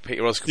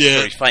 Peter Osgood was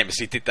very famous.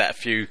 He did that a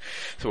few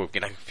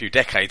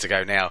decades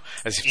ago now,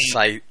 as if to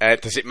say,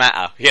 "Does it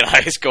matter?"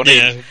 It's gone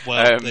in. Yeah,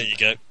 well, there you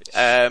go.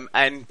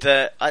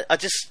 I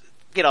just.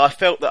 I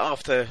felt that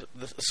after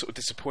the sort of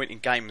disappointing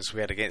games we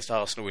had against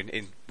Arsenal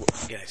in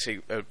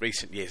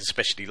recent years,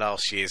 especially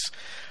last year's,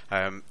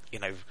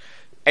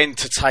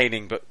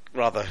 entertaining but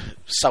rather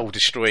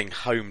soul-destroying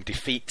home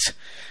defeat,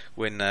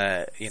 when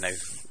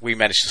we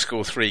managed to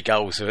score 3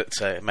 goals but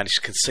managed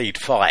to concede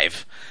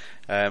 5.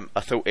 I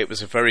thought it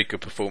was a very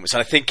good performance,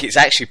 and I think it's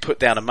actually put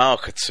down a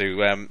marker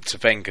to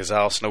Wenger's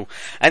Arsenal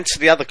and to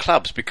the other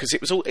clubs, because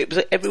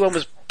everyone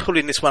was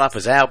pulling this one up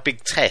as our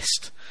big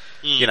test.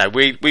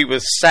 We were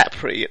sat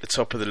pretty at the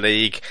top of the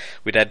league.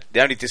 We'd had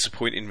the only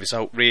disappointing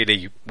result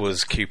really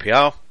was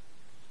QPR.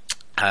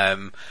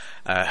 And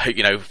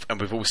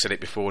we've all said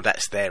it before,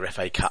 that's their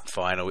FA Cup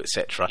final,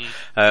 etc.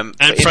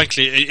 And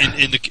frankly,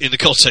 in the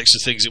context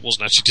of things, it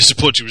wasn't actually a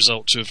disappointing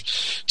result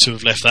to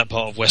have left that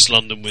part of West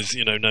London with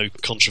no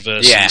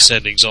controversy,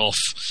 sendings off,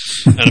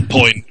 and a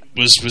point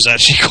was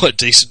actually quite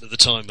decent at the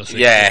time, I think.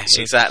 Yeah,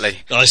 so exactly.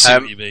 I see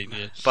what you mean.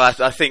 Yeah. But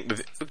I think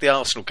with the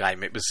Arsenal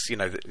game, it was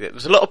it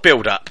was a lot of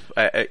build up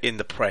in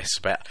the press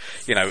about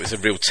it was a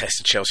real test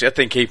of Chelsea. I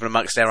think even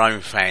amongst their own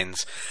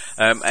fans,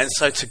 and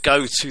so to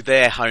go to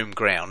their home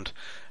ground.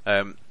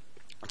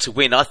 To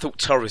win, I thought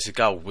Torres'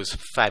 goal was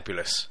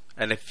fabulous,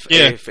 and if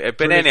it had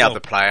been any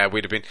other player,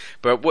 we'd have been.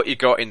 But what you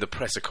got in the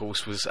press, of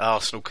course, was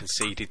Arsenal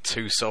conceded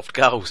 2 soft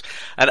goals,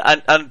 and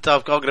I'm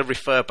going to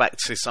refer back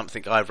to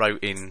something I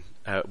wrote in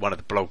one of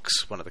the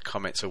blogs, one of the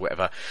comments or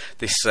whatever.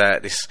 This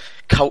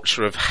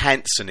culture of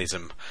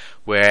Hansenism,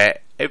 where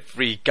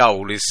every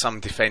goal is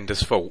some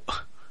defender's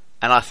fault,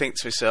 and I think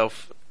to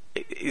myself,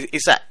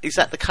 is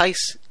that the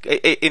case?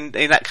 In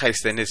that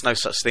case, then there's no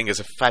such thing as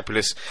a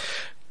fabulous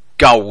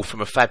goal from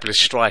a fabulous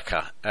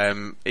striker.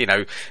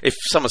 If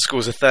someone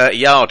scores a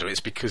 30-yarder, it's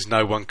because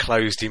no one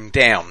closed him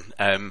down.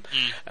 And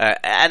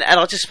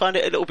I just find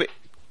it a little bit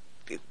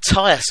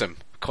tiresome,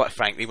 quite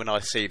frankly, when I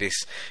see this.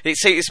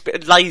 It's a bit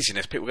of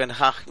laziness. People going,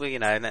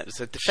 and that was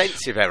a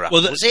defensive error.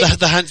 Well,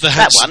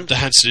 the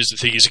Hansen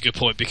thing is a good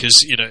point, because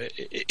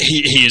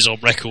he is on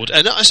record,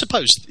 and I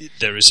suppose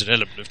there is an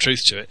element of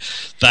truth to it,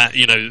 that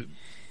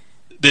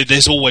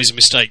there's always a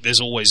mistake, there's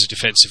always a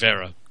defensive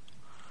error.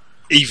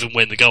 Even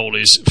when the goal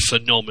is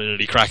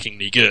phenomenally,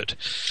 crackingly good,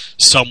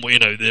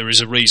 there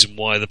is a reason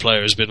why the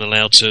player has been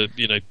allowed to,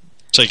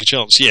 take a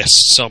chance. Yes,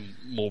 some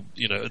more,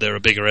 there are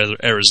bigger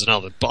errors than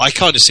others. But I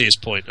kind of see his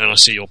point, and I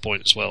see your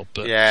point as well.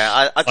 But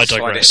yeah, I just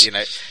digress.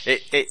 Find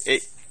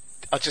it,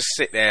 I just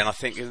sit there and I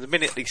think, the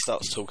minute he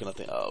starts talking, I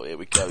think, oh, here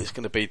we go, it's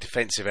going to be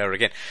defensive error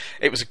again.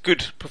 It was a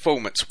good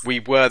performance. We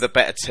were the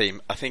better team.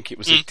 I think it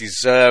was a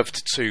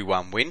deserved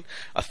 2-1 win.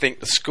 I think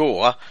the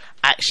score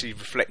actually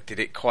reflected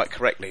it quite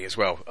correctly as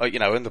well.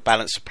 And the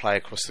balance of play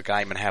across the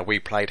game, and how we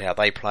played, how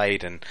they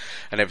played, and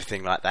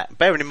everything like that.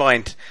 Bearing in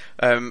mind,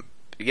 to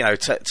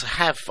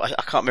have,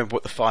 I can't remember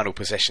what the final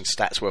possession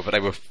stats were, but they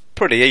were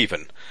pretty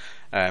even.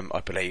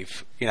 I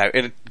believe,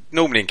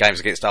 normally in games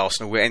against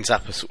Arsenal, it ends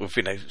up a sort of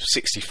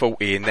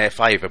 60-40 in their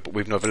favour, but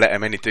we've never let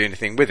them do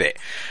anything with it.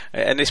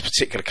 In this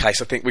particular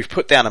case, I think we've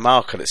put down a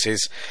marker that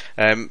says,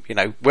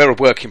 we're a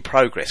work in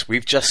progress.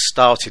 We've just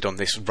started on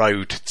this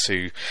road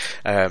to,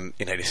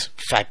 this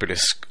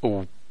fabulous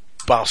all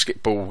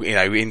basketball,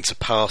 into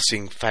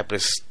passing,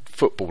 fabulous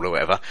football or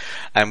whatever,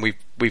 and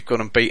we've gone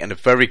and beaten a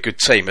very good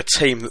team, a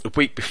team that the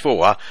week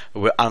before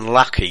were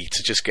unlucky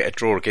to just get a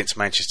draw against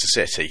Manchester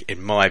City,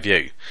 in my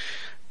view,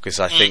 because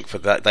I think for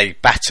that they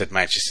battered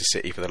Manchester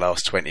City for the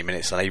last 20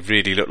 minutes, and they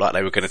really looked like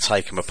they were going to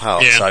take them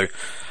apart. So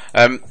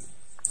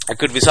a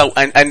good result,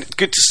 and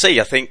good to see.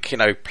 I think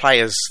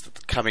players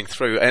coming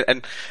through,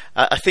 and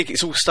I think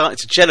it's all starting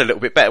to gel a little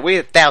bit better. We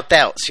had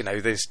doubts,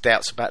 there's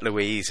doubts about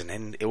Luiz, and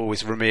then it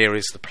always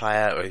Ramirez the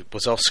player, or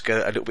was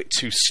Oscar a little bit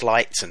too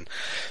slight, and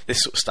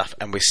this sort of stuff.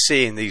 And we're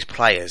seeing these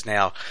players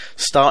now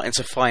starting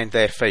to find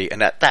their feet,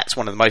 and that's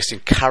one of the most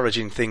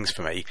encouraging things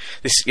for me.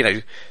 This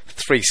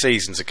 3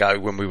 seasons ago,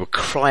 when we were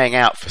crying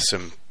out for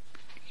some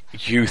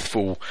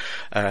youthful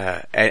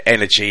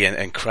energy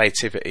and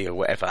creativity or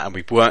whatever, and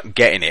we weren't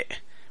getting it.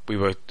 We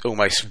were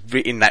almost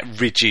in that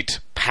rigid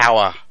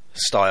power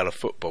style of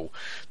football.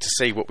 To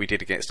see what we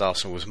did against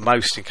Arsenal was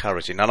most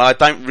encouraging, and I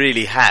don't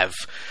really have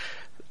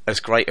as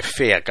great a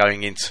fear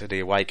going into the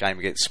away game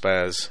against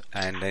Spurs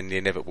and then the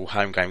inevitable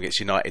home game against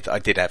United. I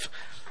did have,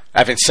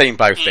 having seen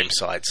both them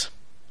sides.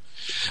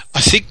 I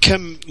think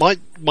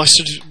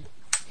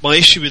my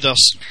issue with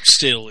us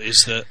still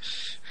is that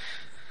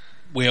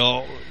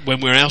when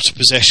we're out of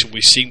possession,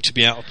 we seem to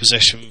be out of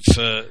possession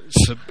for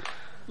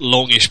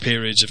longish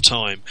periods of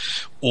time,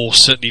 or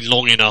certainly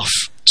long enough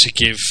to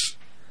give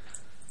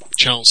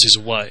chances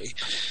away.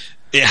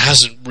 it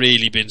hasn't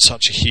really been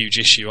such a huge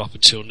issue up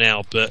until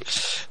now,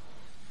 but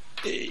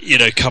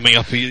coming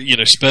up,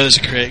 Spurs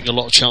are creating a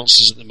lot of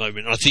chances at the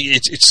moment. I think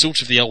it's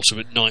sort of the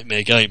ultimate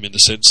nightmare game in the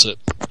sense that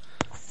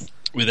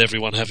with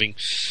everyone having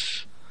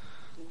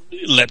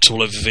leapt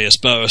all over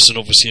Villas-Boas, and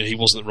obviously he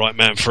wasn't the right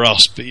man for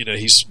us, but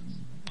he's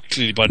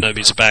clearly by no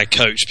means a bad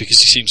coach because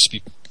he seems to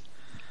be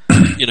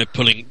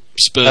pulling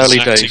Spurs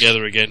act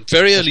together again.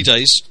 Very early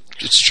days,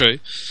 it's true.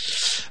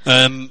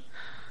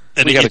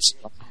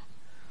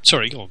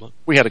 Sorry, go on, Mark.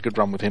 We had a good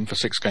run with him for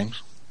 6 games.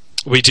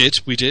 We did.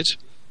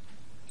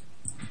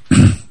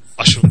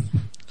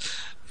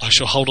 I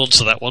shall hold on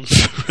to that one.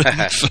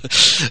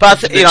 But I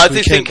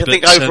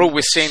think overall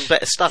we're seeing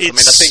better stuff. I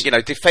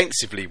think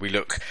defensively we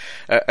look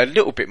a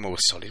little bit more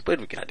solid. Where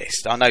do we go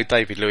this? I know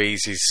David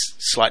Luiz is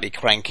slightly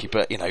cranky,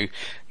 but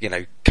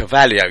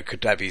Carvalho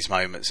could have his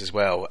moments as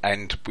well.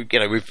 And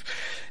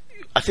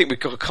I think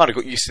we've kind of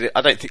got used to it.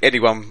 I don't think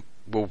anyone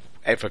will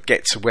ever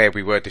get to where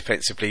we were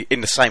defensively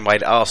in the same way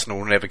that Arsenal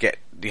will never get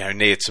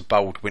near to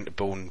Bold,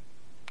 Winterbourne,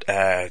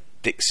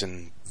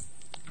 Dixon,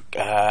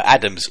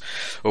 Adams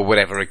or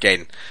whatever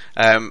again.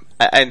 And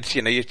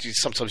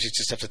sometimes you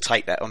just have to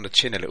take that on the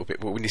chin a little bit.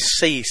 But when you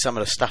see some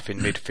of the stuff in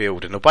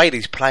midfield and the way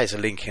these players are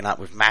linking up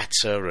with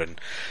Mata, and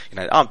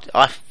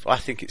I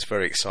think it's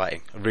very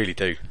exciting. I really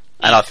do.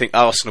 And I think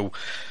Arsenal,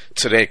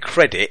 to their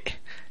credit,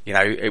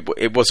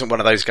 it wasn't one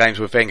of those games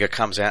where Wenger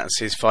comes out and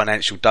says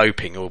financial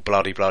doping or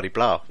blah blah blah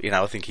blah.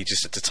 I think he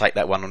just had to take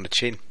that one on the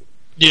chin.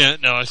 Yeah,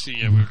 no, I think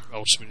we're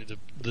ultimately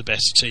the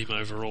best team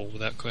overall,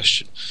 without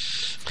question.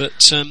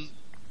 But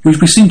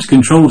we seemed to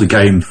control the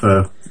game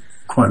for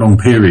quite long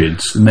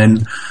periods, and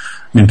then,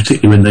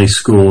 particularly when they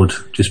scored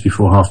just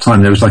before half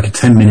time, there was like a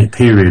 10-minute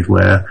period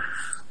where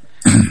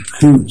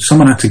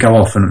someone had to go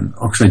off and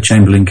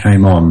Oxlade-Chamberlain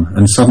came on,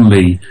 and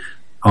suddenly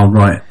on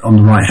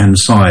the right hand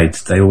side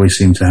they always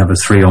seem to have a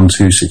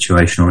 3-on-2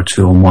 situation or a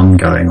 2-on-1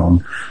 going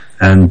on,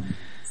 and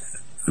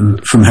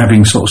from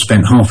having sort of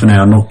spent half an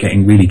hour not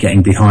really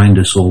getting behind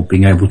us or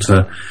being able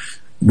to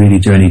really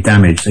do any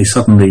damage, they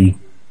suddenly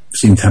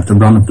seemed to have the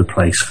run of the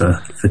place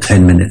for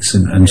 10 minutes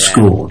and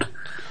scored.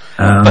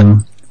 I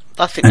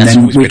think and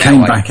then we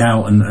came back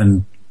out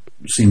and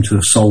seemed to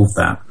have solved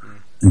that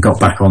and got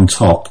back on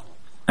top,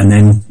 and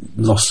then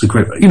lost the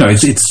grip.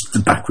 It's the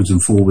backwards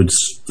and forwards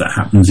that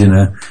happens in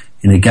a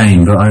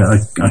game. But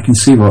I can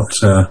see what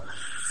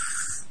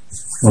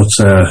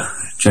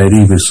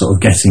JD was sort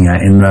of getting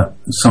at, in that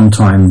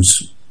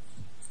sometimes,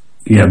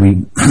 we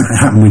it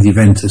happened with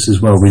Juventus as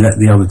well. We let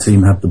the other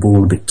team have the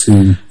ball a bit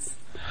too,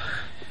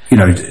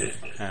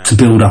 to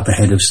build up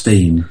ahead of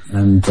steam,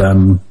 and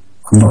I'm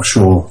not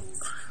sure,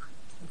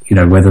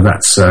 whether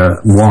that's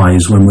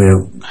wise when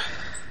we're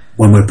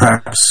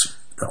perhaps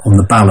on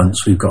the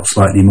balance. We've got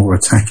slightly more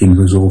attacking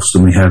resource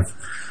than we have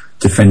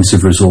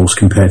defensive resource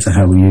compared to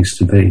how we used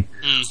to be.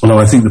 Although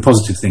I think the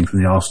positive thing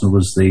from the Arsenal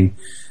was the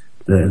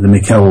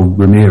Mikel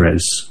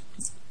Ramirez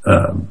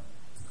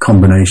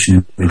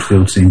combination in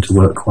midfield seemed to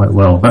work quite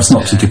well. That's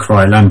not to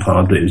decry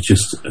Lampard, but it was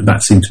just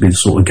that seemed to be the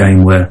sort of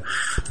game where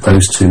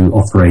those two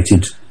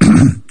operated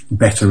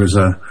better as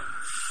a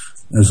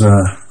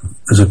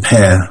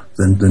pair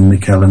than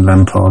Mikel and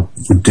Lampard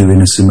would do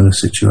in a similar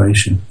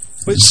situation.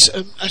 Well,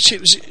 actually,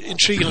 it was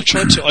intriguing.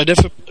 I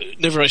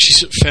never actually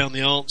sort of found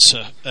the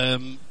answer,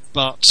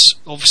 but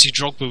obviously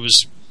Drogba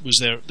was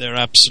their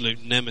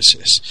absolute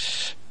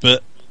nemesis.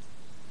 But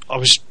I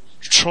was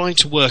trying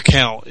to work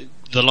out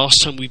the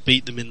last time we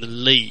beat them in the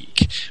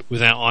league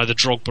without either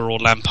Drogba or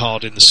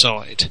Lampard in the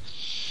side.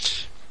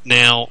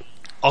 Now,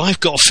 I've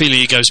got a feeling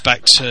it goes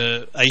back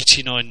to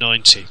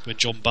 89-90 when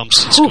John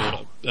Bumstead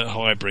scored at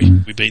Highbury.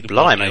 We beat them.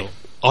 Blimey.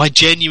 I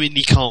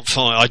genuinely can't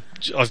find.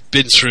 I've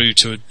been through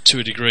to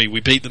a degree. We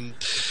beat them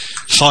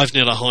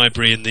 5-0 at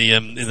Highbury in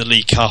the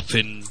League Cup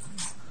in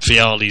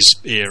Vialli's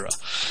era,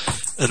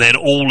 and then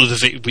all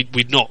of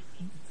we'd not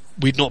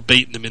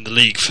beaten them in the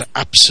league for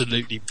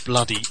absolutely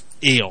bloody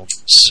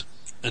eons.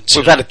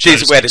 Until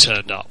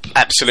turned up.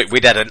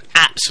 We'd had an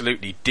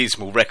absolutely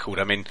dismal record.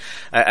 I mean,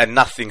 and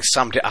nothing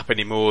summed it up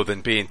any more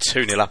than being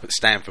 2-0 up at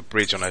Stamford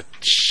Bridge on a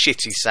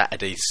shitty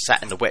Saturday,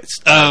 sat in the wet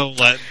stand,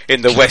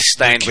 in the West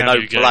Stand with no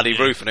bloody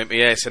roof on it.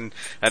 Yes, and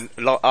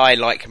I,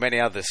 like many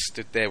others,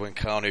 stood there when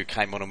Kanu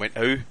came on and went,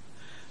 "Who?"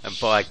 And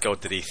by God,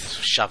 did he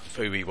shove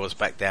who he was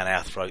back down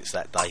our throats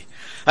that day.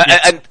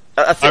 And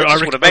I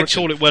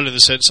recall it well in the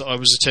sense that I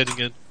was attending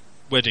a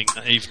wedding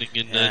that evening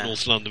in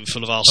North London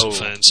full of Arsenal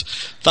fans.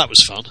 That was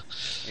fun.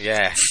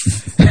 Yeah.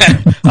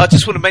 I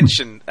just want to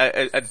mention,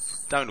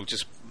 Donald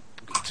just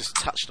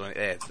touched on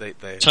it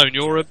there. Tone,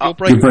 you're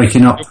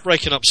breaking up. You're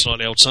breaking up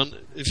slightly, old son.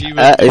 If you,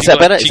 is that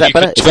better?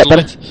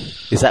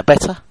 Is that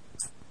better?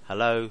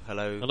 Hello.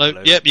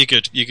 Yep, you're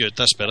good.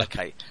 That's better.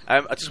 Okay.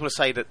 I just want to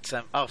say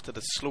that after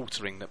the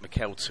slaughtering that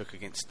Mikel took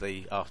against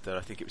after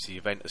I think it was the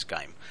Juventus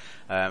game,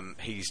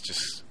 he's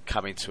just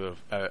come into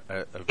a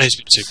he's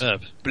been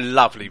superb,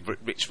 lovely,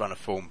 rich run of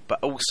form.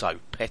 But also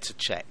Petr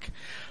Cech,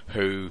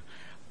 who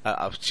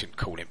I shouldn't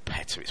call him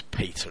Petr, it's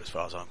Peter as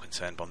far as I'm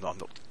concerned. But I'm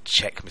not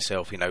Czech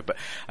myself, But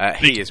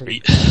he has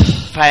been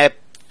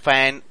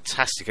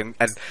fantastic and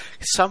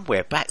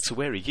somewhere back to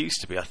where he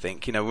used to be. I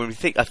think when we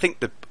think,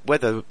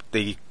 whether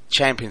the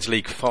Champions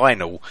League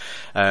final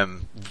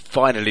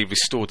finally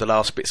restored the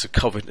last bits of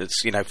confidence,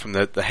 from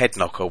the head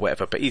knock or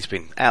whatever. But he's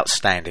been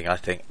outstanding. I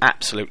think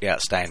absolutely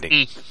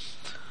outstanding.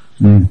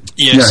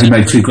 Yes, he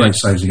made 2 great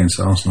saves against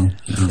Arsenal.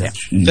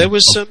 There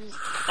was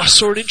I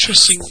saw an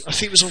interesting. I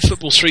think it was on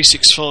Football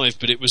 365,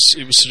 but it was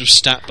sort of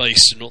stat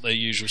based and not their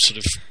usual sort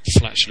of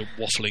flatulent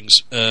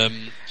wafflings.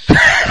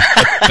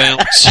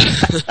 About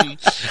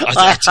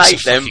I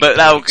hate them, but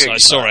they'll go.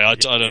 Sorry, I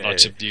don't like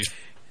to use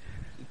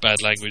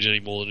bad language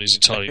any more than is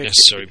entirely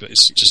necessary. But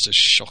it's just a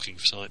shocking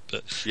sight.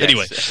 But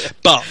anyway,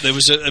 but there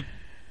was a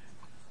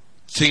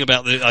thing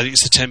about I think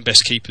it's the 10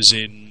 best keepers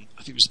in.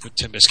 I think it was the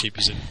 10 best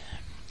keepers in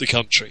the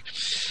country,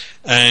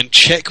 and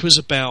Cech was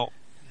about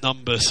I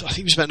think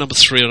it was about number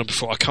 3 or number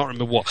 4. I can't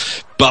remember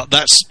what, but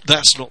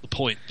that's not the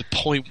point. The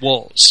point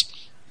was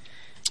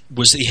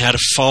that he had a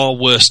far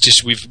worse.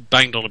 We've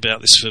banged on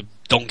about this for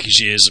donkey's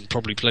years and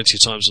probably plenty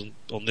of times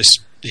on this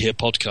here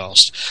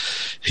podcast.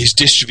 His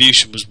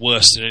distribution was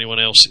worse than anyone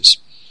else's,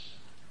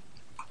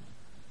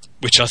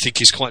 which I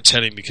think is quite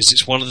telling, because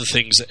it's one of the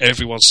things that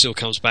everyone still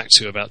comes back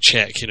to about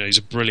Cech. He's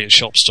a brilliant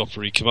shot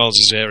stopper. He commands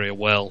his area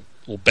well,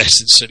 or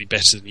certainly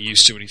better than he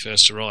used to when he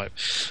first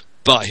arrived.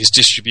 But his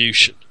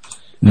distribution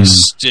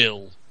is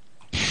still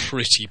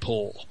pretty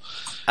poor.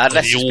 And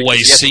he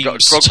always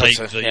seems to take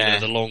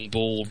the long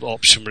ball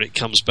option when it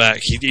comes back.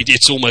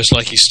 It's almost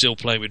like he's still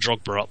playing with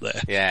Drogba up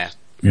there. Yeah.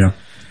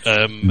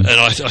 And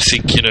I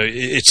think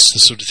it's the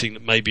sort of thing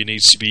that maybe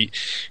needs to be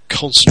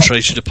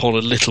concentrated upon a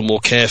little more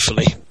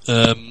carefully.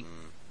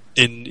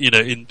 In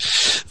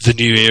the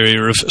new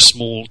era of a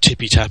small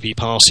tippy tappy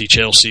passy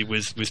Chelsea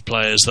with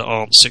players that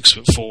aren't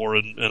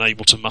 6'4" and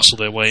able to muscle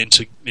their way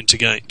into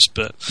games,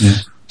 but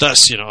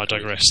that's I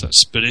digress.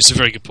 But it's a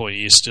very good point.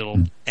 He is still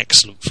on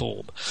excellent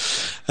form.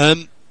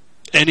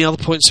 Any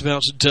other points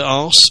about De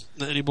Aas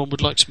that anyone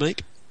would like to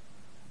make?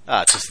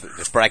 Just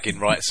the bragging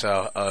rights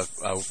are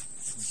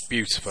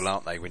beautiful,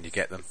 aren't they, when you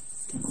get them?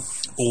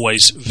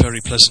 Always very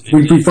pleasant.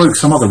 We broke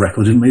some other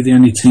record, didn't we? The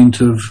only team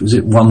to have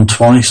won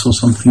twice or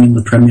something in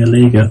the Premier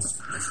League at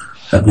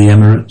the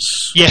Emirates.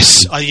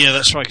 Yes,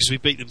 that's right, because we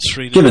beat them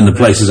 3-0. Given the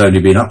place has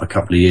only been up a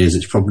couple of years,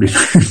 it's probably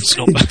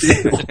not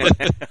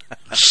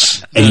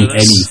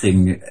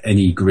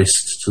any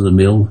grist to the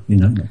mill.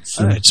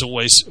 It's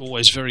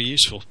always very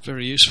useful,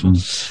 very useful.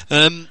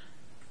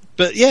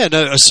 But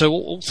so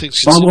all things.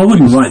 I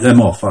wouldn't write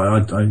them off.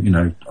 I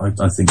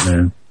think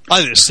they're. I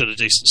think it's still a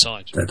decent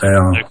side. They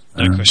are.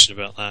 No question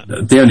about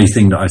that. The only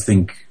thing that I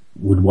think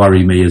would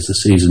worry me as the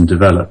season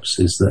develops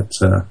is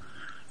that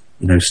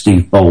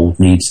Steve Bold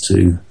needs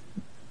to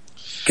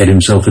get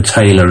himself a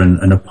tailor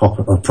and a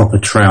proper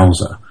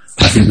trouser.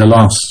 I think the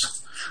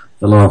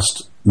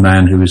last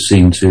man who was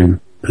seen to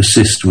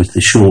persist with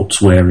the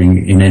shorts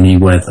wearing in any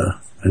weather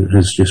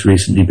has just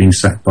recently been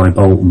sacked by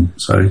Bolton.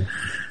 So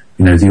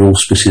the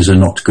auspices are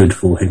not good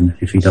for him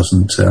if he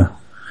doesn't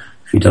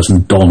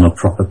don a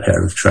proper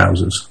pair of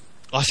trousers.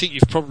 I think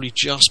you've probably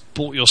just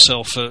bought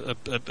yourself a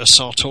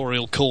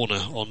sartorial corner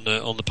on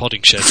the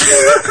Podding Shed.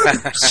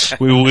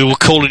 we will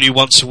call on you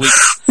once a week.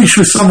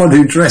 For someone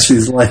who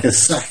dresses like a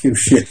sack of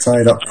shit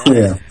tied up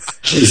queer,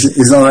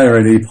 is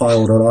irony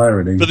piled on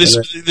irony. But this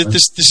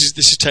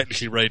is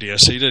technically radio,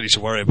 so you don't need to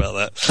worry about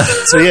that.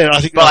 So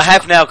I think. But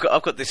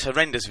I've got this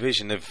horrendous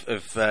vision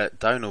of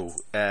Donal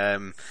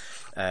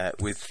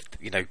with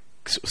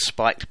sort of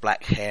spiked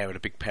black hair and a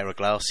big pair of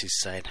glasses,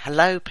 saying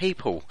 "Hello,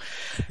 people,"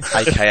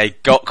 aka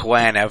Gok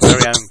Wan, our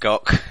very own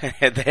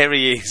Gok. There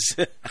he is.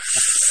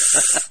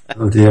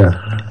 Oh dear!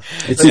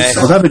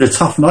 I'm having a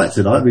tough night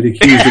tonight. I've been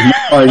accused of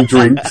not buying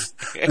drinks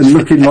and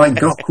looking like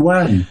Gok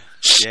Wan.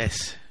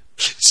 Yes,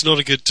 it's not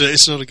a good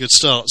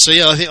start. So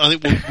I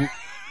think we'll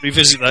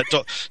revisit that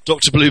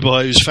Dr. Blue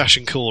Bayou's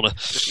fashion corner.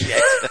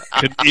 Yes.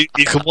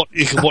 You can watch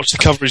the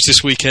coverage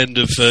this weekend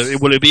of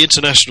it'll be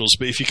internationals,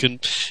 but if you can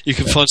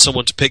find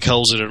someone to pick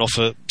holes in and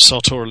offer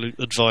sartorial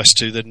advice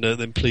to,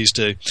 then please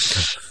do.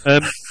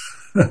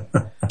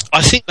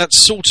 I think that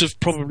sort of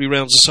probably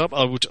rounds us up.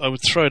 I would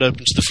throw it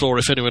open to the floor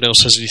if anyone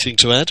else has anything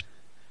to add.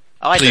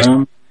 I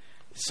do.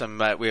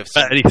 We have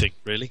some anything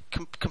really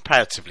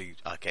comparatively,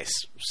 I guess,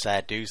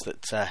 sad news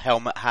that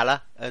Helmut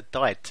Haller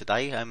died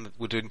today.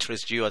 Would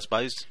interest you, I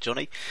suppose,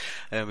 Johnny,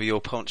 with your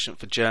penchant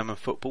for German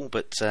football,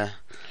 but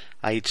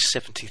age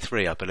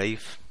 73, I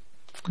believe.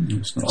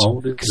 It's not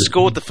old, is it?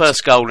 Scored the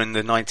first goal in the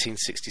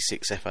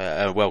 1966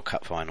 World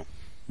Cup final.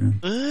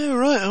 Oh,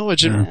 right. I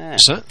didn't know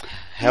that.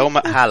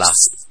 Helmut Haller.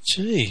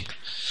 Gee.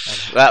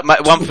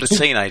 One for the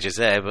teenagers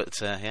there,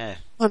 but yeah.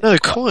 I know,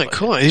 quite.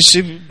 He's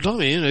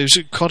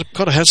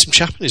quite a handsome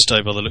chap in his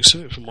day, by the looks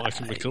of it, from what I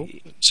can recall.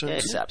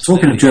 Yes,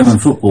 talking of German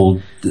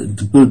football, I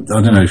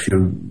don't know if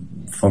you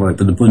follow it,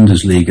 but the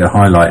Bundesliga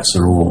highlights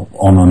are all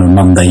on a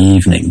Monday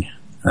evening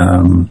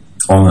on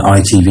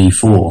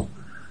ITV4,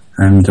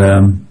 and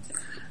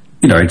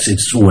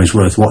it's always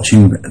worth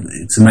watching.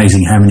 It's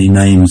amazing how many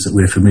names that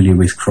we're familiar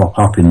with crop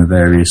up in the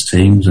various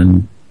teams,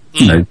 and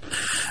you know,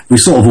 we're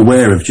sort of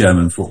aware of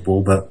German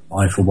football, but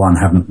I, for one,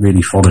 haven't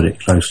really followed it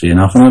closely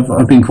enough. And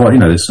I've been quite, you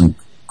know, there's some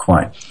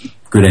quite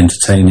good,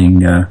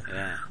 entertaining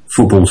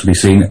football to be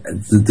seen.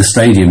 The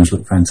stadiums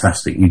look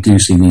fantastic. You do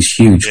see these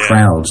huge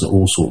crowds at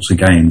all sorts of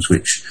games,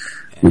 which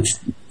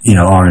you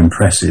know, are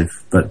impressive.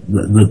 But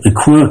the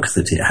quirk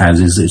that it has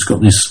is that it's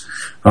got this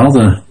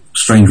rather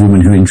strange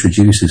woman who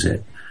introduces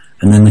it,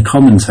 and then the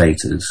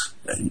commentators.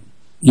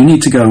 You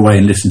need to go away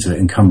and listen to it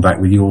and come back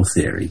with your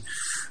theory.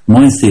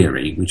 My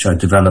theory, which I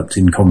developed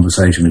in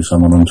conversation with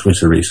someone on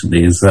Twitter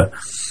recently, is that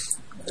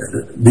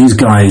these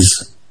guys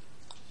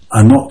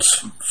are not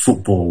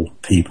football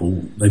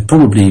people. They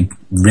probably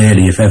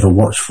rarely, if ever,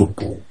 watch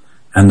football,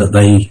 and that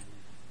they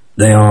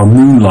are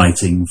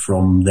moonlighting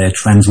from their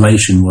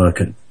translation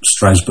work at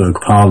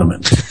Strasbourg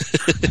Parliament,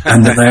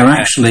 and that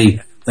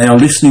they are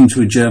listening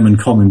to a German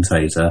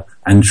commentator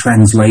and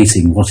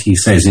translating what he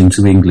says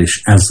into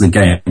English as the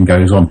game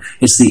goes on.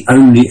 It's the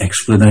only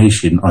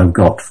explanation I've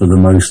got for the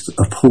most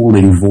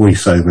appalling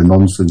voiceover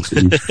nonsense.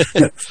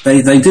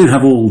 They do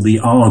have all the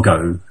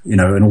argot, you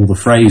know, and all the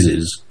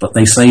phrases, but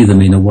they say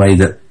them in a way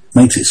that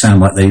makes it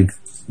sound like they're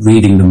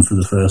reading them for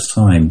the first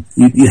time.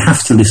 You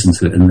have to listen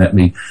to it and let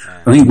me...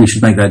 I think we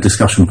should make that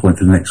discussion point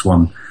for the next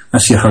one.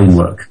 That's your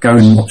homework. Go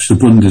and watch the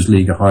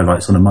Bundesliga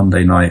highlights on a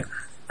Monday night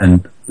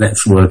and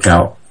let's work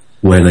out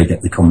where they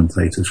get the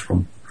commentators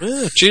from.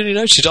 Yeah, duly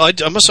noted. I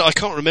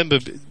can't remember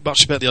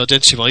much about the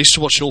identity. I used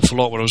to watch an awful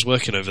lot when I was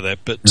working over there,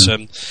 but I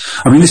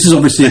mean, this is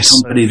obviously a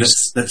company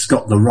that's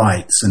got the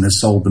rights and has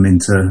sold them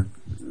to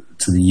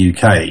the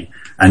UK,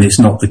 and it's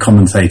not the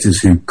commentators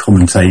who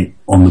commentate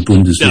on the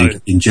Bundesliga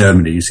in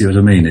Germany. You see what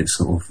I mean? It's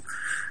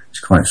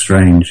quite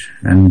strange.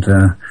 And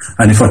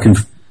if I can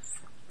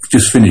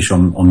just finish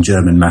on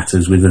German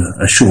matters with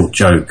a short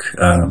joke.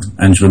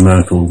 Angela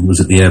Merkel was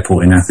at the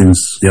airport in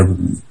Athens the other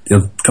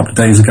couple of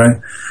days ago,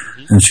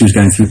 and she was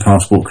going through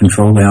passport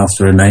control. They asked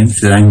her her name. She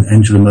said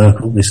Angela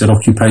Merkel. They said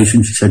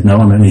occupation. She said, no,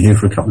 I'm only here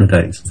for a couple of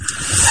days.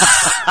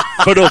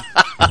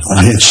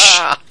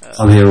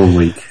 I'm here all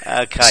week.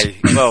 Okay,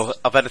 well,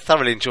 I've had a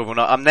thoroughly enjoyable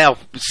night. I'm now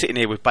sitting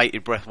here with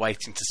bated breath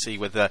waiting to see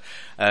whether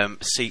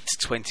Seat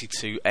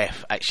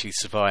 22F actually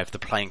survived the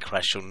plane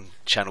crash on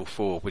Channel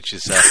 4, which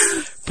has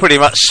pretty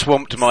much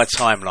swamped my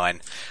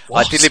timeline.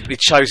 What? I deliberately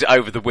chose it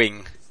over The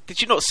Wing. Did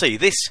you not see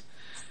this?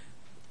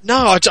 No,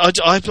 I've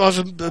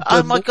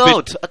oh my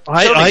God!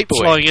 I hate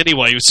flying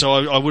anyway, so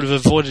I would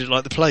have avoided it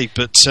like the plague.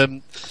 But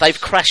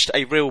they've crashed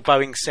a real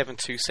Boeing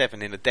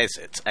 727 in the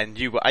desert, and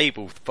you were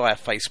able via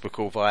Facebook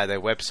or via their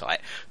website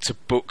to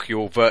book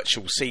your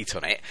virtual seat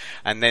on it,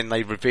 and then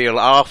they reveal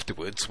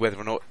afterwards whether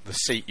or not the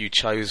seat you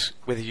chose,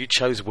 whether you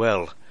chose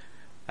well.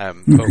 Or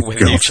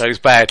whether you chose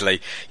badly.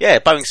 Yeah,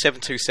 Boeing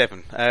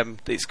 727.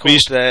 It's called.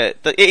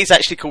 It is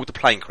actually called the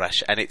plane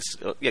crash, and it's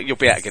you'll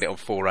be able to get it on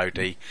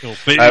 4OD. Cool.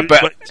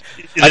 But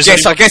I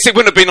guess it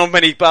wouldn't have been on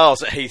many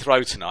bars at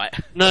Heathrow tonight.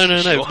 No.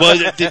 Sure. Well,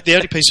 the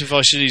only piece of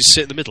advice you need is to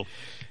sit in the middle.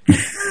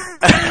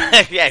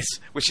 Yes,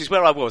 which is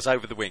where I was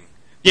over The Wing.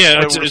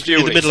 Yeah, in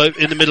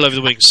the middle over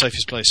the wing,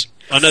 safest place.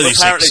 I know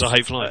these things. I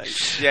hate flying.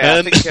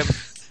 I think.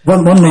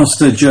 One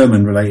last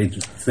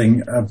German-related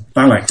thing.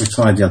 Ballack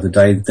retired the other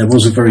day. There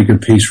was a very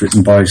good piece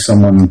written by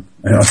someone,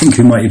 I think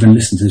who might even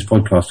listen to this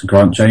podcast,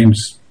 Grant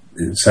James,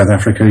 South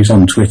Africa. He's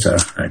on Twitter,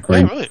 right.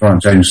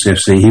 Grant James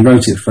CFC. He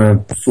wrote it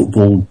for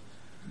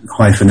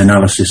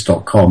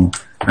football-analysis.com,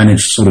 and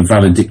it's a sort of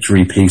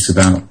valedictory piece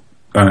about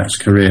Ballack's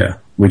career,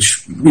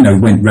 which, you know,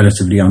 went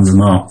relatively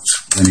unremarked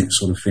when it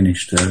sort of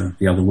finished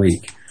the other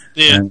week.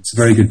 Yeah. And it's a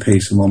very good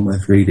piece and one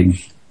worth reading.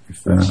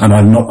 And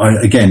I'm not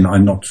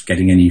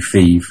getting any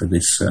fee for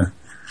this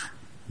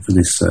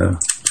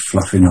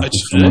fluffing up.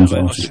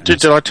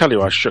 Did I tell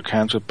you I shook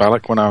hands with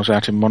Ballack when I was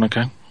out in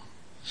Monaco?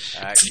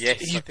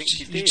 Yes, I think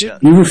you did.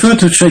 You referred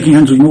to shaking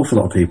hands with an awful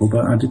lot of people,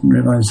 but I didn't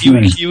realise.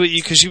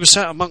 Because you were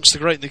sat amongst the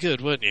great and the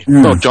good, weren't you?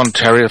 Yeah. Well, John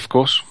Terry, of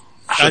course.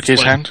 Shook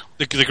his hand.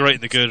 The great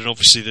and the good, and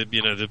obviously the.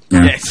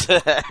 Yes.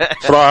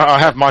 But I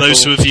have Michael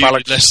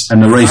Ballack's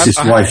and the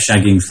racist wife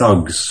shagging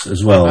thugs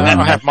as well.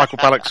 I have Michael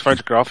Ballack's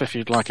photograph if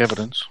you'd like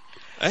evidence.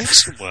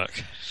 Excellent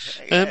work.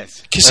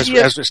 As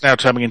it's now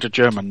turning into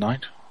German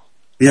night.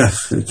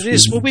 Yes, it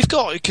is. Well, we've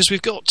got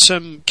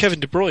Kevin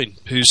De Bruyne,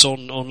 who's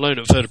on loan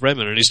at Werder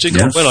Bremen, and he's doing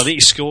quite well. I think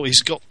he's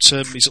got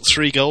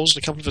 3 goals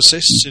and a couple of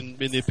assists in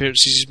the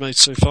appearances he's made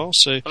so far.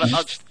 So. Well,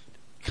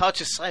 can I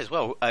just say as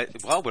well,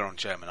 while we're on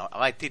German,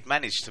 I did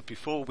manage to,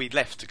 before we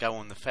left to go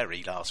on the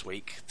ferry last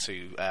week for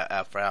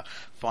our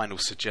final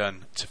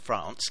sojourn to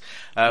France,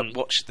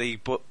 watch the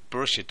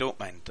Borussia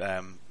Dortmund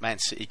Man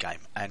City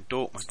game, and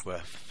Dortmund were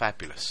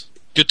fabulous.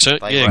 Good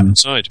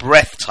side.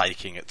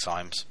 Breathtaking at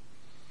times.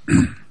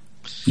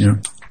 Yeah.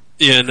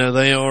 Yeah, no,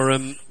 they are.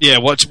 One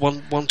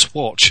to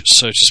watch,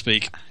 so to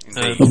speak.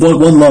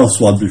 One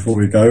last one before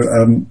we go.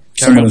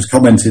 Someone has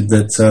commented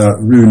that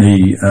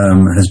Rooney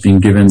has been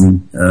given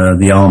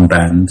the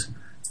armband,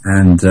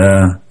 and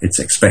it's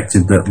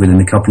expected that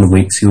within a couple of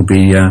weeks he'll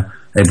be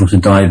able to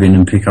dive in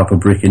and pick up a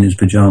brick in his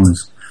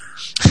pyjamas.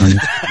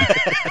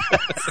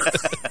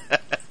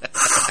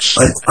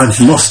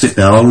 I've lost it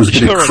now. I was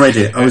going to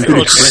credit. I was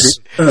going to credit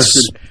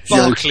person.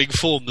 Sparkling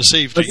form this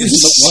evening.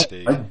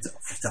 I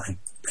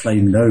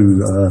claim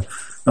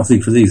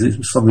nothing for these. It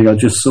was something I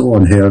just saw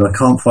on here, and I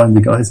can't find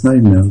the guy's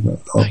name now. But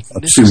I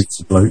assume it's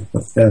a bloke.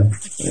 But yeah,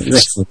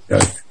 excellent go.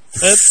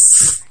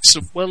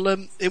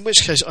 In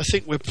which case, I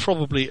think we're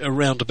probably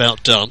around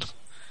about done.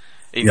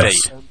 Indeed. Yes.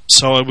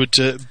 So I would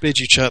bid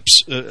you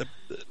chaps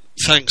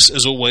thanks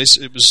as always.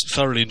 It was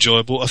thoroughly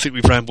enjoyable. I think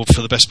we've rambled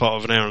for the best part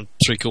of an hour and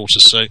 3/4,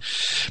 so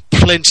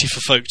plenty for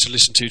folk to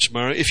listen to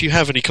tomorrow. If you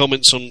have any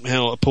comments on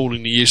how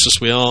appallingly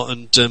useless we are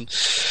and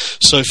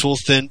so forth,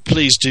 then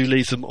please do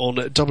leave them on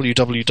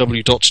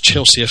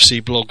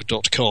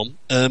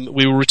www.chelseafcblog.com.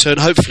 We will return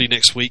hopefully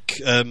next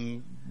week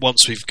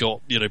once we've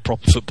got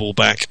proper football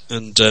back,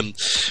 and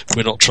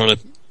we're not trying to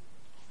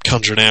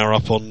conjure an hour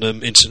up on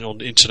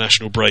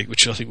international break,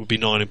 which I think would be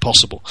nigh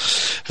impossible.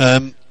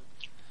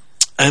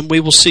 And we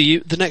will see you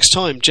the next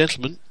time,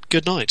 gentlemen.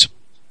 Good night.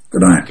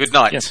 Good night. Good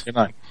night. Yes, good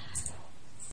night.